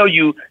would tell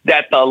you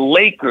that the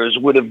Lakers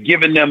would have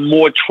given them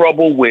more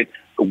trouble with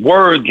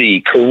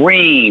Worthy,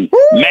 Kareem,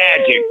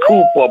 Magic,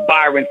 Cooper,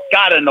 Byron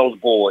Scott, and those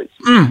boys.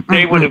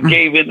 They would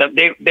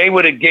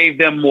have gave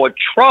them more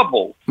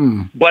trouble.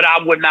 But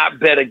I would not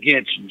bet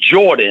against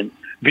Jordan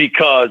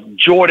because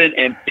Jordan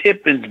and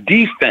Pippen's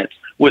defense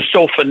was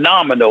so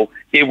phenomenal,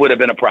 it would have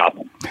been a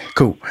problem.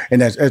 Cool. And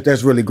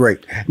that's really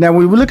great. Now,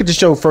 when we look at the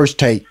show First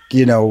Take,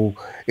 it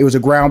was a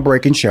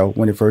groundbreaking show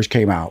when it first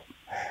came out.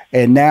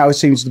 And now it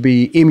seems to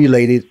be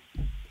emulated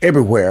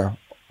everywhere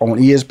on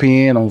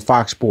ESPN, on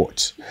Fox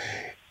Sports.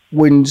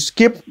 When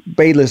Skip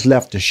Bayless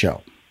left the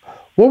show,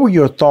 what were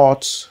your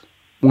thoughts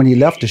when he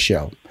left the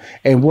show?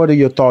 And what are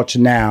your thoughts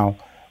now,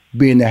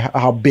 being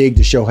how big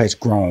the show has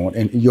grown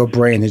and your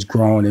brand has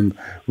grown and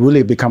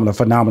really becoming a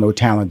phenomenal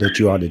talent that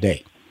you are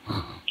today?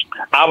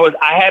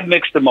 I had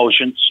mixed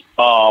emotions.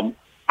 I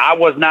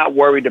was not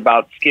worried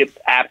about Skip's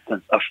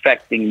absence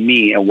affecting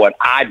me and what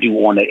I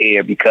do on the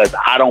air because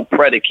I don't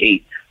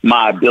predicate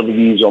my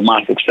abilities or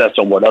my success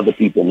on what other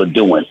people are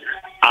doing.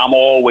 I'm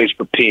always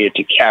prepared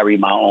to carry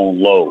my own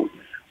load.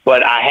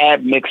 But I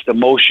had mixed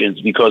emotions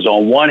because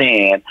on one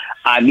hand,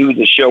 I knew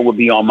the show would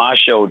be on my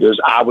shoulders.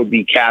 I would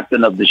be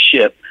captain of the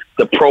ship.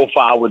 The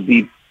profile would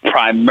be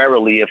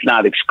primarily, if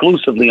not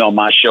exclusively, on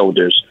my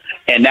shoulders.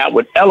 And that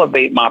would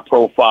elevate my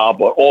profile,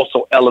 but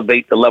also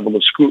elevate the level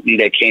of scrutiny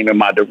that came in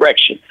my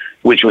direction,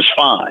 which was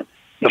fine.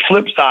 The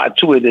flip side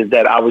to it is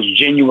that I was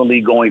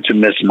genuinely going to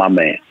miss my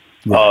man.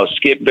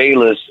 Skip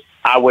Bayless,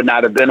 I would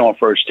not have been on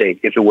First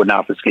Take if it were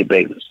not for Skip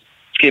Bayless.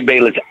 Skip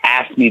Bayless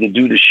asked me to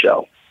do the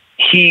show.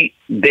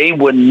 They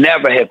would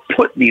never have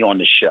put me on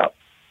the show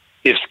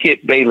if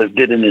Skip Bayless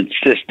didn't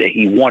insist that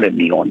he wanted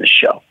me on the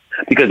show.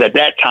 Because at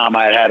that time,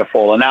 I had a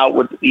falling out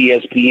with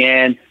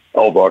ESPN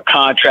over a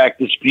contract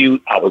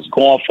dispute. I was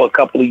gone for a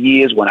couple of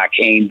years. When I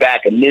came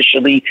back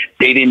initially,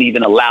 they didn't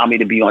even allow me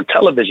to be on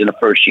television the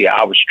first year.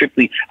 I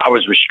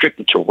was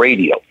restricted to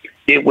radio.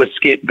 It was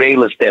Skip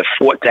Bayless that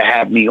fought to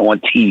have me on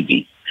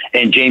TV.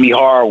 And Jamie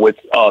Horowitz,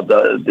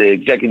 the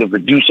executive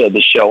producer of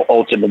the show,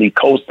 ultimately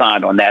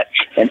co-signed on that.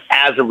 And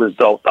as a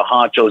result, the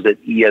honchos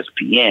at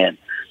ESPN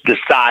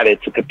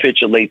decided to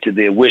capitulate to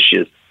their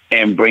wishes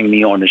and bring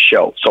me on the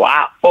show. So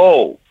I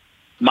owe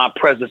my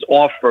presence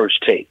on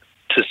First Take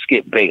to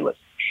Skip Bayless.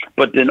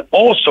 But then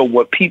also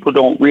what people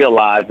don't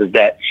realize is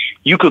that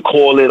you could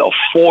call it a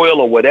foil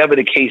or whatever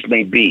the case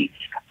may be.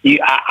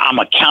 I'm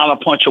a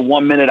counterpuncher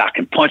 1 minute, I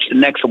can punch the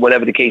next or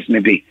whatever the case may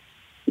be.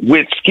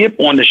 With Skip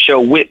on the show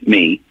with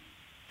me,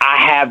 I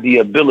have the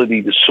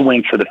ability to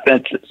swing for the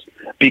fences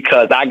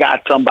because I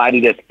got somebody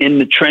that's in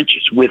the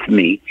trenches with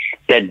me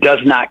that does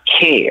not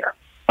care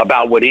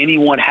about what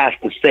anyone has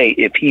to say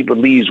if he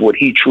believes what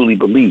he truly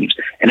believes.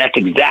 And that's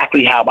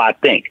exactly how I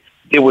think.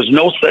 There was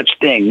no such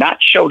thing,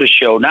 not show to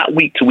show, not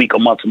week to week or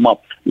month to month,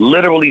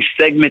 literally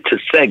segment to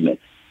segment.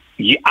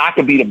 I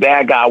could be the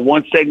bad guy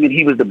one segment,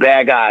 he was the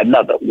bad guy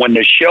another. When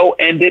the show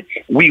ended,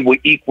 we were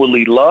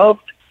equally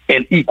loved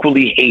and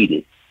equally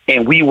hated,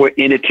 and we were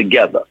in it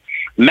together.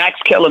 Max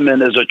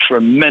Kellerman is a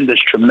tremendous,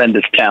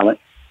 tremendous talent.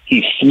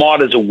 He's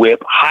smart as a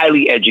whip,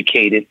 highly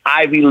educated,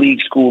 Ivy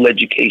League school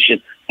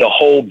education, the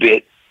whole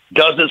bit,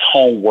 does his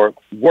homework,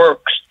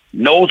 works,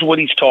 knows what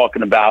he's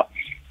talking about,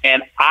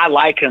 and I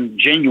like him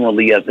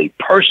genuinely as a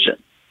person.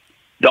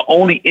 The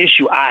only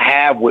issue I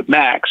have with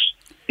Max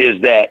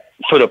is that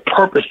for the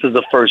purposes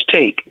of First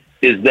Take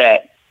is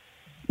that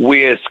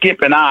where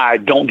Skip and I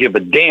don't give a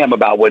damn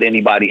about what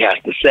anybody has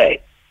to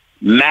say,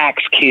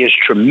 Max cares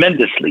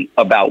tremendously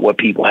about what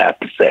people have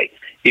to say.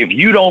 If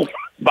you don't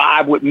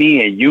vibe with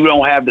me and you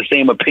don't have the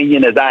same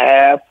opinion as I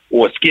have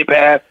or Skip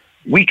have,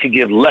 we could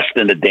give less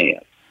than a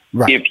damn.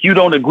 Right. If you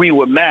don't agree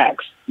with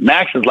Max,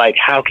 Max is like,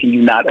 how can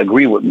you not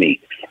agree with me?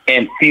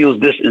 And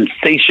feels this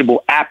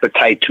insatiable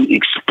appetite to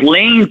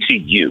explain to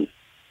you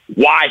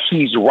why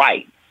he's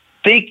right,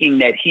 thinking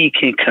that he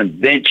can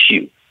convince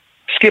you.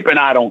 Skip and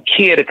I don't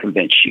care to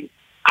convince you.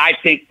 I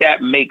think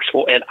that makes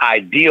for an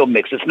ideal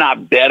mix. It's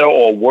not better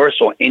or worse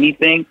or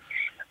anything,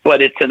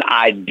 but it's an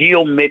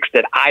ideal mix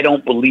that I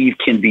don't believe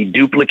can be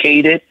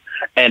duplicated.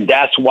 And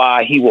that's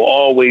why he will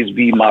always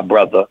be my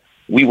brother.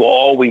 We will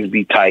always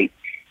be tight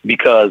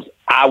because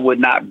I would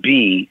not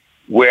be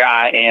where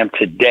I am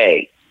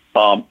today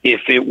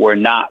if it were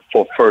not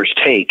for First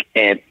Take.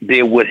 And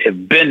there would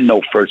have been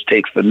no First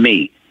Take for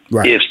me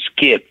if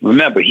Skip,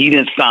 remember, he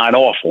didn't sign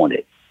off on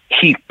it.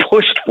 He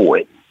pushed for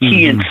it.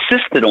 He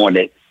insisted on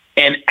it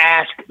and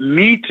asked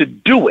me to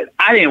do it.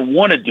 I didn't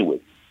want to do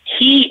it.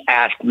 He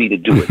asked me to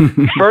do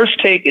it. First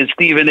Take and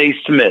Stephen A.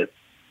 Smith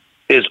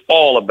is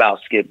all about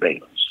Skip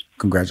Bayless.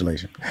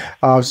 Congratulations.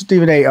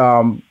 Stephen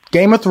A.,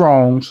 Game of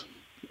Thrones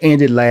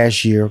ended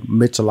last year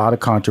amidst a lot of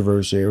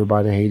controversy.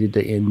 Everybody hated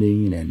the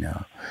ending, and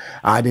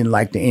I didn't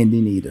like the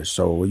ending either.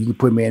 So you can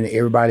put me in,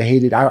 everybody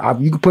hated.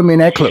 You can put me in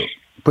that clip.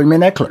 Put me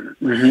in that clip.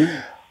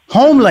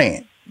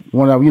 Homeland.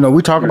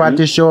 We talk about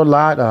this show a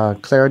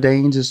lot. Claire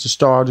Danes is the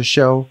star of the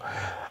show.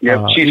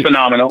 Yep, she's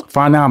phenomenal.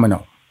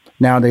 Phenomenal.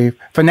 Now, the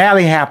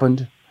finale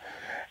happened,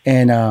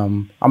 and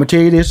I'm going to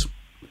tell you this.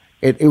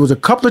 It was a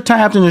couple of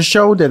times in the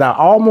show that I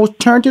almost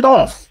turned it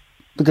off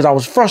because I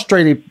was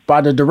frustrated by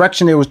the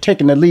direction it was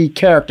taking the lead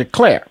character,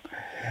 Claire.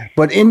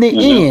 But in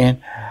the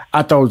end,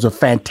 I thought it was a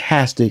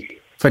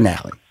fantastic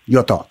finale.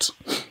 Your thoughts?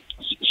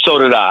 So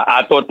did I.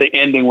 I thought the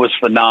ending was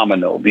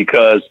phenomenal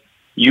because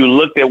you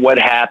looked at what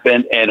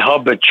happened and her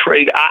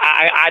betrayal.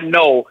 I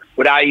know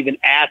without even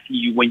asking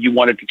you when you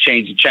wanted to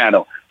change the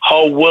channel,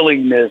 her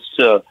willingness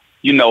to,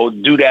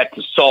 do that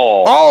to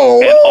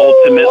Saul and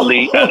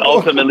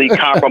ultimately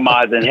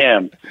compromising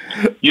him.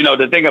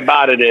 The thing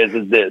about it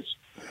is this.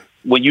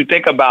 When you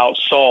think about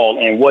Saul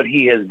and what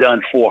he has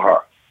done for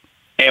her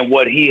and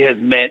what he has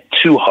meant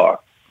to her,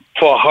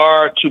 for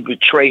her to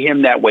betray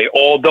him that way,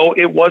 although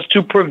it was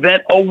to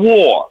prevent a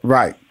war,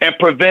 right, and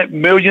prevent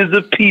millions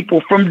of people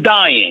from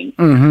dying,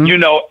 and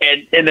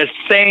in the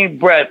same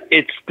breath,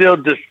 it still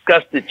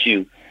disgusted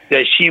you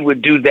that she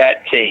would do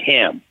that to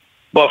him.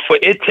 But for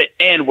it to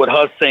end with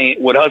her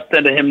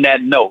sending him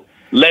that note,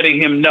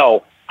 letting him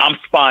know, I'm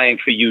spying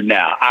for you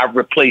now. I've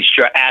replaced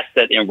your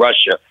asset in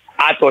Russia.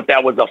 I thought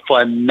that was a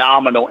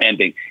phenomenal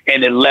ending,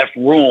 and it left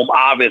room,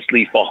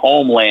 obviously, for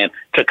Homeland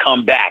to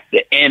come back.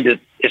 The end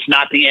it's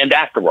not the end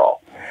after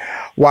all.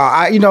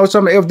 Wow,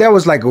 if that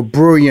was like a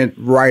brilliant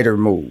writer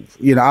move.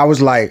 I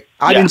was like,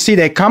 I didn't see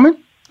that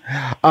coming,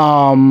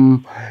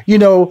 You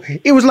know,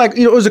 it was like,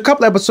 you know, it was a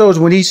couple episodes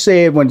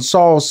when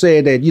Saul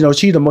said that, you know,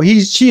 she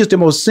is the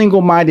most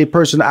single-minded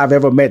person I've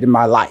ever met in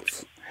my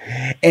life.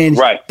 And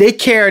they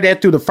carry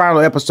that through the final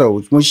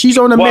episodes when she's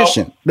on a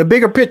mission, the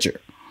bigger picture.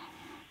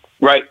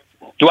 Right.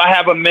 Do I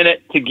have a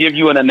minute to give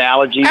you an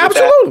analogy?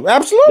 Absolutely.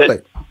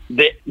 Absolutely.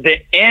 The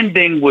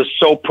ending was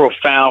so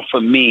profound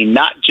for me,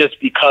 not just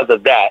because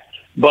of that,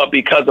 but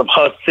because of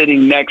her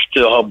sitting next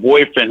to her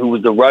boyfriend, who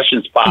was the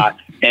Russian spy,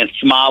 and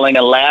smiling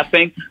and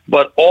laughing,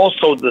 but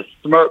also the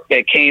smirk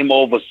that came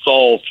over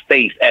Saul's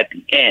face at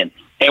the end.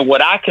 And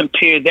what I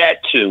compare that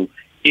to,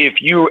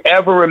 if you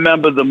ever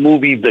remember the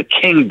movie The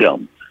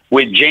Kingdom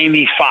with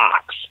Jamie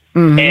Foxx,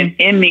 and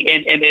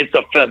it's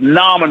a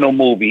phenomenal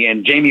movie,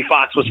 and Jamie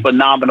Foxx was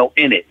phenomenal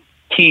in it.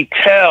 He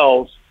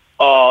tells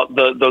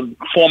the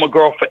former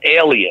girl for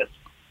Alias,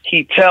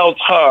 he tells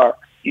her,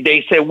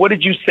 they said, what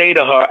did you say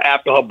to her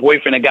after her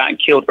boyfriend had gotten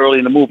killed early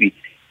in the movie?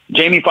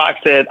 Jamie Foxx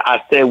said,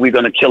 I said, we're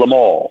going to kill them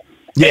all.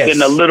 Yes. And then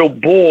the little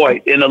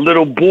boy in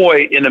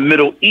the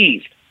Middle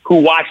East who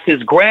watched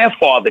his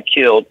grandfather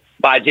killed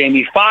by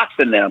Jamie Foxx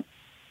and them,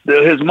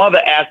 his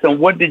mother asked him,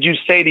 what did you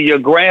say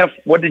to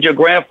what did your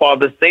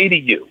grandfather say to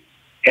you?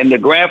 And the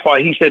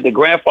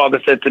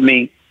grandfather said to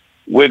me,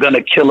 we're going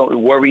to kill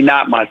them. Worry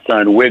not, my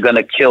son. We're going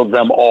to kill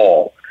them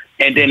all.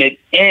 And then it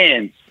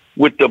ends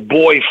with the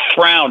boy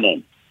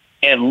frowning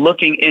and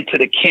looking into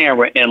the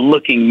camera and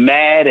looking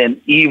mad and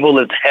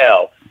evil as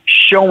hell,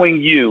 showing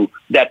you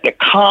that the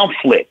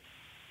conflict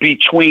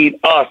between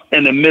us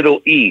and the Middle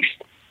East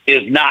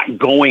is not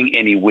going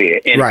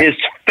anywhere. And his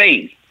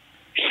face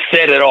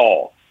said it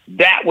all.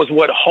 That was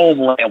what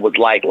Homeland was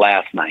like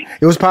last night.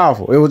 It was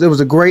powerful. It was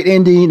a great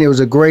ending. It was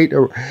a great,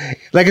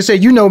 like I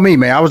said, you know me,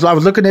 man. I was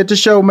looking at the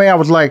show, man. I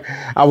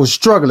was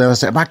struggling. I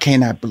said, I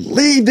cannot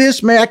believe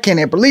this, man. I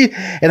cannot believe.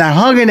 And I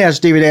hung in there,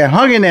 Stevie. I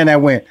hung in there, and I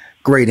went,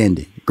 great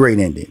ending. Great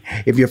ending.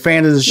 If you're a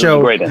fan of the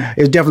show,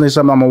 it's definitely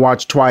something I'm gonna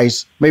watch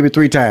twice, maybe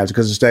 3 times,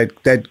 because it's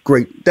that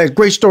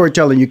great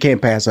storytelling you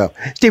can't pass up.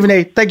 Stephen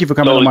A., thank you for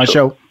coming on my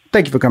show.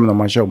 Thank you for coming on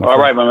my show, my friend. All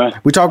right, my man.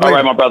 We talk later. All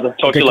right, my brother.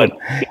 Talk to you later.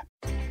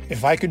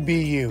 If I could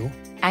be you.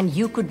 And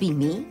you could be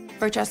me.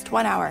 For just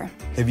 1 hour.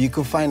 If you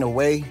could find a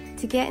way.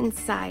 To get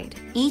inside.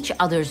 Each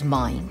other's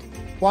mind.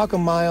 Walk a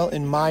mile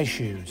in my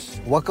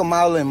shoes. Walk a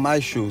mile in my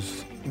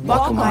shoes.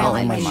 Walk a mile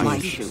in my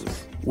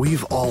shoes.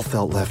 We've all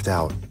felt left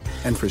out.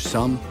 And for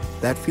some,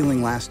 that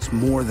feeling lasts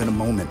more than a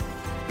moment.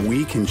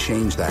 We can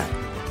change that.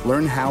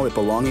 Learn how at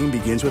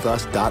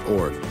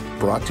belongingbeginswithus.org.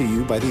 Brought to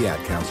you by the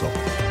Ad Council.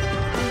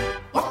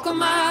 Walk a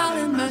mile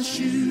in my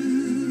shoes.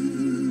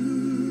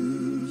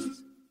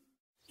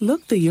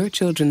 Look through your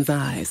children's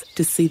eyes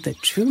to see the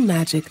true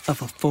magic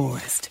of a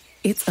forest.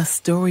 It's a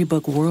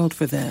storybook world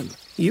for them.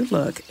 You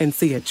look and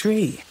see a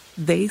tree.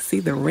 They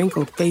see the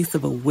wrinkled face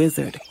of a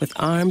wizard with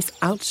arms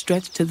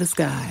outstretched to the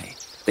sky.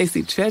 They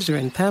see treasure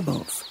in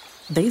pebbles.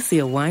 They see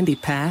a windy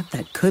path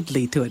that could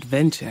lead to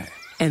adventure.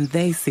 And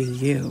they see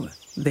you,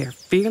 their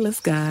fearless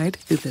guide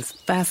through this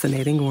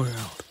fascinating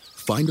world.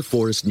 Find a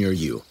forest near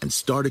you and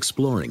start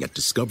exploring at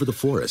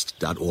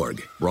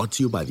discovertheforest.org. Brought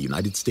to you by the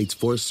United States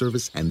Forest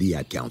Service and the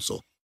Ad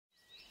Council.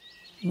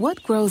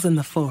 What grows in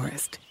the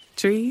forest?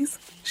 Trees?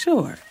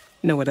 Sure.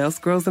 Know what else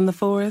grows in the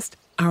forest?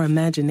 Our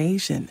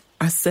imagination,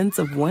 our sense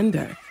of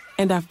wonder,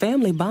 and our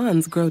family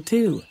bonds grow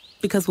too.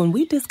 Because when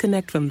we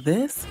disconnect from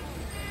this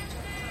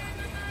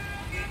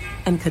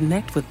and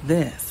connect with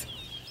this,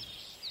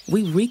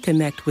 we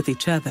reconnect with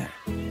each other.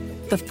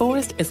 The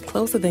forest is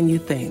closer than you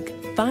think.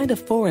 Find a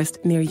forest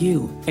near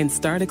you and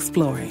start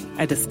exploring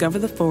at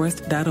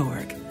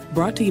discovertheforest.org.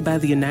 Brought to you by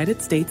the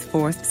United States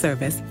Forest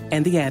Service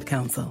and the Ad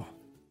Council.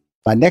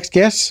 My next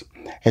guest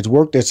has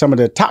worked at some of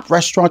the top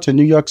restaurants in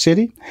New York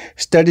City,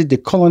 studied the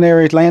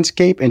culinary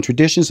landscape and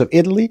traditions of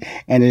Italy,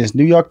 and is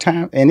New York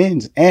Times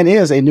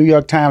is a New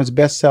York Times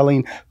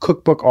best-selling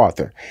cookbook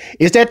author.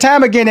 It's that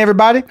time again,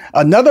 everybody.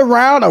 Another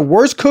round of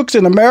Worst Cooks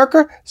in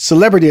America,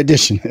 Celebrity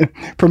Edition,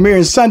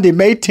 premiering Sunday,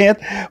 May 10th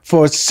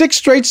for 6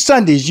 straight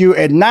Sundays. You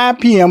at 9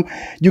 p.m.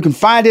 You can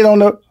find it on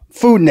the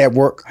Food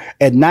Network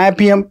at 9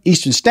 p.m.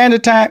 Eastern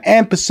Standard Time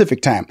and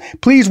Pacific Time.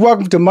 Please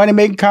welcome to Money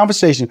Making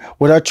Conversation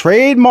with her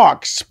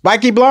trademark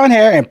spiky blonde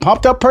hair and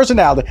pumped up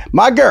personality,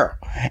 my girl,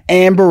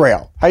 Ann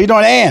Burrell. How you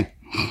doing, Ann?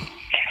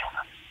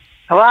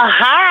 Well,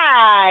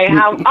 hi.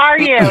 How are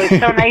you? It's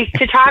so nice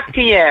to talk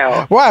to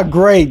you. Wow,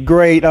 great.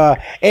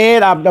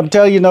 Ed, I'm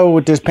telling you,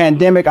 with this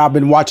pandemic, I've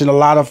been watching a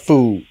lot of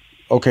food.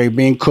 Okay,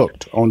 being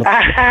cooked on the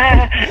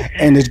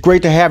and it's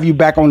great to have you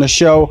back on the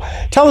show.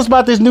 Tell us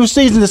about this new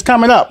season that's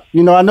coming up.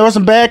 I know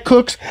some bad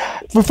cooks.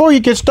 Before you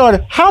get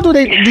started,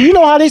 do you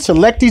know how they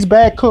select these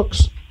bad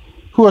cooks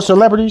who are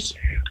celebrities?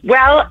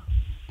 Well,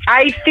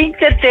 I think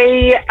that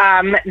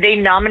they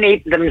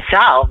nominate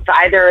themselves.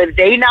 Either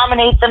they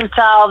nominate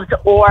themselves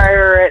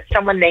or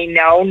someone they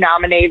know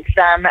nominates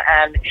them.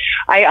 And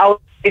I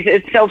always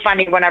it's so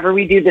funny. Whenever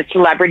we do the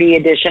celebrity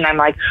edition, I'm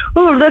like,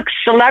 oh, look,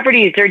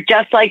 celebrities, they're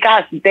just like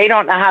us. They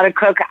don't know how to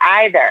cook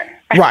either.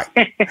 Right.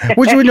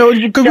 Which we know,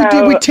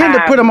 because we tend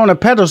to put them on a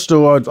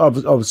pedestal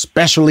of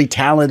specially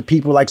talented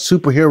people like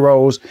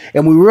superheroes,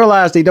 and we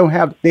realize they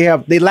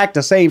lack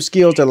the same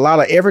skills that a lot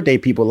of everyday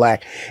people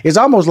lack. It's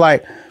almost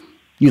like,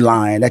 you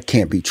lying, that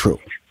can't be true.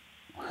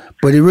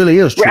 But it really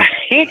is true.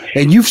 Right?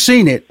 And you've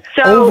seen it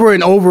over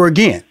and over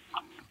again.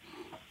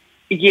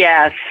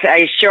 Yes,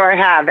 I sure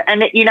have.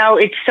 And,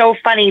 it's so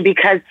funny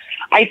because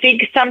I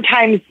think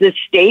sometimes the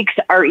stakes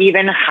are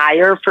even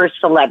higher for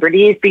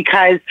celebrities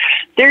because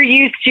they're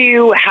used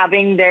to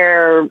having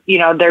their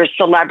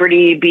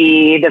celebrity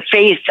be the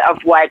face of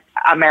what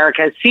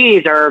America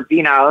sees or,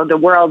 the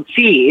world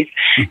sees.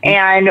 Mm-hmm.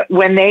 And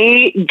when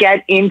they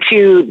get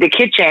into the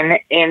kitchen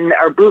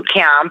or boot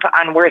camp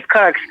on Worst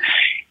Cooks,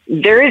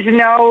 there is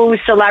no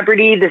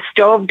celebrity. The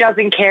stove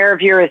doesn't care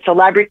if you're a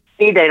celebrity.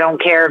 They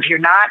don't care if you're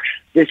not.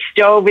 The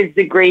stove is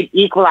the great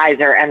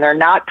equalizer, and they're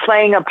not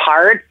playing a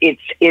part.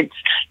 It's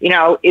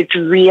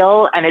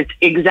real, and it's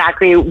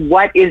exactly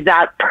what is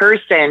that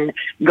person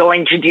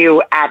going to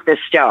do at the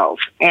stove.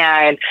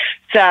 And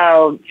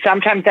so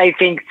sometimes I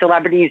think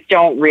celebrities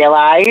don't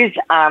realize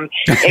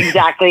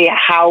exactly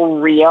how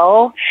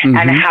real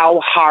and how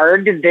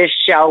hard this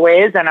show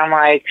is. And I'm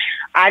like,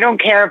 I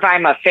don't care if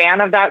I'm a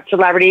fan of that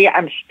celebrity.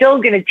 I'm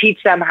still going to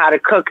teach them how to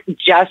cook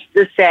just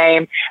the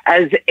same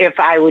as if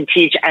I would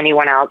teach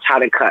anyone else how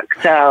to cook.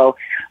 So,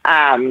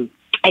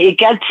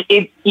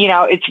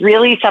 it's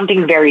really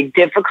something very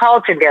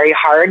difficult and very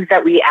hard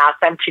that we ask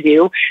them to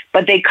do,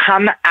 but they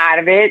come out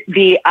of it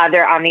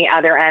on the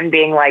other end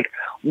being like,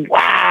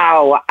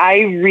 wow, I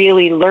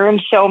really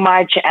learned so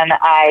much, and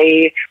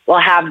I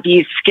will have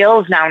these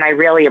skills now, and I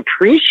really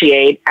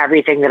appreciate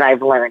everything that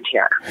I've learned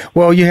here.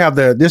 Well, you have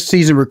this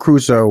season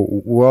recruits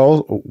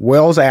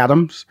Wells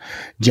Adams,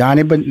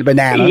 Johnny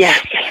Bananas,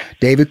 yes,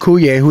 David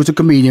Coulier, who's a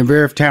comedian,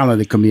 very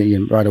talented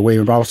comedian, by the way,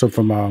 and also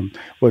from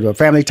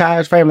Family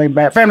Ties, Family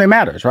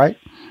Matters, right?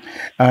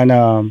 And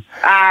I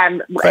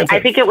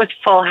think it was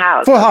Full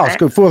House. Full House,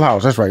 good, Full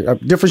House. That's right. A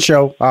different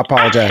show. I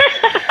apologize.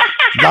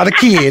 A lot of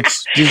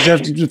kids.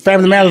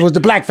 Family Matters was the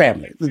black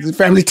family.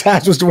 Family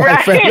Ties was the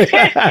white family.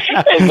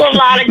 There's a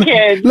lot of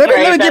kids. Let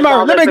me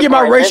get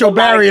my racial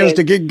barriers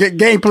to get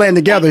game plan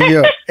together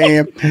here.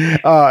 And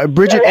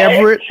Bridget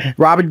Everett,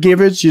 Robert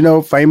Givens,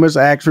 famous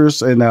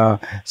actress, and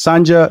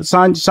Sonia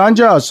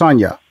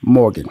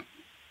Morgan.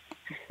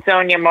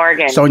 Sonia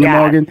Morgan. Sonia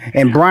Morgan.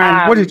 And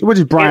Brian, what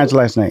is Brian's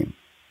last name?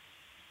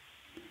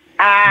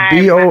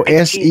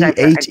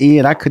 Bosehe,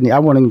 and I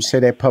won't even say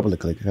that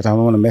publicly because I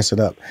don't want to mess it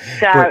up.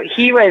 So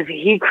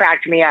he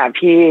cracked me up.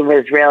 He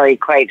was really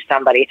quite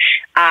somebody.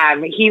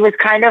 He was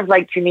kind of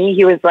like, to me,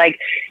 he was like,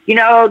 you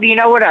know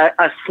what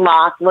a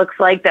sloth looks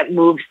like that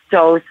moves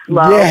so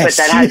slow, but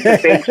that has a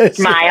big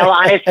smile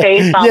on his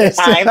face all the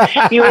time.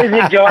 He was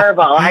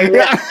adorable. I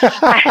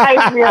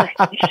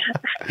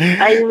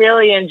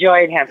really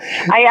enjoyed him.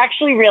 I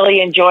actually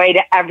really enjoyed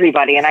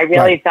everybody, and I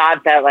really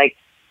thought that like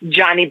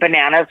Johnny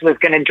Bananas was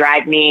going to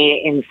drive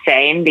me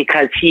insane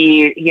because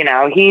he's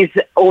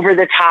over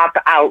the top,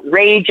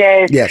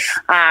 outrageous. Yes.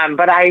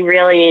 But I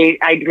really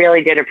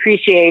did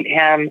appreciate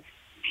him.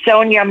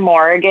 Sonia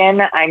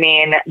Morgan, I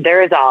mean,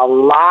 there's a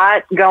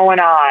lot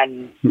going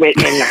on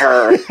in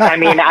her. I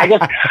mean,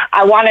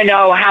 I want to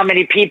know how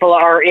many people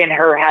are in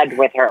her head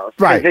with her.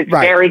 Right. It's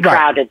very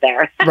crowded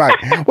there. Right.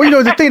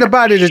 Well, the thing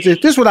about it is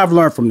this is what I've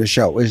learned from the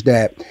show is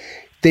that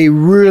they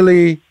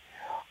really,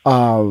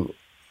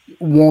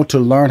 want to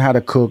learn how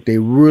to cook. They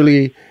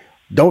really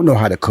don't know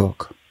how to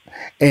cook.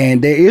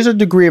 And there is a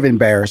degree of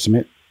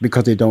embarrassment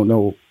because they don't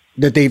know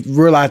that they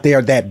realize they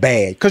are that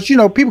bad. Because,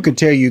 people can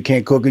tell you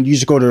can't cook and you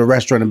just go to the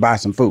restaurant and buy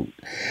some food.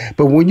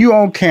 But when you're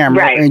on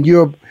camera and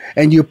you're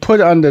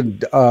put under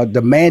a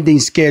demanding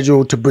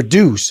schedule to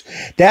produce,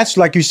 that's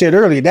like you said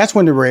earlier, that's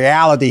when the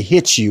reality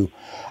hits you.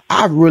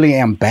 I really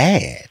am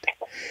bad.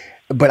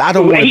 But I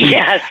don't want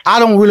to I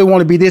don't really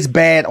want to be this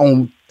bad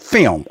on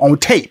film, on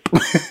tape.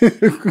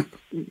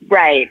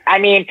 Right. I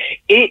mean,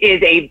 it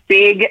is a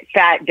big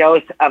fat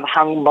dose of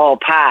humble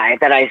pie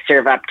that I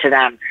serve up to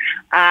them.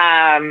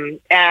 But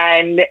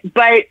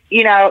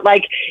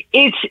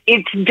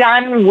it's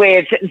done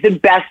with the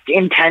best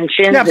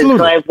intentions. Absolutely.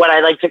 It's like what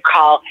I like to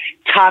call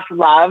tough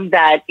love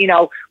that,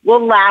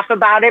 we'll laugh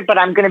about it, but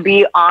I'm going to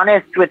be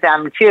honest with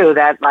them too,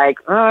 that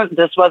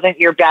this wasn't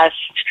your best,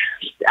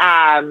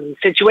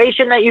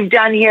 situation that you've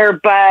done here,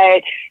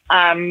 but,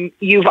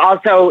 you've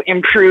also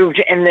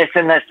improved in this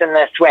and this and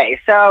this way.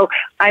 So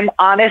I'm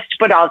honest,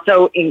 but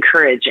also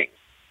encouraging.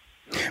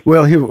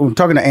 Well, here I'm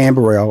talking to Ann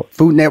Burrell,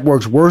 Food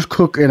Network's Worst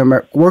Cooks in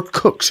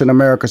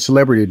America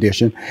Celebrity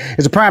Edition.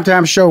 It's a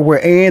primetime show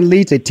where Ann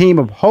leads a team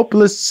of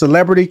hopeless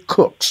celebrity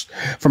cooks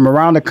from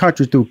around the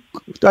country through,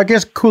 I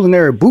guess,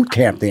 culinary boot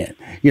camp. Then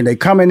they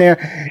come in there.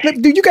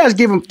 Do you guys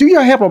do you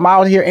help them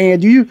out here, Ann?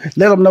 Do you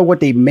let them know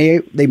what they may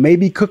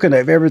be cooking,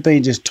 if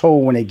everything just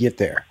told when they get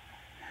there?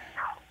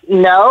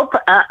 Nope.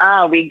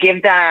 We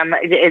give them,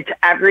 it's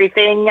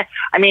everything.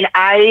 I mean,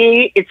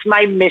 it's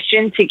my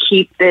mission to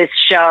keep this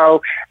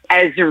show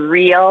as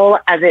real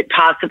as it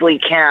possibly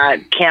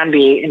can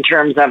be in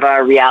terms of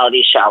a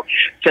reality show.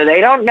 So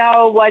they don't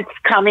know what's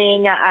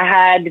coming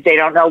ahead. They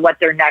don't know what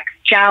their next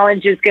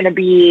challenge is going to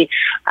be.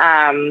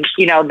 But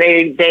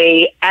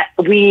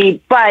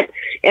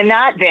in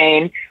that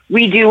vein,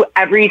 we do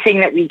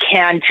everything that we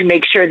can to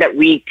make sure that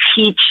we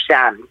teach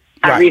them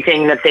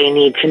everything that they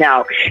need to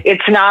know.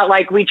 It's not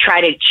like we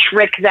try to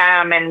trick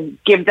them and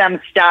give them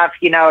stuff,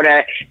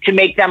 to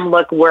make them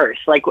look worse.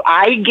 Like,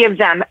 I give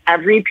them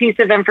every piece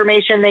of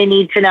information they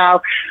need to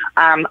know.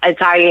 As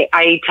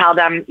I tell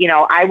them,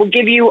 I will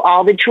give you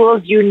all the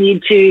tools you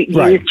need to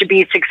use to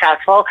be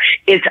successcul.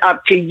 It's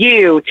up to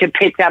you to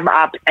pick them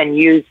up and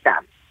use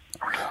them.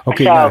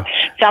 Okay. So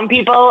some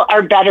people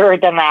are better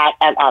than that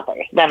than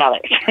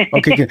others.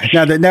 Okay.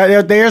 Now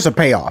there's a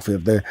payoff.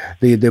 If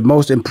the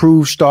most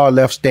improved star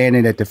left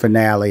standing at the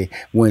finale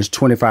wins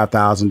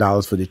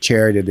 $25,000 for the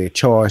charity of their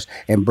choice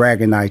and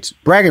bragging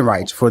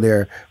rights for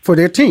their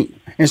team.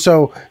 And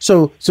so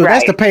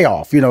that's the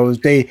payoff.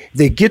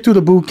 They get through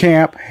the boot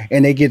camp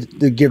and they get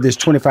to give this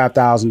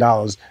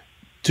 $25,000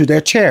 to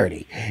their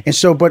charity. And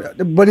so, but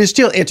it's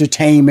still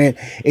entertainment.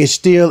 It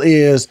still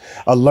is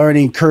a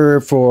learning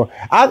curve for,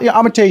 I'm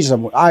gonna tell you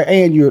something.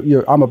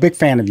 I'm a big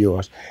fan of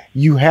yours.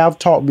 You have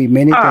taught me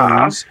many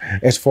things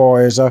as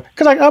far as,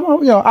 cause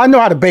I know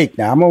how to bake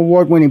now. I'm an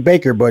award-winning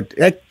baker, but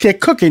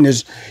that cooking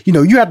is,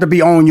 you have to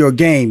be on your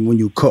game when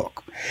you cook.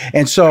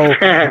 And so,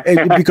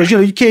 because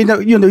you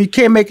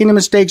can't make any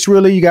mistakes.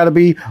 Really, you got to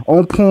be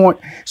on point.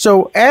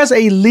 So, as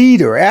a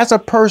leader, as a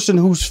person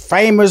who's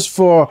famous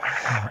for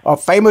a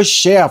famous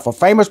chef, a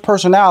famous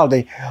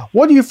personality,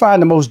 what do you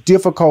find the most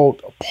difficult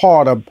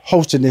part of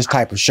hosting this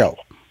type of show?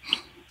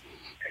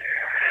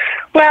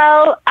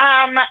 Well,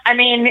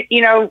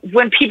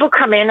 when people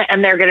come in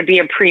and they're going to be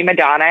a prima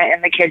donna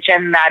in the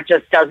kitchen, that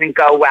just doesn't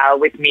go well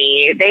with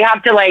me. They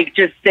have to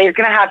they're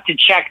going to have to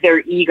check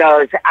their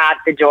egos at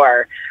the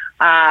door.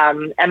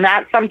 And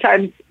that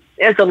sometimes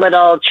is a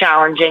little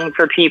challenging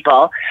for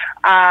people,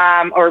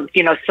 or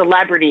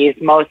celebrities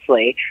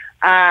mostly.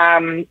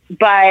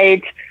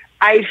 But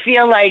I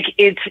feel like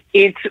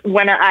it's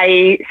when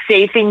I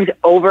say things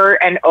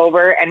over and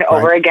over and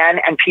over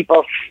again and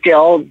people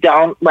still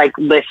don't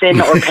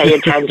listen or pay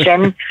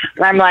attention.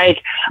 I'm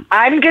like,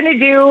 I'm going to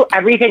do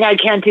everything I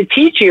can to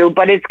teach you,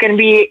 but it's going to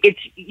be,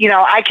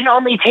 I can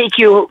only take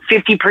you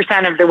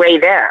 50% of the way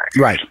there.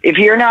 Right. If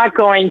you're not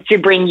going to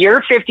bring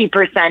your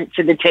 50%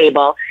 to the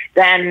table,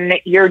 then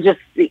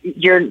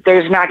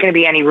there's not going to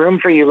be any room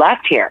for you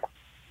left here.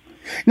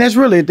 And that's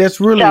really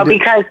so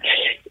because.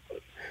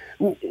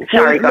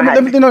 Sorry, go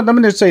ahead. Let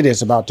me just say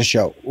this about the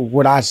show.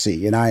 What I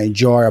see and I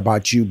enjoy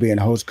about you being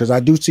a host, because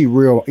I do see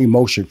real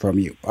emotion from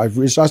you. I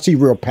see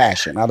real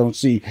passion. I don't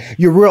see,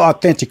 you're real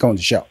authentic on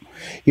the show.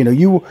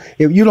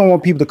 If you don't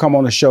want people to come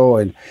on the show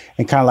and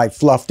kind of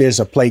fluff this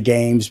or play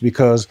games,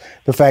 because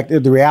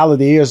the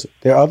reality is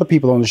there are other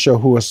people on the show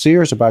who are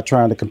serious about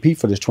trying to compete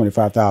for this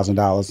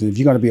 $25,000. And if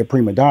you're going to be a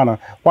prima donna,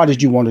 why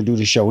did you want to do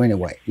the show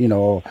anyway?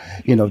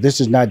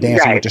 This is not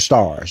Dancing with the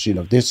Stars.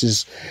 This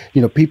is,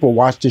 people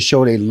watch the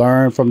show, they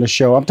learn from the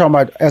show. I'm talking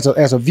about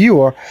as a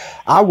viewer,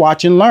 I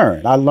watch and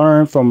learn. I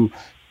learn from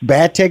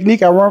bad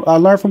technique. I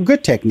learned from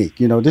good technique.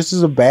 This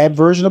is a bad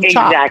version of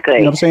chop. Exactly. You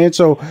know what I'm saying?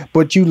 So,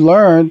 but you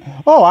learn,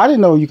 I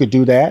didn't know you could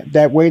do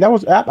that way.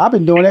 I've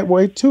been doing that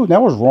way too.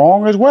 That was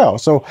wrong as well.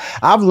 So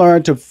I've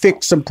learned to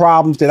fix some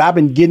problems that I've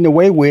been getting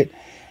away with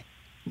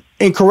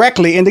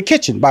incorrectly in the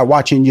kitchen by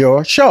watching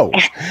your shows.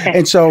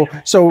 And so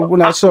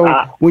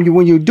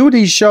when you do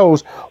these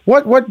shows,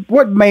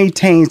 what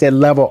maintains that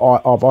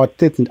level of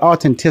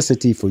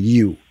authenticity for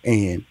you,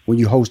 and when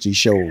you host these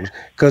shows,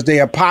 because they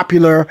are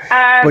popular,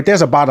 but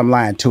there's a bottom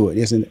line to it,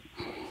 isn't it?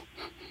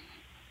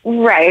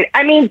 Right.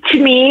 I mean,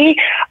 to me,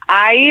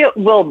 I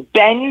will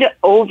bend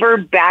over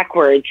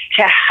backwards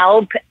to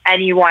help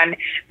anyone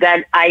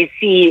that I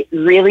see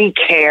really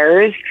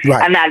cares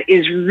and that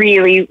is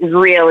really,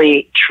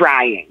 really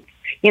trying.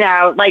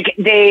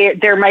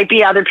 There might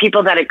be other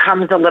people that it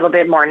comes a little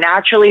bit more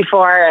naturally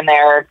for, and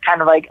they're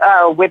kind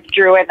of whip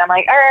through it. And I'm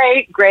like, all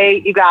right,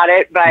 great, you got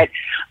it. But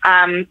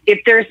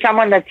if there's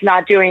someone that's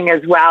not doing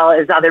as well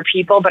as other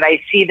people, but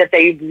I see that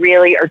they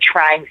really are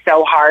trying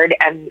so hard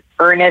and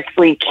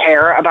earnestly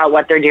care about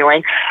what they're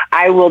doing,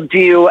 I will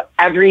do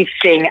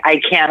everything I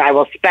can. I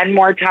will spend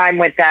more time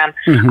with them.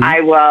 Mm-hmm.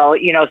 I will,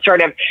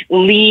 sort of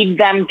lead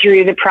them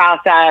through the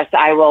process.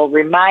 I will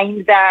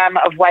remind them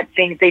of what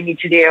things they need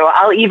to do.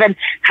 I'll even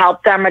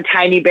help them a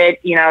tiny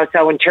bit,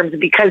 so in terms of,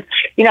 because,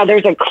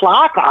 there's a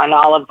clock on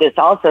all of this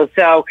also.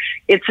 So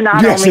it's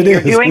not only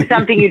you're doing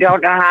something you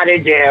don't know how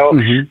to do,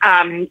 mm-hmm.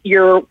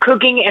 You're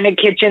cooking in a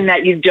kitchen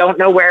that you don't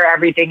know where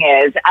everything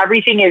is.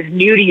 Everything is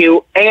new to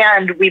you,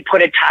 and we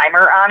put a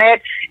timer on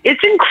it.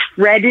 It's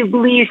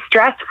incredibly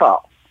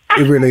stressful.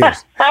 It really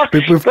is.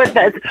 But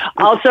that's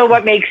also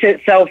what makes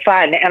it so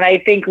fun. And I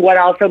think what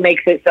also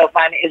makes it so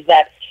fun is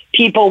that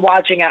people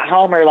watching at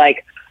home are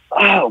like,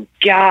 Oh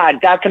God,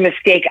 that's a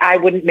mistake I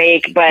wouldn't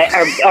make, but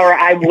or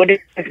I would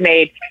have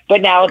made.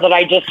 But now that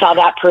I just saw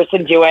that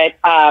person do it,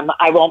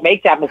 I won't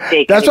make that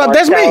mistake. That's anymore.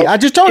 That's me. I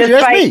just told you.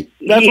 That's me.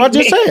 That's what I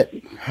just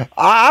said.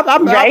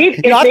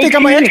 I think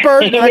I'm an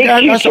expert. It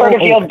makes you sort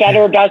of feel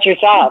better about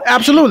yourself.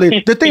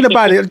 Absolutely. The thing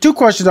about it, 2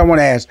 questions I want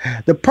to ask.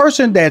 The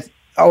person that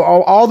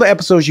all the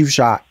episodes you've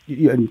shot,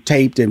 and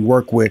taped, and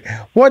worked with,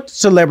 what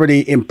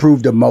celebrity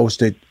improved the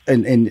most in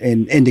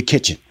the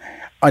kitchen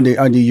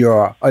under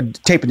your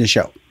taping the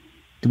show?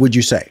 Would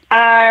you say?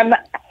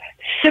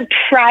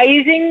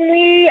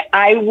 Surprisingly,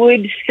 I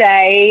would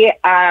say,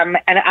 and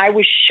I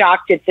was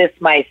shocked at this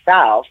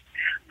myself,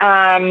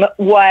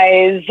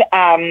 was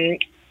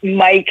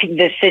Mike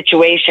the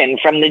Situation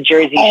from the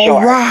Jersey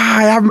Shore.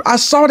 Right. I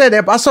saw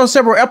that. I saw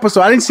several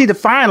episodes. I didn't see the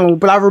final,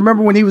 but I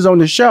remember when he was on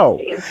the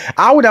show.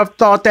 I would have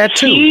thought that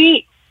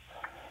too.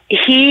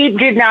 He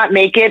did not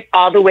make it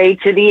all the way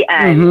to the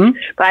end,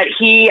 but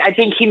I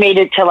think he made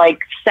it to like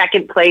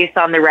second place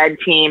on the red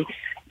team.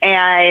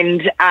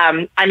 And,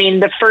 I mean,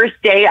 the first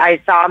day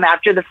I saw him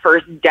after the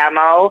first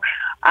demo,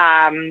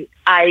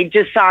 I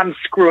just saw him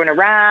screwing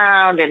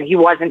around and he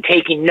wasn't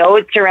taking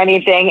notes or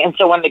anything. And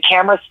so when the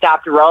camera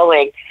stopped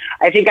rolling,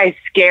 I think I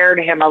scared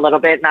him a little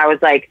bit and I was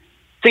like,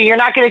 so you're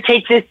not going to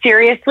take this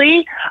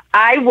seriously?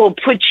 I will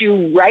put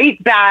you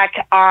right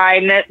back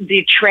on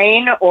the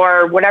train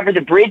or whatever,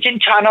 the bridge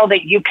and tunnel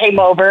that you came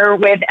over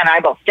with, and I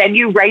will send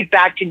you right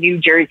back to New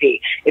Jersey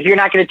if you're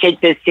not going to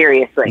take this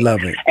seriously.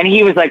 Love it. And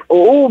he was like,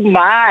 oh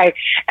my.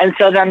 And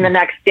so then the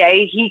next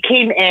day he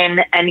came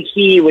in and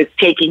he was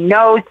taking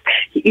notes.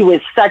 He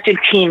was such a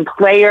team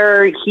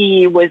player.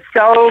 He was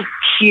so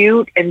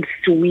cute and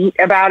sweet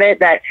about it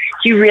that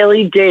he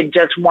really did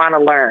just want to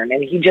learn.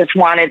 And he just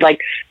wanted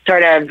like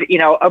sort of,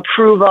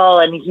 approval,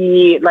 and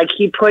he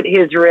put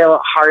his real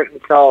heart and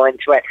soul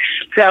into it.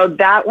 So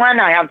that one,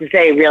 I have to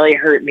say, really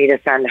hurt me to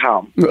send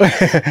home.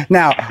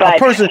 Now, but a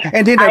person,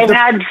 and then I've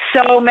had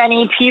so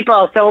many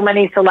people, so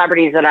many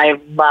celebrities that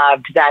I've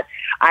loved that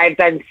I've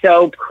been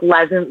so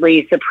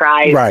pleasantly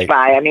surprised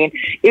by. I mean,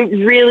 it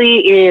really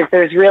is.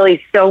 There's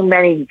really so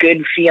many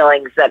good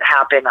feelings that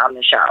happen on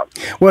the show.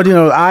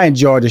 Well, I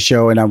enjoyed the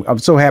show, and I'm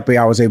so happy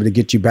I was able to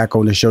get you back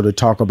on the show to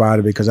talk about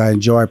it because I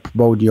enjoy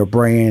promoting your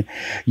brand.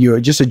 You're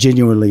just a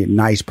genuinely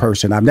nice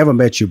person. I've never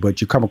met you,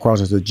 but you come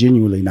across as a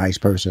genuinely nice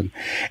person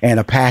and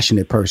a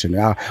passionate person.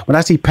 When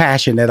I see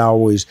passion, that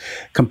always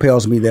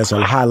compels me. There's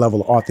a high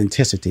level of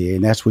authenticity,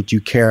 and that's what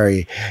you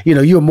carry.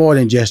 You're more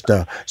than just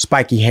a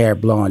spiky haired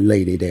blonde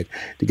lady that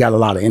got a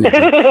lot of energy,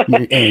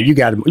 and you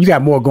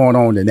got more going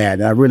on than that.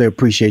 And I really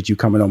appreciate you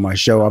coming on my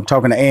show. I'm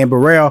talking to Ann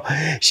Burrell.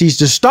 She's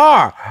the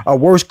star of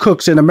Worst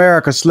Cooks in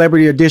America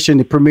Celebrity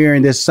Edition,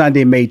 premiering this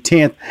Sunday, May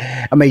 10th,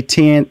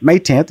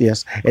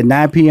 yes, at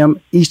 9 p.m.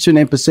 Eastern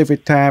and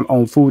Pacific time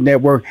on Food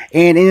Network.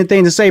 And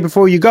anything to say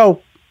before you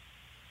go?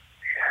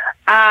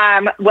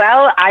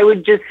 Well, I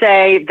would just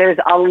say there's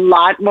a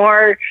lot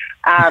more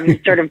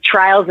sort of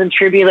trials and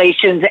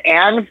tribulations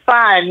and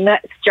fun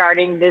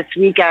starting this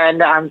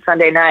weekend on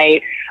Sunday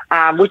night,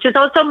 which is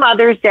also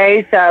Mother's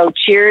Day. So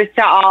cheers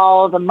to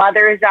all the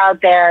mothers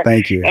out there.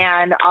 Thank you.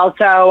 And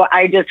also,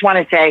 I just want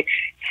to say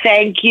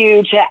thank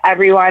you to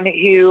everyone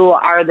who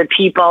are the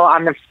people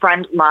on the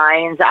front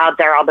lines out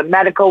there, all the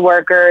medical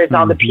workers,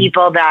 all the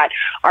people that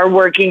are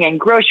working in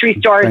grocery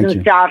stores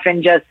and stuff,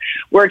 and just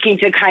working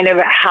to kind of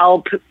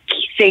help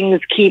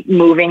things keep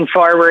moving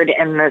forward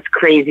in this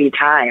crazy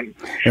time.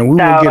 And we will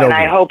get over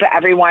I hope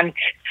everyone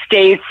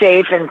stays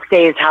safe and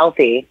stays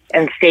healthy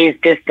and stays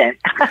distant.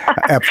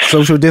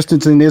 Social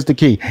distancing is the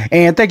key.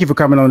 And thank you for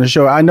coming on the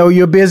show. I know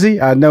you're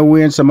busy. I know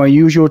we're in some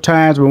unusual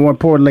times, but more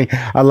importantly,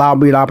 allow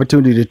me the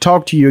opportunity to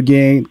talk to you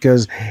again,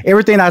 because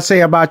everything I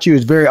say about you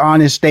is very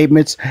honest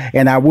statements,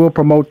 and I will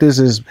promote this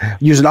as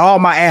using all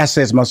my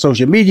assets, my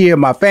social media,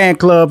 my fan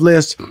club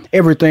list,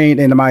 everything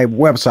in my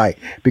website,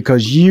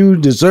 because you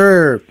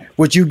deserve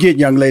what you get,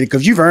 young lady,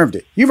 because you've earned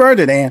it. You've earned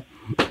it, Ann.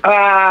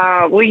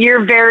 Well,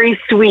 you're very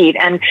sweet.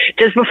 And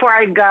just before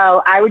I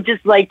go, I would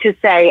just like to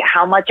say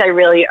how much I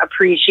really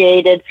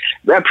appreciate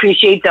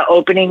the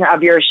opening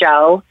of your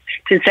show,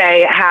 to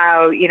say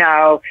how,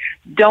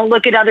 don't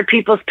look at other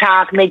people's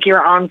path, make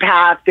your own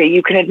path, that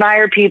you can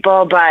admire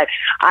people, but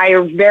I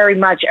very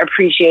much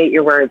appreciate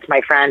your words,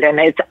 my friend. And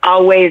it's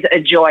always a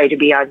joy to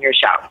be on your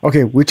show.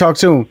 Okay, we talk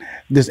soon.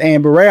 This is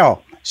Ann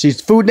Burrell.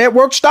 She's Food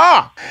Network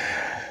star.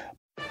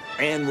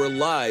 And we're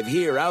live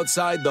here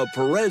outside the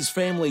Perez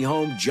family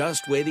home,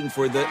 just waiting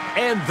for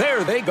and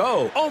there they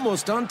go.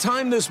 Almost on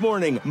time this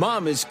morning.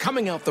 Mom is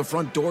coming out the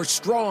front door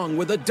strong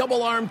with a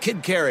double-arm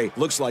kid carry.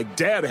 Looks like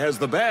Dad has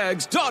the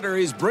bags. Daughter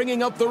is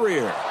bringing up the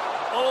rear.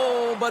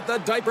 Oh, but the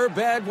diaper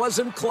bag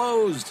wasn't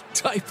closed.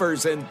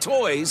 Diapers and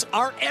toys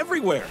are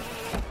everywhere.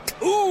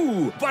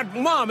 Ooh, but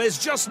Mom has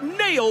just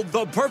nailed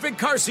the perfect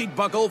car seat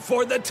buckle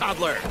for the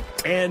toddler.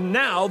 And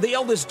now the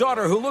eldest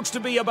daughter, who looks to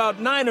be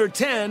about 9 or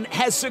 10,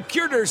 has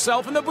secured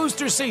herself in the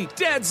booster seat.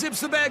 Dad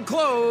zips the bag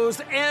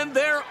closed, and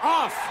they're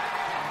off.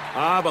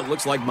 But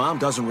looks like Mom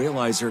doesn't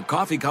realize her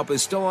coffee cup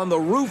is still on the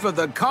roof of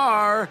the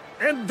car.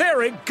 And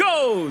there it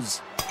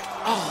goes.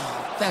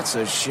 Oh, that's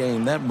a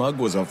shame. That mug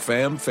was a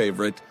fan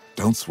favorite.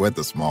 Don't sweat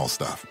the small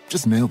stuff.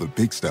 Just nail the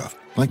big stuff.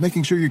 Like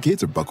making sure your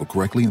kids are buckled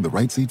correctly in the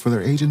right seat for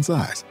their age and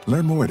size.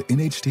 Learn more at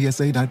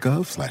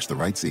nhtsa.gov/the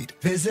right seat.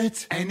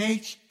 Visit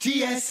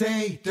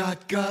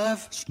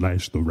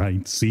nhtsa.gov/the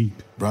right seat.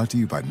 Brought to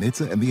you by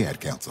NHTSA and the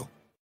Ad Council.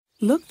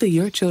 Look through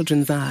your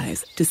children's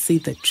eyes to see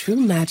the true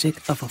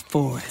magic of a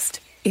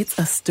forest. It's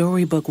a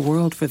storybook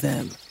world for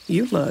them.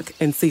 You look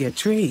and see a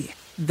tree.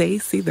 They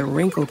see the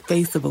wrinkled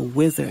face of a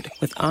wizard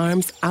with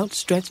arms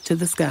outstretched to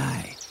the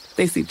sky.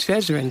 They see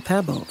treasure in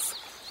pebbles.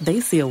 They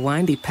see a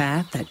windy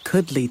path that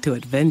could lead to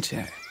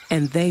adventure.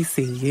 And they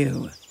see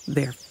you,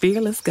 their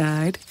fearless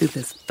guide through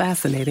this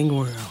fascinating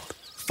world.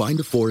 Find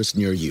a forest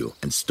near you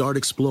and start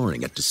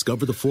exploring at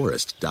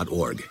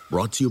discovertheforest.org.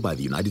 Brought to you by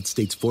the United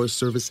States Forest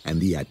Service and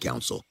the Ad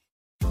Council.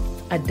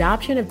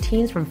 Adoption of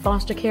teens from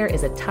foster care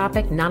is a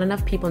topic not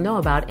enough people know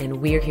about,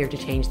 and we're here to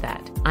change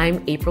that.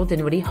 I'm April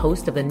Dinwiddie,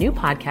 host of the new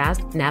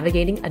podcast,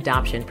 Navigating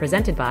Adoption,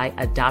 presented by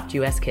Adopt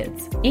US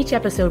Kids. Each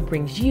episode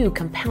brings you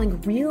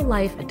compelling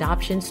real-life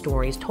adoption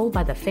stories told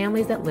by the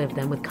families that live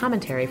them with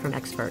commentary from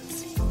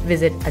experts.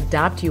 Visit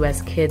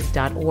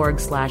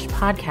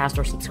adoptuskids.org/podcast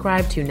or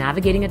subscribe to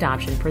Navigating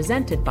Adoption,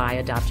 presented by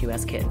Adopt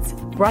US Kids.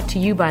 Brought to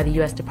you by the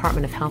U.S.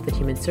 Department of Health and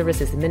Human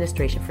Services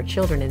Administration for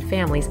Children and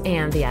Families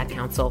and the Ad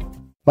Council.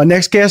 My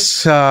next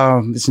guest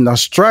is an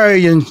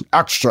Australian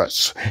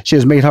actress. She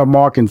has made her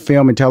mark in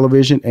film and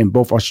television in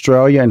both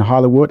Australia and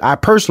Hollywood. I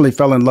personally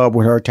fell in love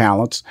with her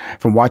talents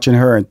from watching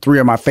her in 3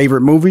 of my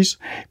favorite movies: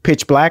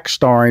 Pitch Black,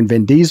 starring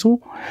Vin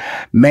Diesel;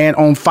 Man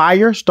on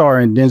Fire,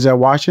 starring Denzel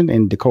Washington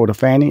and Dakota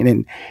Fanning; and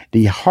in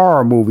the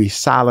horror movie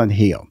Silent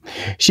Hill.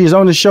 She is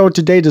on the show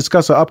today to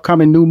discuss her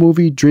upcoming new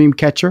movie,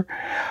 Dreamcatcher.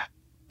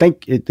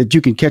 Think that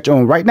you can catch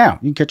on right now.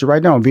 You can catch it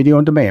right now on video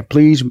on demand.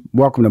 Please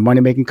welcome to Money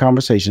Making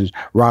Conversations,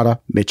 Radha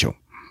Mitchell.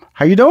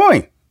 How you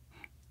doing?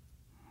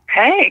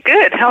 Hey,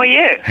 good. How are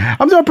you?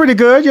 I'm doing pretty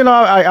good. You know,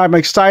 I'm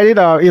excited.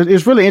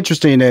 It's really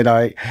interesting that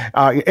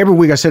every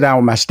week I sit down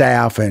with my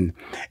staff and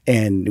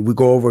we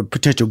go over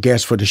potential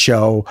guests for the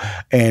show.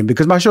 And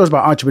because my show is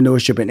about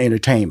entrepreneurship and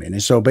entertainment.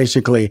 And so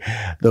basically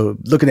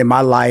looking at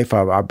my life,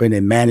 I've been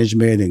in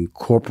management and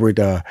corporate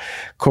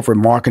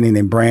marketing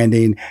and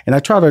branding. And I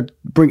try to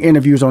bring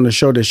interviews on the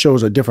show that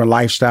shows a different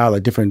lifestyle,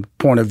 a different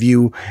point of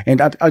view.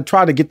 And I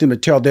try to get them to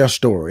tell their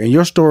story. And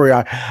your story,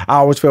 I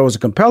always felt was a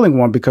compelling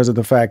one because of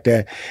the fact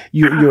that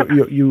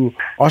you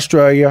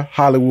Australia,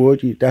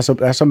 Hollywood, that's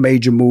a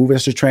major move.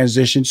 That's a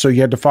transition. So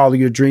you had to follow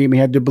your dream. You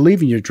had to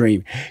believe in your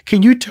dream.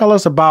 Can you tell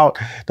us about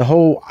the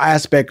whole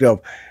aspect of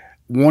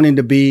wanting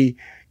to be,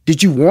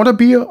 did you want to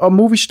be a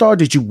movie star?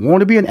 Did you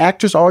want to be an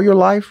actress all your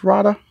life,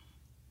 Radha?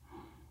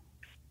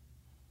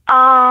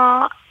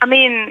 I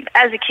mean,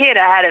 as a kid,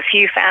 I had a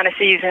few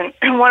fantasies, and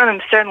one of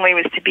them certainly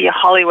was to be a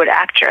Hollywood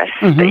actress.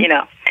 Mm-hmm. But, you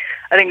know,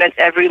 I think that's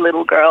every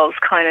little girl's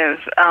kind of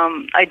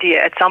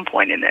idea at some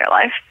point in their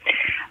life.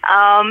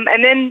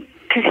 And then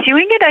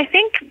pursuing it, I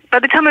think by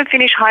the time I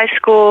finished high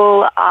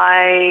school,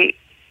 I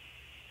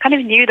kind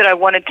of knew that I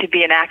wanted to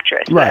be an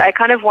actress. Right. I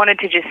kind of wanted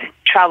to just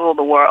travel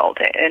the world,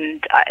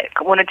 and I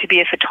wanted to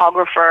be a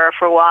photographer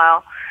for a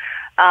while.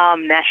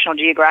 National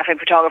Geographic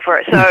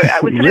photographer. So I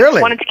was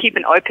really? Wanted to keep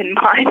an open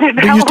mind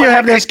about Do you still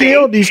have that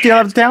skill? Do you still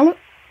have the talent?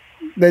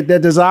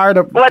 That desire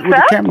to What's with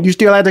that? the camera? You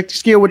still have the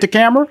skill with the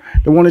camera?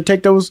 The one to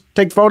take photos?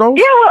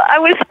 Yeah, well, I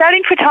was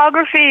studying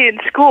photography in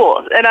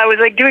school, and I was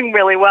like doing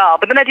really well.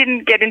 But then I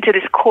didn't get into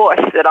this course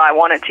that I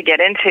wanted to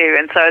get into,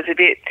 and so I was a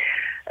bit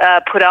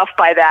put off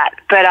by that.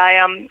 But I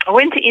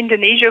went to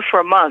Indonesia for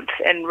a month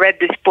and read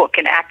this book,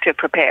 An Actor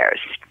Prepares,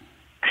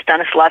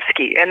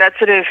 Stanislavski, and that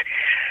sort of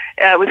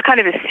was kind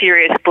of a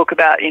serious book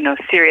about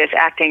serious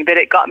acting, but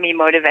it got me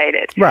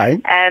motivated. Right.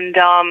 And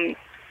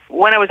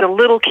when I was a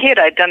little kid,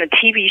 I'd done a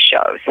TV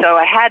show. So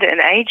I had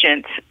an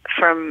agent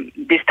from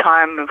this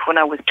time of when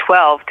I was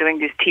 12 doing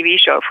this TV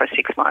show for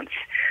 6 months.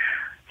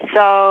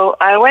 So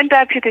I went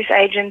back to this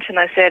agent and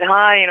I said,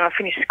 hi, I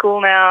finished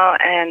school now,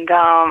 and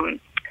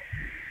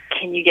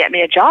can you get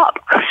me a job?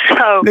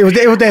 So it was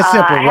that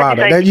simple,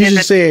 Radha. You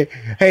just said,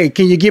 hey,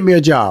 can you get me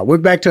a job?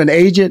 Went back to an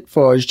agent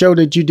for a show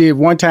that you did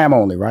one time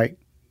only, right?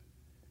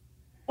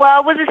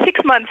 Well, it was a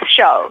 6-month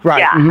show, right.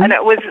 Yeah, Mm-hmm. and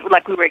it was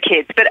like we were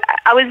kids. But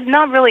I was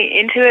not really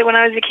into it when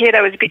I was a kid.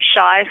 I was a bit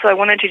shy, so I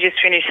wanted to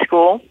just finish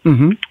school.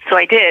 Mm-hmm. So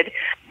I did.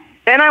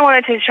 Then I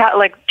wanted to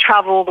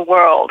travel the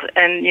world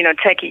and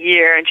take a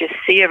year and just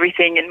see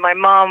everything. And my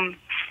mom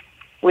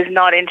was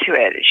not into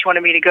it. She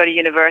wanted me to go to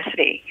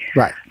university.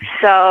 Right.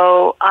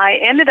 So I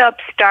ended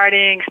up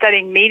studying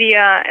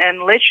media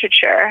and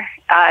literature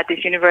at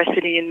this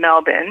university in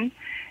Melbourne,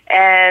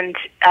 and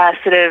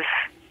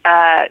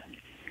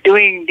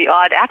doing the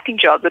odd acting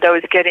job that I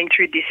was getting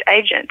through this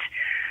agent.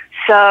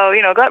 So,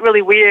 it got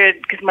really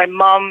weird because my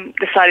mom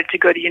decided to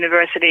go to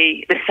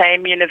university, the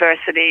same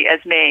university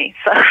as me.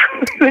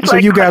 So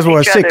you guys were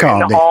a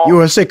sitcom then. You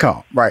were a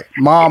sitcom, right?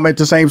 Mom at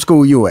the same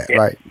school you at,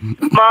 right?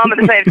 Mom at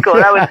the same school.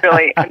 That was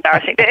really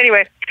embarrassing. But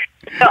anyway,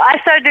 So I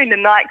started doing the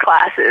night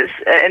classes,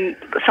 and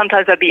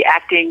sometimes I'd be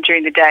acting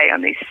during the day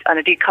on these. And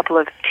I did a couple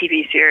of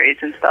TV series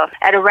and stuff.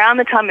 At around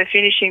the time of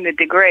finishing the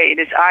degree,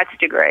 this arts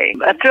degree,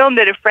 a film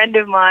that a friend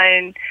of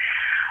mine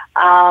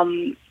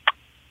was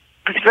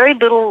very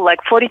little,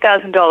 like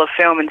 $40,000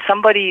 film, and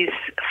somebody's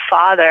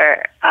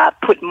father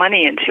put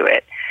money into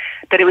it.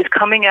 But it was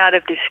coming out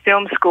of this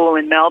film school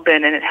in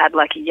Melbourne, and it had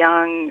like a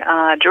young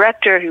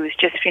director who was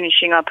just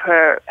finishing up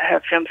her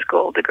film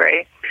school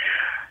degree.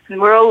 And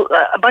we're all,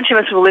 a bunch of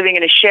us were living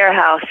in a share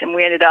house, and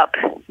we ended up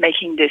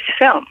making this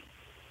film.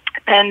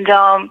 And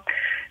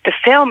the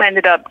film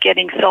ended up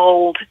getting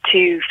sold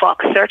to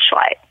Fox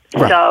Searchlight.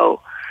 Right. So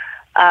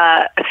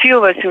a few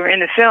of us who were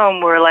in the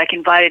film were like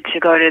invited to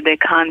go to the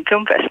Cannes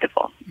Film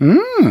Festival.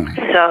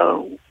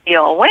 So we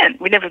all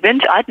went.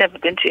 I'd never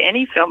been to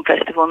any film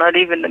festival, not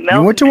even the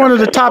Melbourne. You went to one of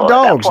the top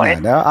dogs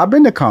now. I've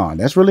been to Cannes.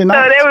 That's really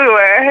nice. So there we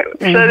were.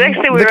 So next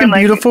thing we looking were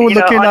beautiful, like,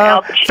 looking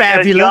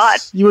fabulous.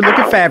 yacht. You were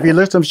looking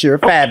fabulous, I'm sure.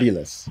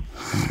 Fabulous.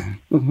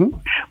 Mm-hmm.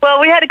 Well,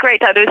 we had a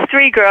great time. There was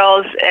 3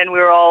 girls, and we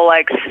were all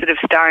like sort of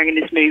starring in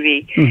this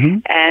movie,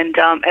 and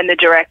the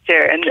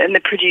director and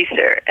the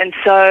producer. And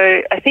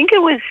so I think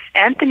it was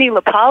Anthony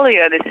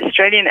LaPaglia, this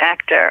Australian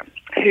actor,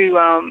 who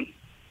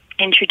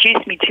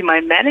introduced me to my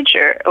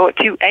manager, or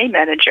to a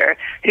manager,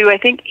 who I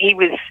think he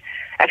was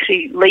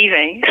actually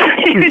leaving.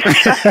 He was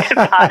trying to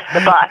pass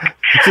the buck.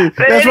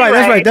 That's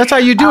right. That's how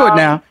you do it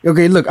now.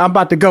 Okay, look, I'm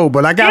about to go,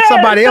 but I got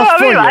somebody else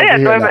for you.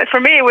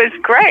 For me, it was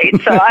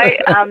great. So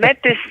I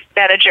met this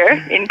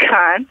manager in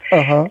Cannes,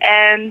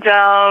 and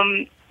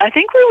I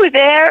think we were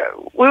there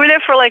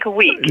for like a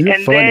week,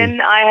 and then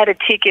I had a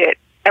ticket,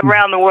 a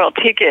round the world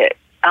ticket.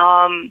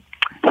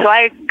 So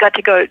I got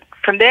to go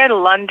from there to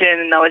London,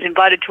 and I was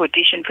invited to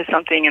audition for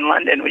something in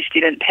London, which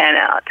didn't pan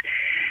out.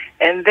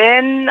 And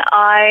then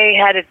I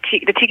had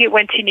the ticket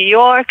went to New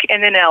York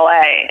and then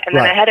LA. And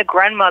then I had a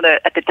grandmother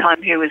at the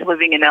time who was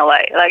living in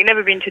LA. Like, I'd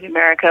never been to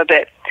America,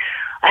 but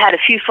I had a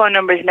few phone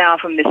numbers now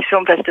from this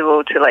film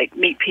festival to like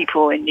meet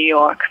people in New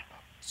York.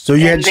 So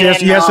you had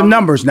some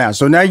numbers now.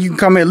 So now you can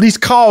come at least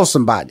call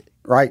somebody,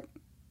 right?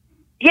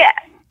 Yeah.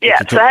 Yeah,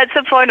 so I had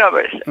some phone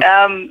numbers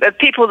of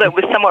people that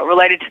were somewhat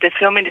related to the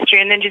film industry,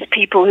 and then just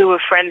people who were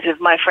friends of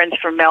my friends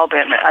from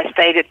Melbourne. I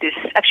stayed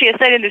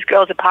in this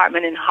girl's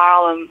apartment in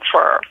Harlem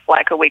for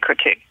like a week or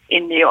two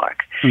in New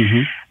York.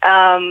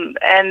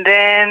 And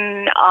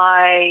then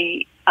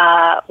I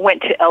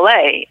went to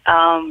LA,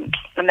 and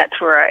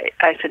that's where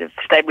I sort of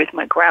stayed with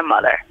my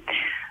grandmother.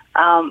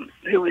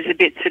 Who was a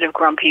bit sort of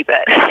grumpy,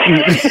 but and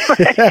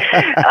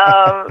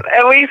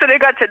we sort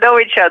of got to know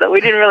each other. We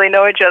didn't really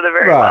know each other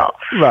very well.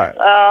 Right.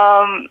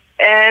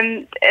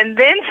 And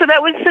then so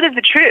that was sort of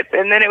the trip,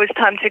 and then it was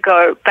time to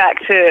go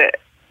back to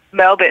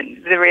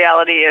Melbourne, the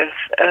reality of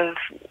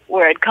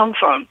where I'd come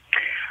from.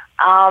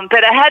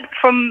 But I had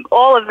from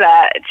all of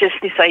that just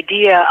this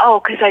idea.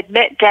 Because I'd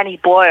met Danny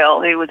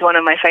Boyle, who was one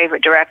of my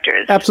favorite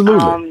directors.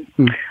 Absolutely.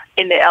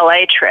 In the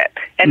LA trip,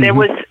 and there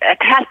was a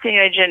casting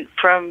agent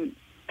from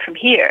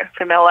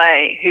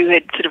LA, who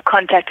had sort of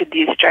contacted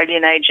the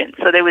Australian agent.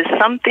 So there was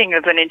something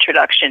of an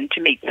introduction to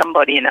meet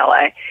somebody in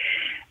LA.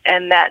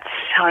 And that's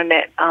how I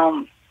met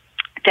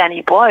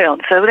Danny Boyle.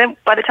 So then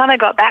by the time I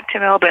got back to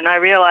Melbourne, I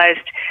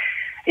realized,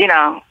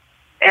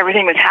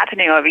 everything was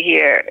happening over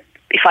here.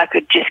 If I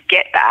could just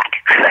get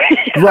back.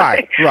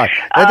 Right.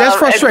 That's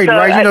frustrating,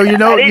 right?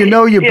 You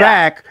know you're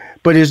back,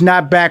 but it's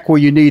not back where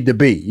you need to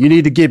be. You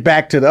need to get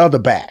back to the other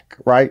back,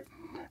 right?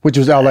 Which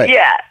was LA.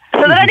 Yeah.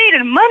 So then I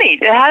needed money.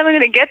 How am I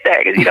going to get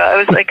there? Because, I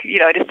was like,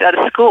 just out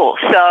of school.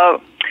 So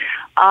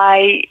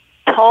I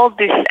told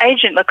this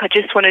agent, look, I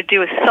just want to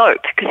do a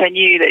soap, because I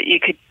knew that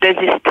there's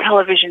this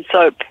television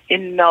soap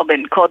in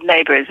Melbourne called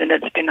Neighbours, and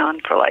it's been on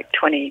for like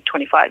 20,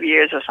 25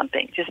 years or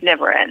something. It just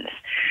never ends.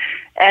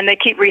 And they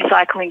keep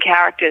recycling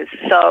characters.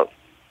 So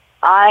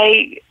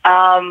I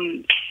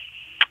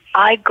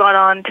got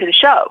on to the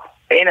show,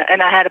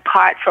 and I had a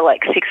part for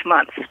like 6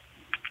 months.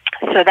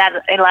 So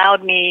that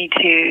allowed me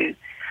to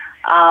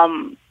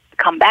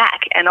come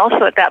back. And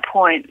also at that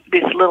point,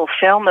 this little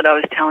film that I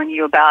was telling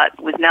you about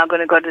was now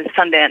going to go to the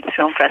Sundance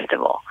Film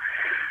Festival.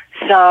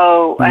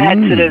 So I had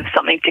sort of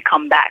something to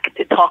come back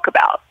to talk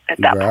about at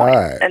that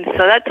point. And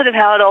so that's sort of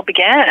how it all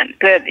began.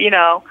 But,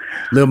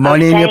 little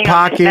money in your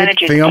pocket,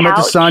 film at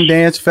the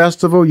Sundance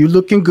Festival. You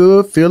looking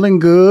good, feeling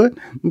good.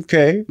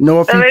 Okay. Know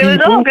a few people. It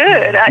was all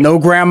good. No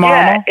grandmama.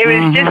 Yeah, it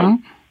was just...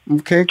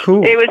 Okay,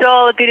 cool. It was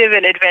all a bit of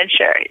an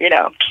adventure,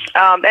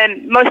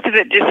 and most of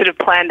it just sort of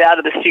planned out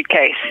of the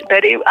suitcase.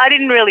 But I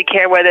didn't really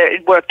care whether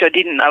it worked or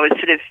didn't. I was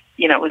sort of,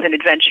 it was an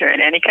adventure in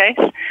any case.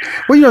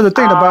 Well, the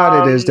thing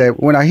about it is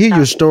that when I hear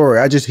your story,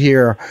 I just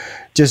hear,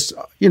 you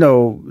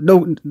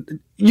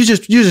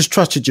just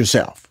trusted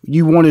yourself.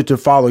 You wanted to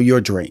follow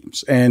your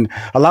dreams, and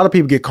a lot of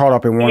people get caught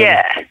up in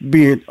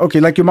being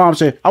okay. Like your mom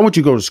said, I want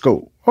you to go to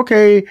school.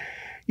 Okay.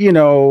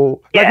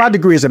 Like my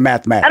degree is in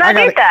mathematics. And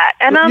I did that.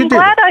 And I'm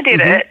glad I did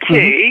it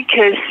too,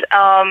 because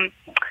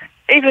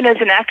even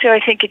as an actor, I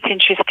think it's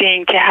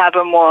interesting to have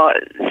a more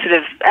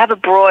have a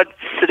broad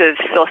sort of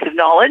source of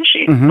knowledge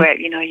where,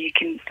 you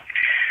can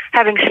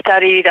having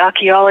studied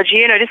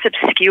archaeology, just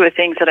obscure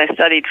things that I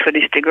studied for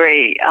this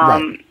degree,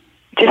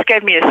 just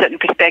gave me a certain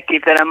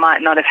perspective that I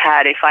might not have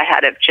had if I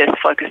had have just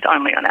focused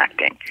only on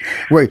acting.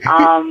 Wait.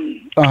 So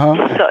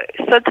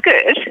it's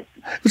good.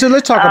 So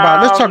let's talk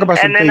about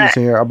some things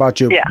here about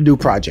your new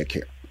project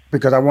here.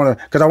 Because I want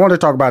to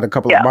talk about a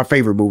couple of my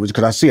favorite movies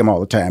because I see them all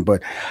the time.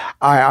 But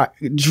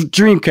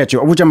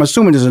Dreamcatcher, which I'm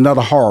assuming is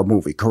another horror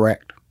movie,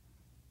 correct?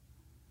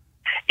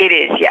 It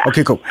is, yeah.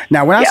 Okay, cool.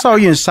 Now, when I saw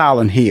you in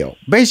Silent Hill,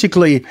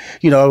 basically,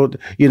 you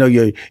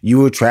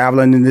were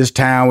traveling in this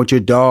town with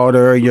your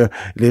daughter.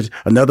 There's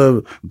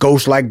another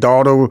ghost-like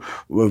daughter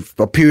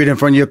appeared in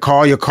front of your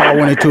car. Your car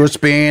went into a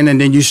spin,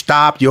 and then you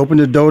stopped. You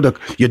opened the door.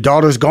 Your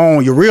daughter's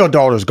gone. Your real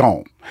daughter's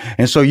gone.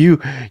 And so you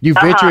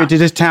venture into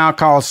this town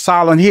called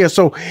Silent Hill.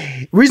 So,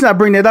 the reason I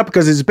bring that up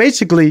because it's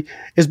basically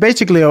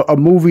a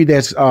movie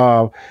that's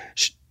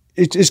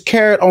it's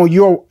carried on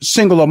your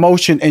single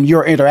emotion and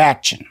your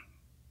interaction.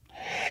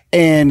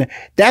 And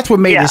that's what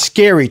made it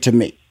scary to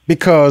me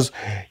because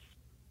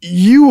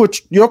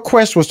your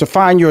quest was to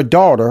find your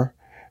daughter,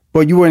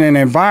 but you were in an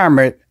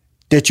environment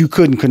that you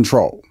couldn't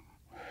control.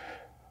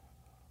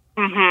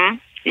 Mm-hmm.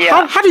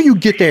 Yeah. How do you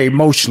get there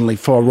emotionally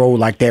for a role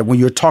like that when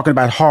you're talking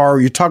about horror,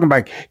 you're talking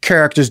about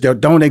characters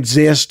that don't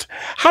exist?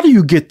 How do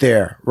you get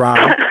there,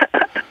 Radha?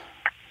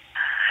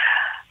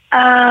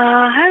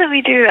 How do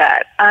we do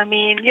that? I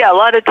mean, a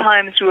lot of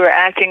times we were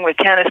acting with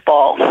tennis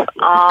balls.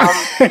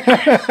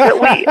 But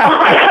we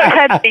also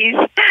had these,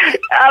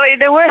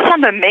 there were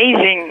some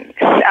amazing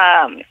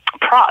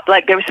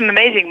there were some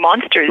amazing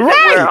monsters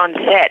that were on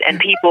set and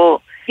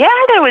people, there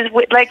was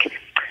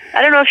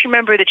I don't know if you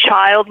remember the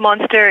child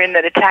monster in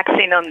the attack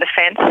scene on the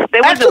fence.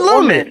 There was a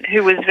woman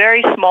who was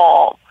very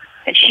small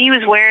and she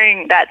was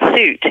wearing that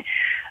suit.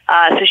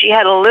 So she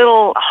had a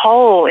little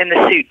hole in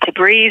the suit to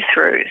breathe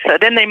through. So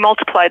then they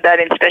multiplied that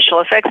in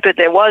special effects, but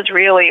there was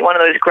really one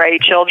of those gray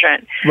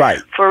children. Right.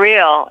 For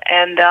real.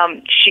 And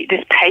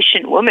this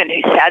patient woman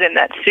who sat in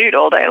that suit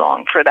all day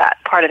long for that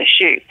part of the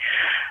shoot.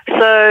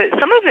 So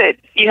some of it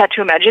you had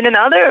to imagine, and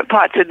other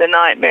parts of the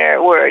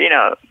nightmare were,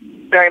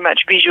 very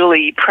much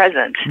visually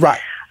present.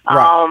 Right.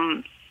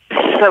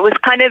 So it was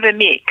kind of a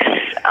mix.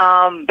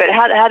 But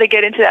how to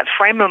get into that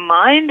frame of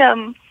mind?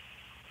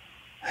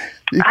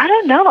 I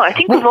don't know. I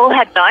think we've all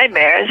had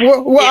nightmares.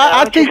 Well,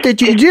 I think that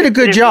you did a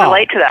good job.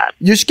 Relate to that.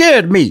 You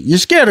scared me. You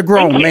scared a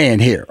grown man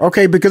here,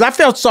 okay? Because I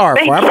felt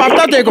sorry for her. I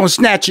thought they were going to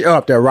snatch you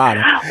up there, Radha.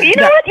 You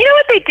know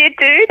what they did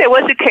do? There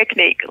was a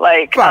technique,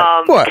 what?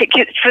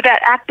 For that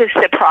act of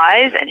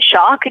surprise and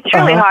shock. It's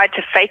really hard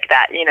to fake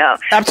that,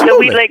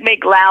 Absolutely. So we'd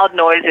make loud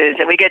noises,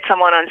 and we get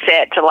someone on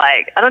set to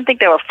I don't think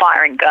they were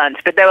firing guns,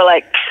 but they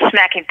were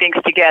smacking things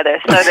together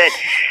so that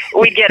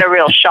we'd get a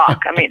real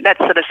shock. I mean, that's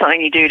sort of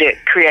something you do to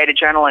create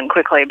adrenaline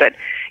quickly, but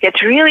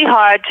it's really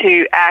hard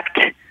to act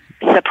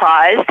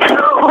surprised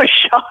or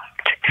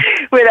shocked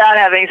without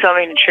having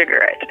something to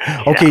trigger it.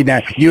 Okay,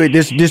 now you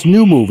this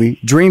new movie,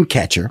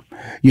 Dreamcatcher.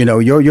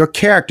 Your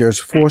character is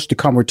forced to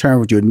come return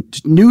with your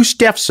new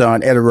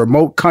stepson at a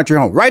remote country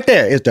home. Right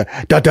there is the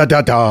da.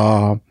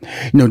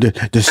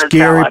 The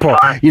scary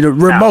part.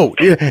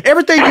 Remote.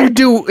 Everything you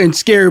do in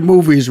scary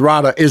movies,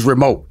 Radha, is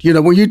remote.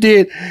 When you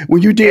did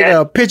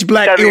Pitch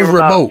Black, it was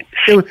remote.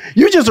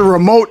 You're just a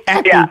remote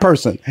acting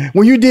person.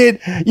 When you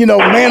did,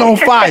 Man on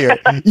Fire,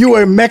 you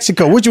were in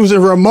Mexico, which was a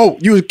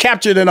remote. You were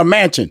captured in a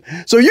mansion.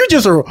 So you're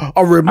just a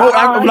remote.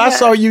 When I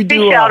saw you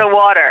do fish out of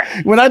water.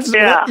 When I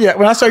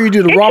saw you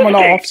do the Romanoffs,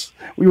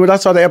 when I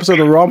saw the episode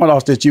of the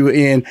Romanoffs that you were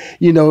in,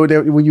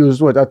 when you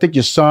was I think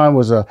your son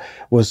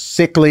was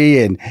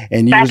sickly and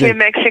you back was in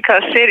Mexico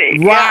City.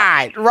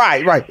 Right.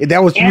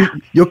 That was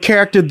your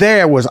character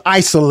there was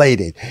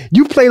isolated.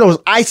 You play those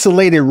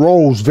isolated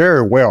roles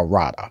very well,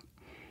 Radha.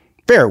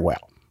 Very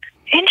well.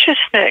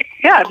 Interesting.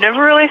 Yeah, I've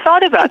never really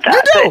thought about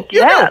that.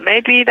 You do.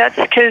 Maybe that's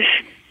because.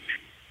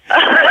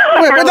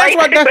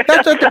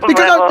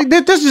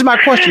 This is my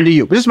question to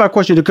you. This is my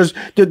question because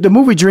the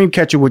movie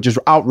Dreamcatcher, which is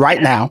out right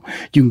now,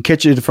 you can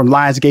catch it from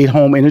Lionsgate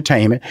Home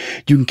Entertainment.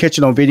 You can catch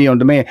it on video on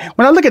demand.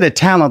 When I look at a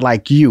talent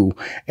like you,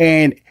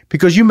 and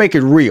because you make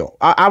it real,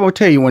 I will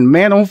tell you, when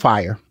Man on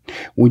Fire,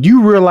 when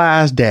you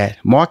realize that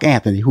Mark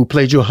Anthony, who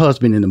played your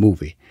husband in the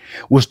movie,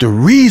 was the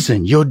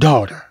reason your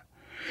daughter,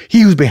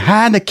 he was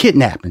behind the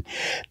kidnapping.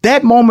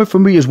 That moment for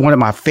me is one of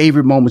my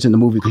favorite moments in the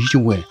movie because you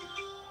went.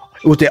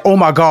 It was that oh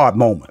my God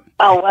moment.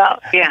 Oh, wow.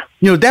 Yeah.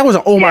 That was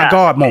an oh my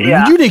God moment.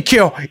 Yeah. You didn't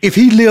care if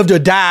he lived or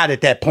died at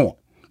that point.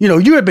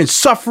 You had been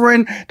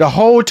suffering the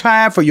whole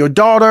time for your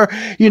daughter,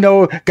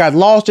 got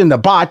lost in the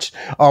botch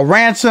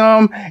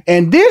ransom.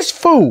 And this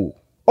fool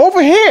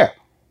over here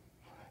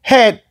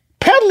had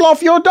peddled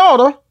off your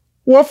daughter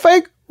with a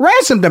fake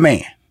ransom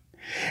demand.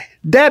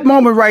 That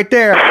moment right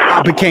there,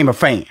 I became a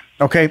fan.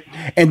 Okay.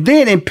 And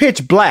then in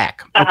Pitch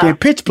Black,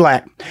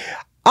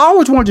 I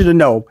always wanted to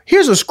know,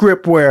 here's a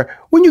script where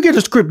when you get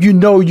a script, you're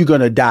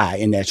going to die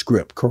in that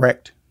script,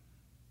 correct?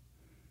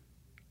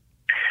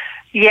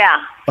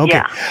 Yeah. Okay.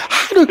 Yeah.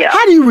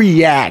 How do you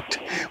react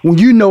when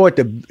you know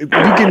you're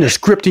getting a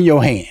script in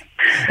your hand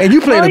and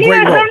you playing a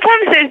great role?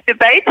 Sometimes there's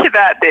debates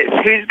about this.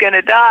 Who's going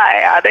to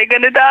die? Are they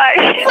going to die?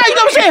 Right, you know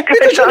what I'm saying?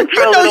 Because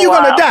you know you're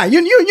going to die.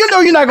 You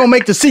know you're not going to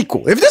make the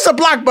sequel. If this is a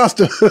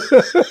blockbuster,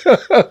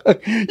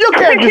 your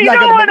character's not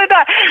going to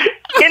die.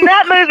 In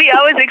that movie,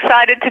 I was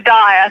excited to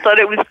die. I thought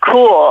it was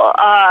cool.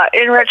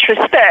 In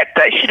retrospect,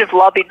 I should have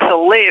lobbied to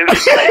live.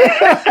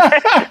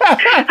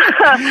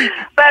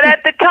 But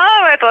at the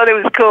time, I thought it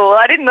was cool.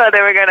 I didn't know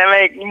they were going to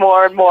make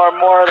more and more of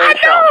those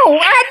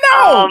films. I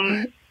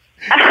know.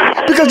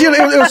 Because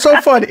it was so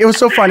funny. It was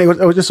so funny.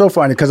 It was just so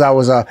funny because I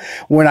was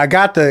when I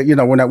got the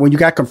when you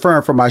got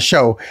confirmed for my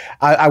show,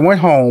 I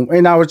went home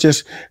and I was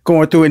just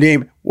going through and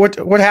then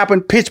what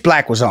happened? Pitch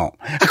Black was on.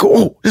 I go,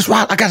 oh, this is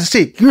wild. I got to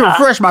see. You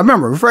refresh my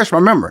memory.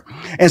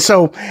 And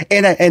so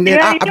and then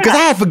because I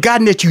had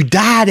forgotten that you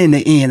died in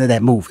the end of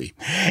that movie,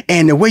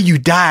 and the way you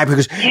died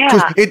because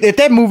at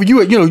that movie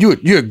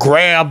you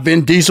grab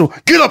Vin Diesel,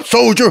 get up,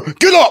 soldier,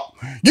 get up.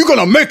 You're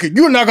gonna make it.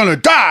 You're not gonna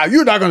die.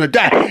 You're not gonna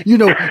die.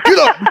 Get up.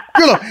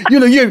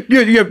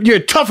 You're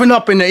toughen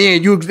up in the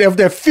end. You have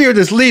that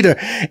fearless leader,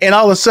 and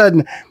all of a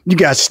sudden you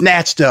got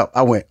snatched up.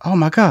 I went, oh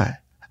my God,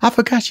 I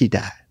forgot she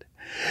died.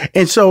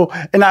 And so,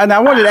 and I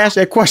wanted to ask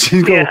that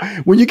question.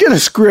 When you get a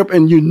script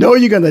and you know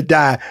you're gonna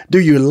die, do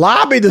you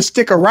lobby to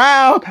stick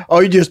around,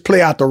 or you just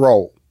play out the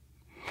role?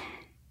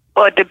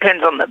 Well, it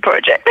depends on the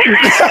project.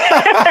 Sometimes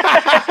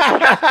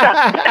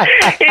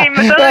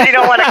you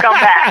don't want to come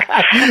back.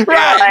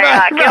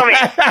 Right. Kill me.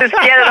 Just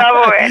get it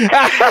over with.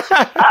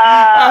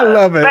 I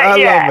love it. I love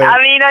it.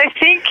 I mean, I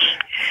think,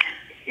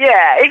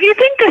 if you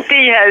think the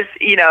thing has,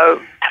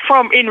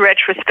 in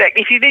retrospect,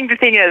 if you think the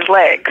thing has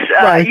legs,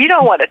 you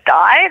don't want to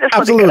die. That's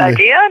Absolutely. not a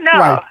good idea. No.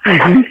 Right.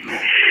 Mm-hmm.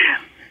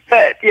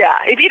 But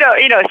if you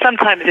don't,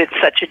 sometimes it's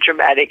such a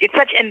dramatic,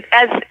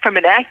 as from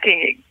an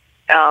acting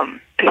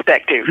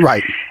perspective,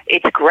 right?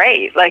 It's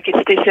great. Like,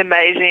 it's this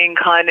amazing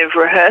kind of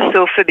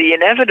rehearsal for the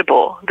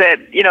inevitable that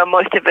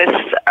most of us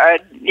are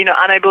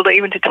unable to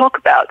even to talk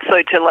about.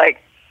 So to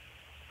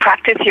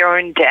practice your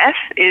own death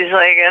is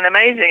an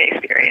amazing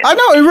experience. I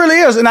know, it really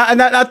is, and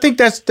I think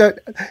that's the.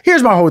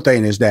 Here's my whole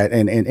thing is that,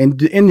 and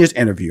in this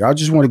interview, I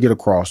just want to get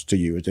across to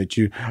you is that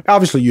you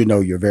obviously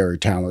you're very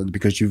talented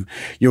because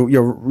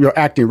your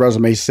acting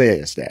resume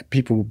says that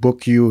people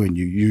book you and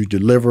you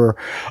deliver,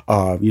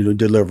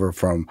 deliver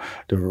from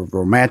the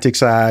romantic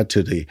side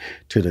to the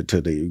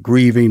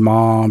grieving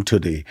mom to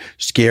the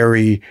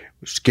scary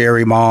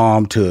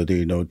mom to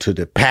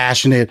the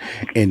passionate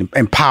and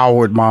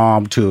empowered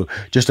mom to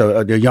just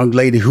a young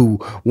lady who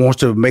wants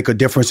to make a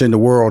difference in the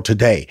world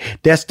today.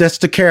 That's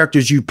the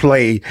characters you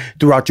play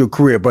throughout your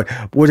career. But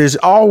what has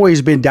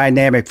always been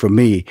dynamic for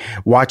me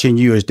watching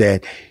you is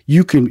that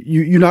you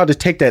know how to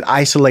take that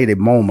isolated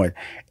moment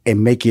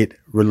and make it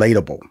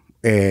relatable.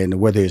 And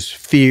whether it's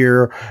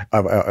fear,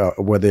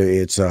 whether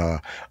it's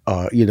the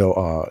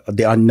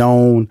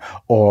unknown,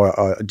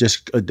 or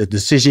just the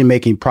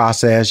decision-making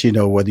process,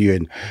 whether you're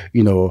in,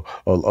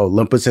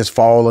 Olympus Has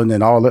Fallen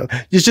and all that.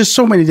 There's just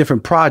so many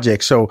different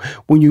projects. So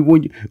when you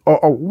when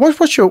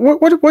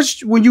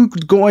you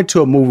go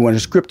into a movie, when a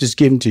script is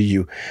given to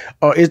you,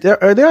 are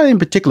there any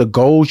particular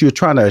goals you're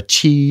trying to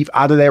achieve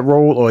out of that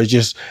role, or is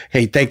just,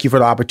 hey, thank you for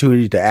the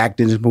opportunity to act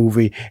in this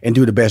movie and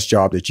do the best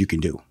job that you can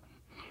do?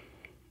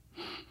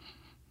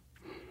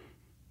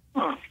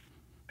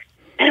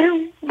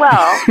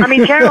 Well, I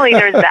mean, generally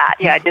there's that.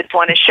 Yeah, I just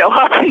want to show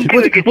up and do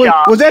a good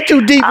job. Was that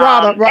too deep,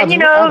 Radha? And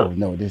I don't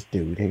know this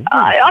dude. Hey,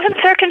 often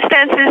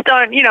circumstances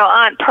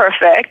aren't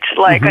perfect.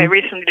 Like, I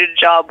recently did a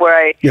job where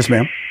I yes,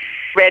 ma'am.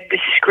 read the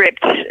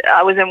script.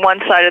 I was in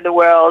one side of the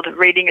world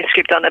reading a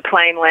script on a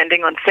plane,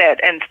 landing on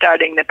set, and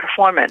starting the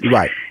performance.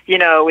 Right.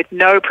 With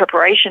no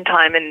preparation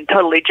time and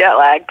totally jet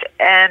lagged.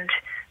 And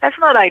that's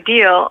not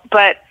ideal,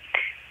 but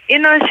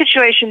in those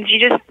situations, you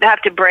just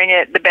have to bring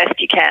it the best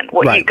you can.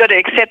 You've got to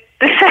accept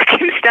the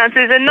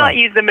circumstances and not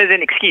use them as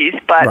an excuse,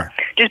 but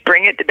just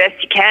bring it the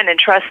best you can and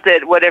trust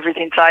that whatever's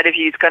inside of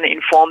you is going to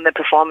inform the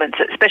performance,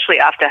 especially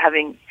after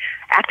having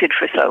acted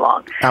for so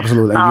long.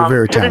 Absolutely, and you're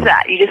very talented. So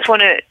there's that. You just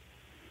want to,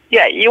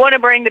 you want to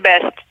bring the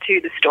best to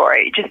the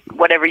story, just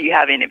whatever you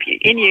have in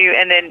you,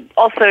 and then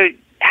also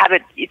have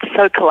it's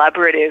so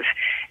collaborative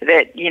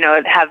that,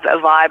 have a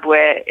vibe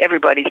where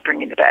everybody's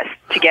bringing the best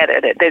together,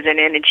 that there's an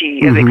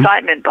energy of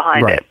excitement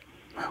behind it.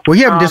 Well,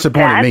 you haven't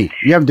disappointed me.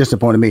 You haven't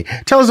disappointed me.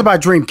 Tell us about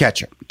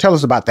Dreamcatcher. Tell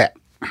us about that.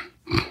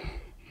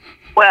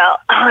 Well,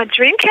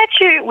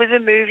 Dreamcatcher was a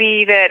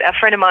movie that a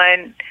friend of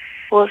mine,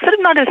 well, sort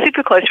of not a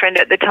super close friend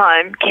at the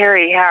time,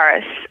 Carrie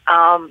Harris,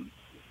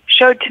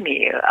 showed to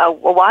me a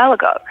while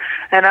ago.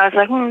 And I was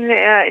like,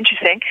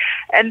 interesting.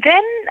 And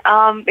then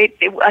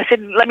I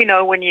said, let me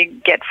know when you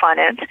get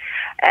finance.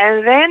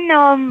 And then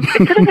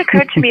it sort of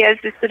occurred to me as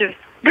this sort of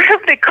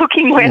the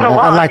cooking went along.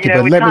 I like it,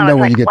 but let me know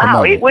when you get the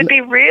money. It would be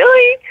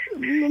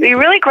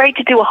really great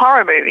to do a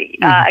horror movie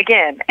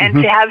again, and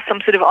to have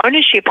some sort of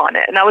ownership on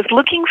it. And I was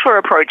looking for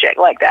a project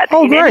like that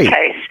in any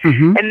case.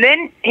 And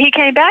then he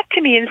came back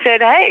to me and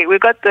said, "Hey, we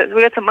got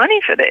some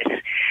money for this."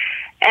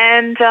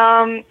 And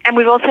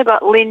we've also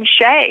got Lynn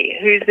Shay,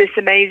 who's this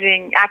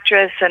amazing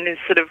actress and is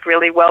sort of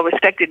really well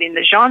respected in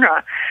the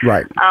genre.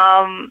 Right.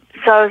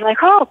 So I was like,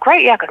 oh,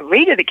 great, yeah, I can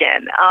read it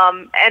again.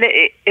 And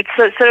it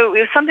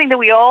was something that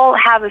we all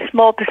have a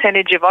small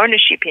percentage of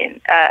ownership in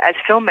as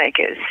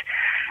filmmakers,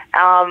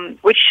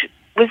 which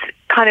was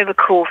kind of a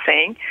cool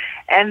thing.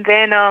 And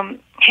then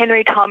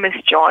Henry Thomas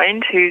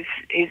joined, who's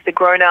the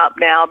grown-up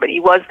now, but he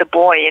was the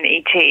boy in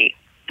E.T.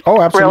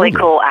 Oh, absolutely. Really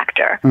cool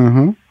actor.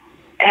 Mm-hmm.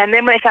 And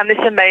then we found this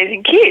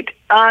amazing kid.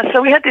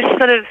 So we had this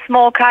sort of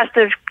small cast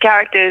of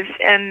characters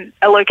and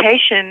a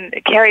location.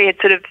 Kerry had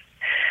sort of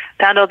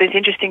found all these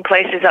interesting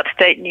places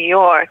upstate New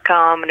York,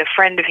 and a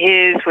friend of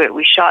his, where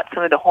we shot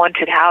some of the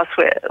haunted house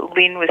where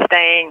Lynn was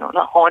staying, or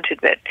not haunted,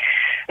 but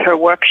her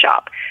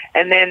workshop.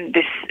 And then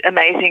this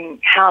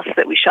amazing house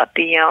that we shot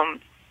the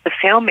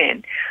film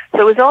in.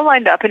 So it was all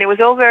lined up, and it was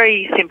all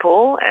very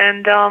simple,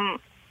 and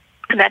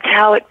that's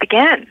how it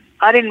began.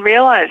 I didn't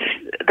realize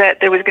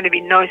that there was going to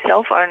be no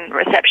cell phone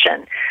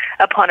reception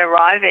upon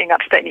arriving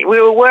upstate New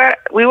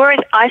York. We were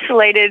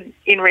isolated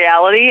in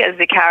reality as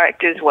the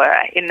characters were.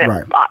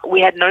 We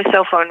had no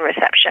cell phone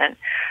reception.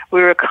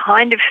 We were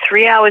kind of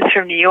 3 hours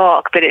from New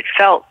York, but it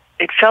felt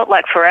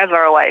like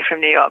forever away from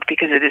New York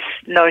because of this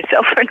no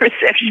cell phone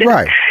reception.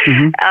 Right.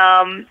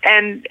 Mm-hmm.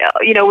 And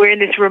we're in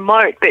this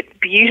remote but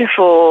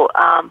beautiful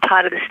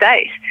part of the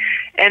state.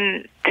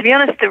 And to be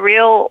honest, the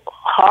real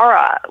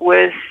horror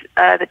was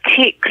the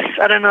ticks.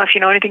 I don't know if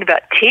you know anything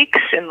about ticks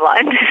and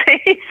Lyme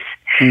disease,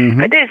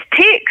 but there's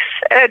ticks.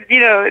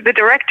 The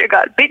director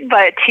got bitten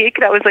by a tick.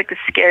 That was like the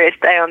scariest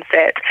day on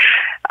set.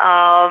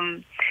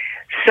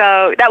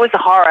 So that was the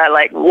horror,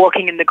 like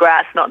walking in the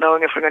grass, not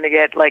knowing if we're going to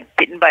get like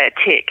bitten by a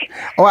tick.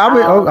 Oh, I'm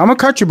gonna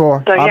cut you,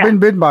 boy. So, yeah. I've been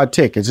bitten by a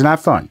tick. It's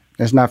not fun.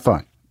 It's not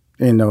fun.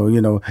 You know.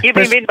 You've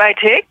been bitten by a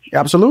tick?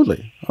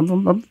 Absolutely.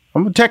 I'm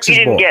a Texas boy.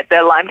 You didn't get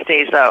the Lyme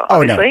disease, though,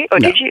 obviously, or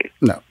did you?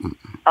 No.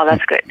 Oh,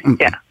 that's good.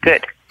 Yeah,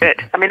 good.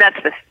 I mean, that's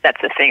the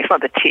thing. It's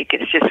not the tick.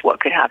 It's just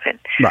what could happen.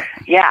 Right.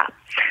 Yeah.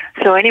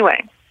 So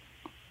anyway.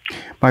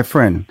 My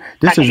friend,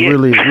 this is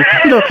really,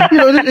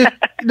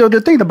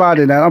 the thing about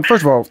it now,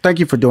 first of all, thank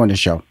you for doing the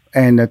show.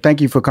 And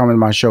thank you for coming to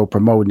my show,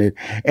 promoting it.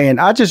 And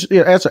I just,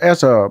 as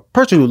a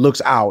person who looks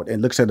out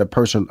and looks at a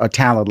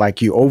talent like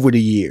you over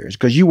the years,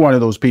 because you're one of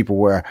those people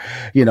where,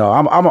 I got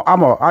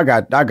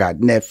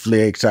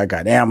Netflix, I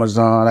got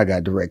Amazon, I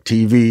got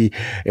DirecTV.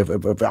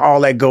 If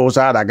all that goes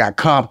out, I got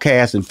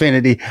Comcast,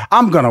 Infinity.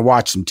 I'm gonna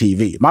watch some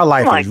TV. My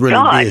life is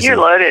really busy. You're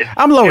loaded.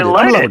 I'm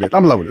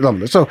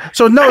loaded. So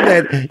know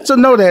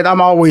that I'm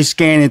always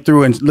scanning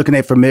through and looking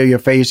at familiar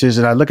faces,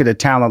 and I look at a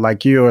talent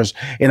like yours,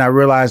 and I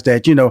realize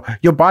that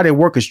your body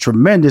work is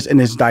tremendous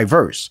and it's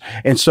diverse.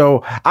 And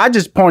so I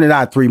just pointed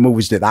out 3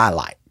 movies that I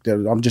like.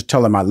 I'm just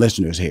telling my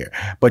listeners here,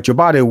 but your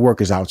body of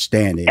work is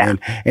outstanding, and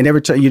every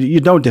time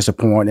you don't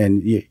disappoint.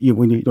 And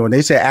when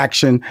they say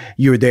action,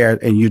 you're there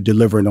and you're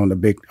delivering in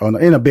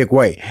a big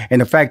way.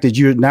 And the fact that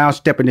you're now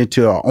stepping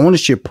into an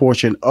ownership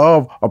portion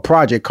of a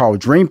project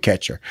called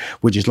Dreamcatcher,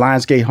 which is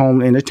Lionsgate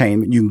Home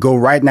Entertainment. You can go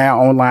right now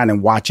online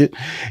and watch it.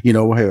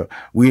 We're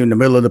in the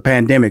middle of the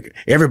pandemic.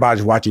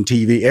 Everybody's watching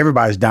TV.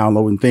 Everybody's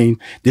downloading things.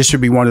 This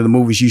should be one of the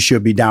movies you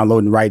should be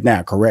downloading right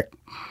now. Correct?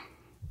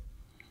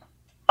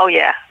 Oh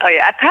yeah.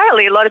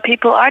 Apparently, a lot of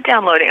people are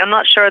downloading. I'm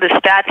not sure of the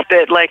stats,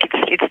 but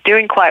it's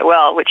doing quite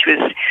well, which was,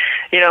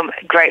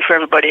 great for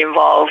everybody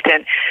involved.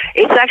 And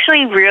it's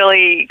actually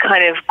really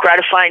kind of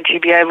gratifying to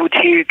be able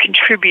to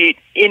contribute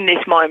in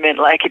this moment.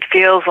 Like it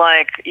feels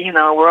like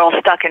we're all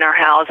stuck in our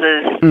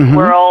houses. Mm-hmm.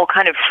 We're all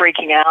kind of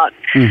freaking out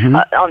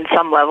on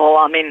some level.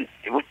 I mean,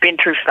 we've been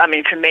through. I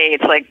mean, for me,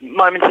 it's like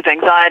moments of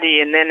anxiety,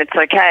 and then it's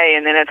okay,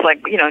 and then it's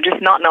like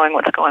just not knowing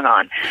what's going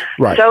on.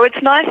 Right. So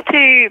it's nice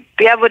to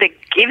be able to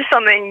give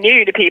something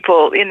new to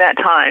people in that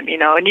time.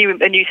 A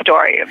new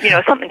story.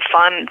 Something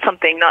fun,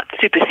 something not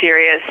super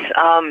serious.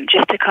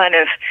 Just to kind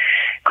of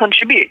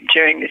contribute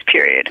during this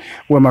period.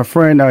 Well, my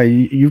friend,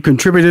 you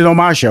contributed on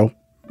my show,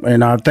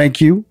 and thank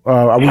you.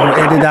 We're going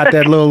to edit out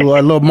that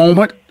little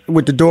moment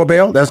with the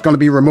doorbell. That's going to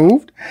be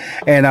removed,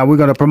 and we're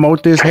going to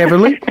promote this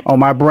heavily on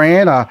my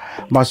brand,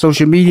 my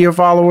social media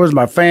followers,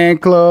 my fan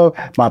club,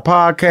 my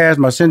podcast,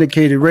 my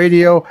syndicated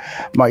radio.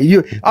 I'm going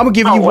to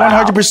give you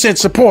 100%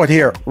 support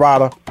here,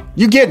 Radha.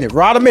 You getting it,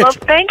 Radha Mitchell.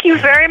 Well, thank you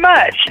very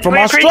much. From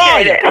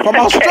Australia,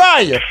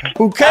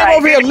 who came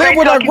over here and lived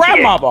with her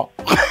grandmother.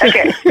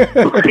 Okay. See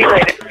you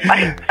later.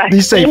 Bye.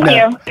 Be safe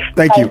now.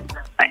 Thank you.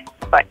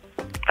 Bye.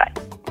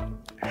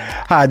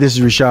 Hi, this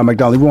is Rushion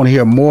McDonald. If you want to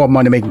hear more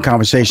Money Making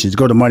Conversations,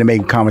 go to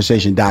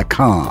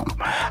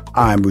moneymakingconversation.com.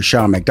 I'm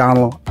Rushion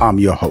McDonald. I'm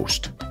your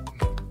host.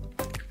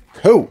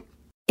 Who?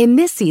 In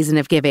this season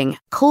of giving,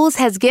 Kohl's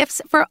has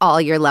gifts for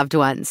all your loved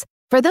ones.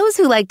 For those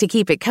who like to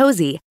keep it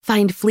cozy,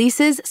 find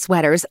fleeces,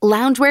 sweaters,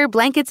 loungewear,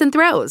 blankets, and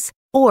throws.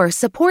 Or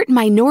support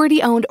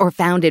minority-owned or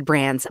founded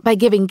brands by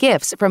giving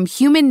gifts from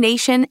Human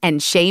Nation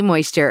and Shea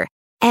Moisture.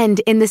 And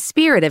in the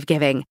spirit of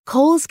giving,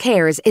 Kohl's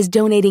Cares is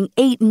donating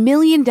 $8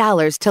 million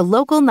to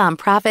local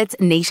nonprofits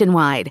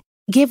nationwide.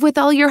 Give with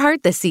all your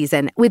heart this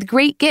season with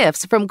great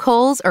gifts from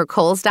Kohl's or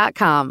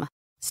Kohls.com.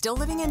 Still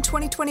living in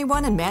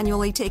 2021 and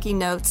manually taking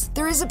notes?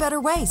 There is a better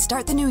way.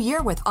 Start the new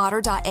year with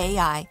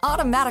Otter.ai.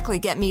 Automatically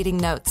get meeting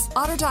notes.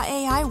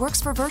 Otter.ai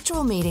works for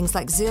virtual meetings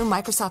like Zoom,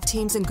 Microsoft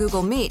Teams, and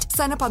Google Meet.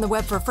 Sign up on the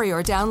web for free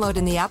or download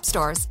in the app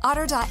stores.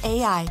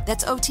 Otter.ai.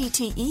 That's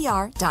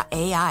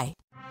OTTER.ai.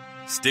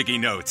 Sticky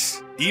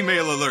notes,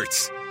 email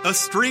alerts, a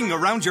string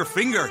around your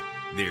finger.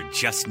 They're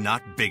just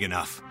not big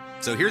enough.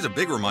 So here's a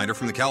big reminder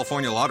from the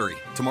California Lottery.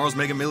 Tomorrow's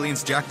Mega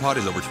Millions jackpot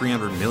is over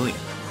 $300 million.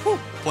 Whew.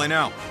 Play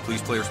now.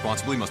 Please play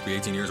responsibly. Must be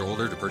 18 years or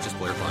older to purchase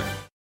player plan.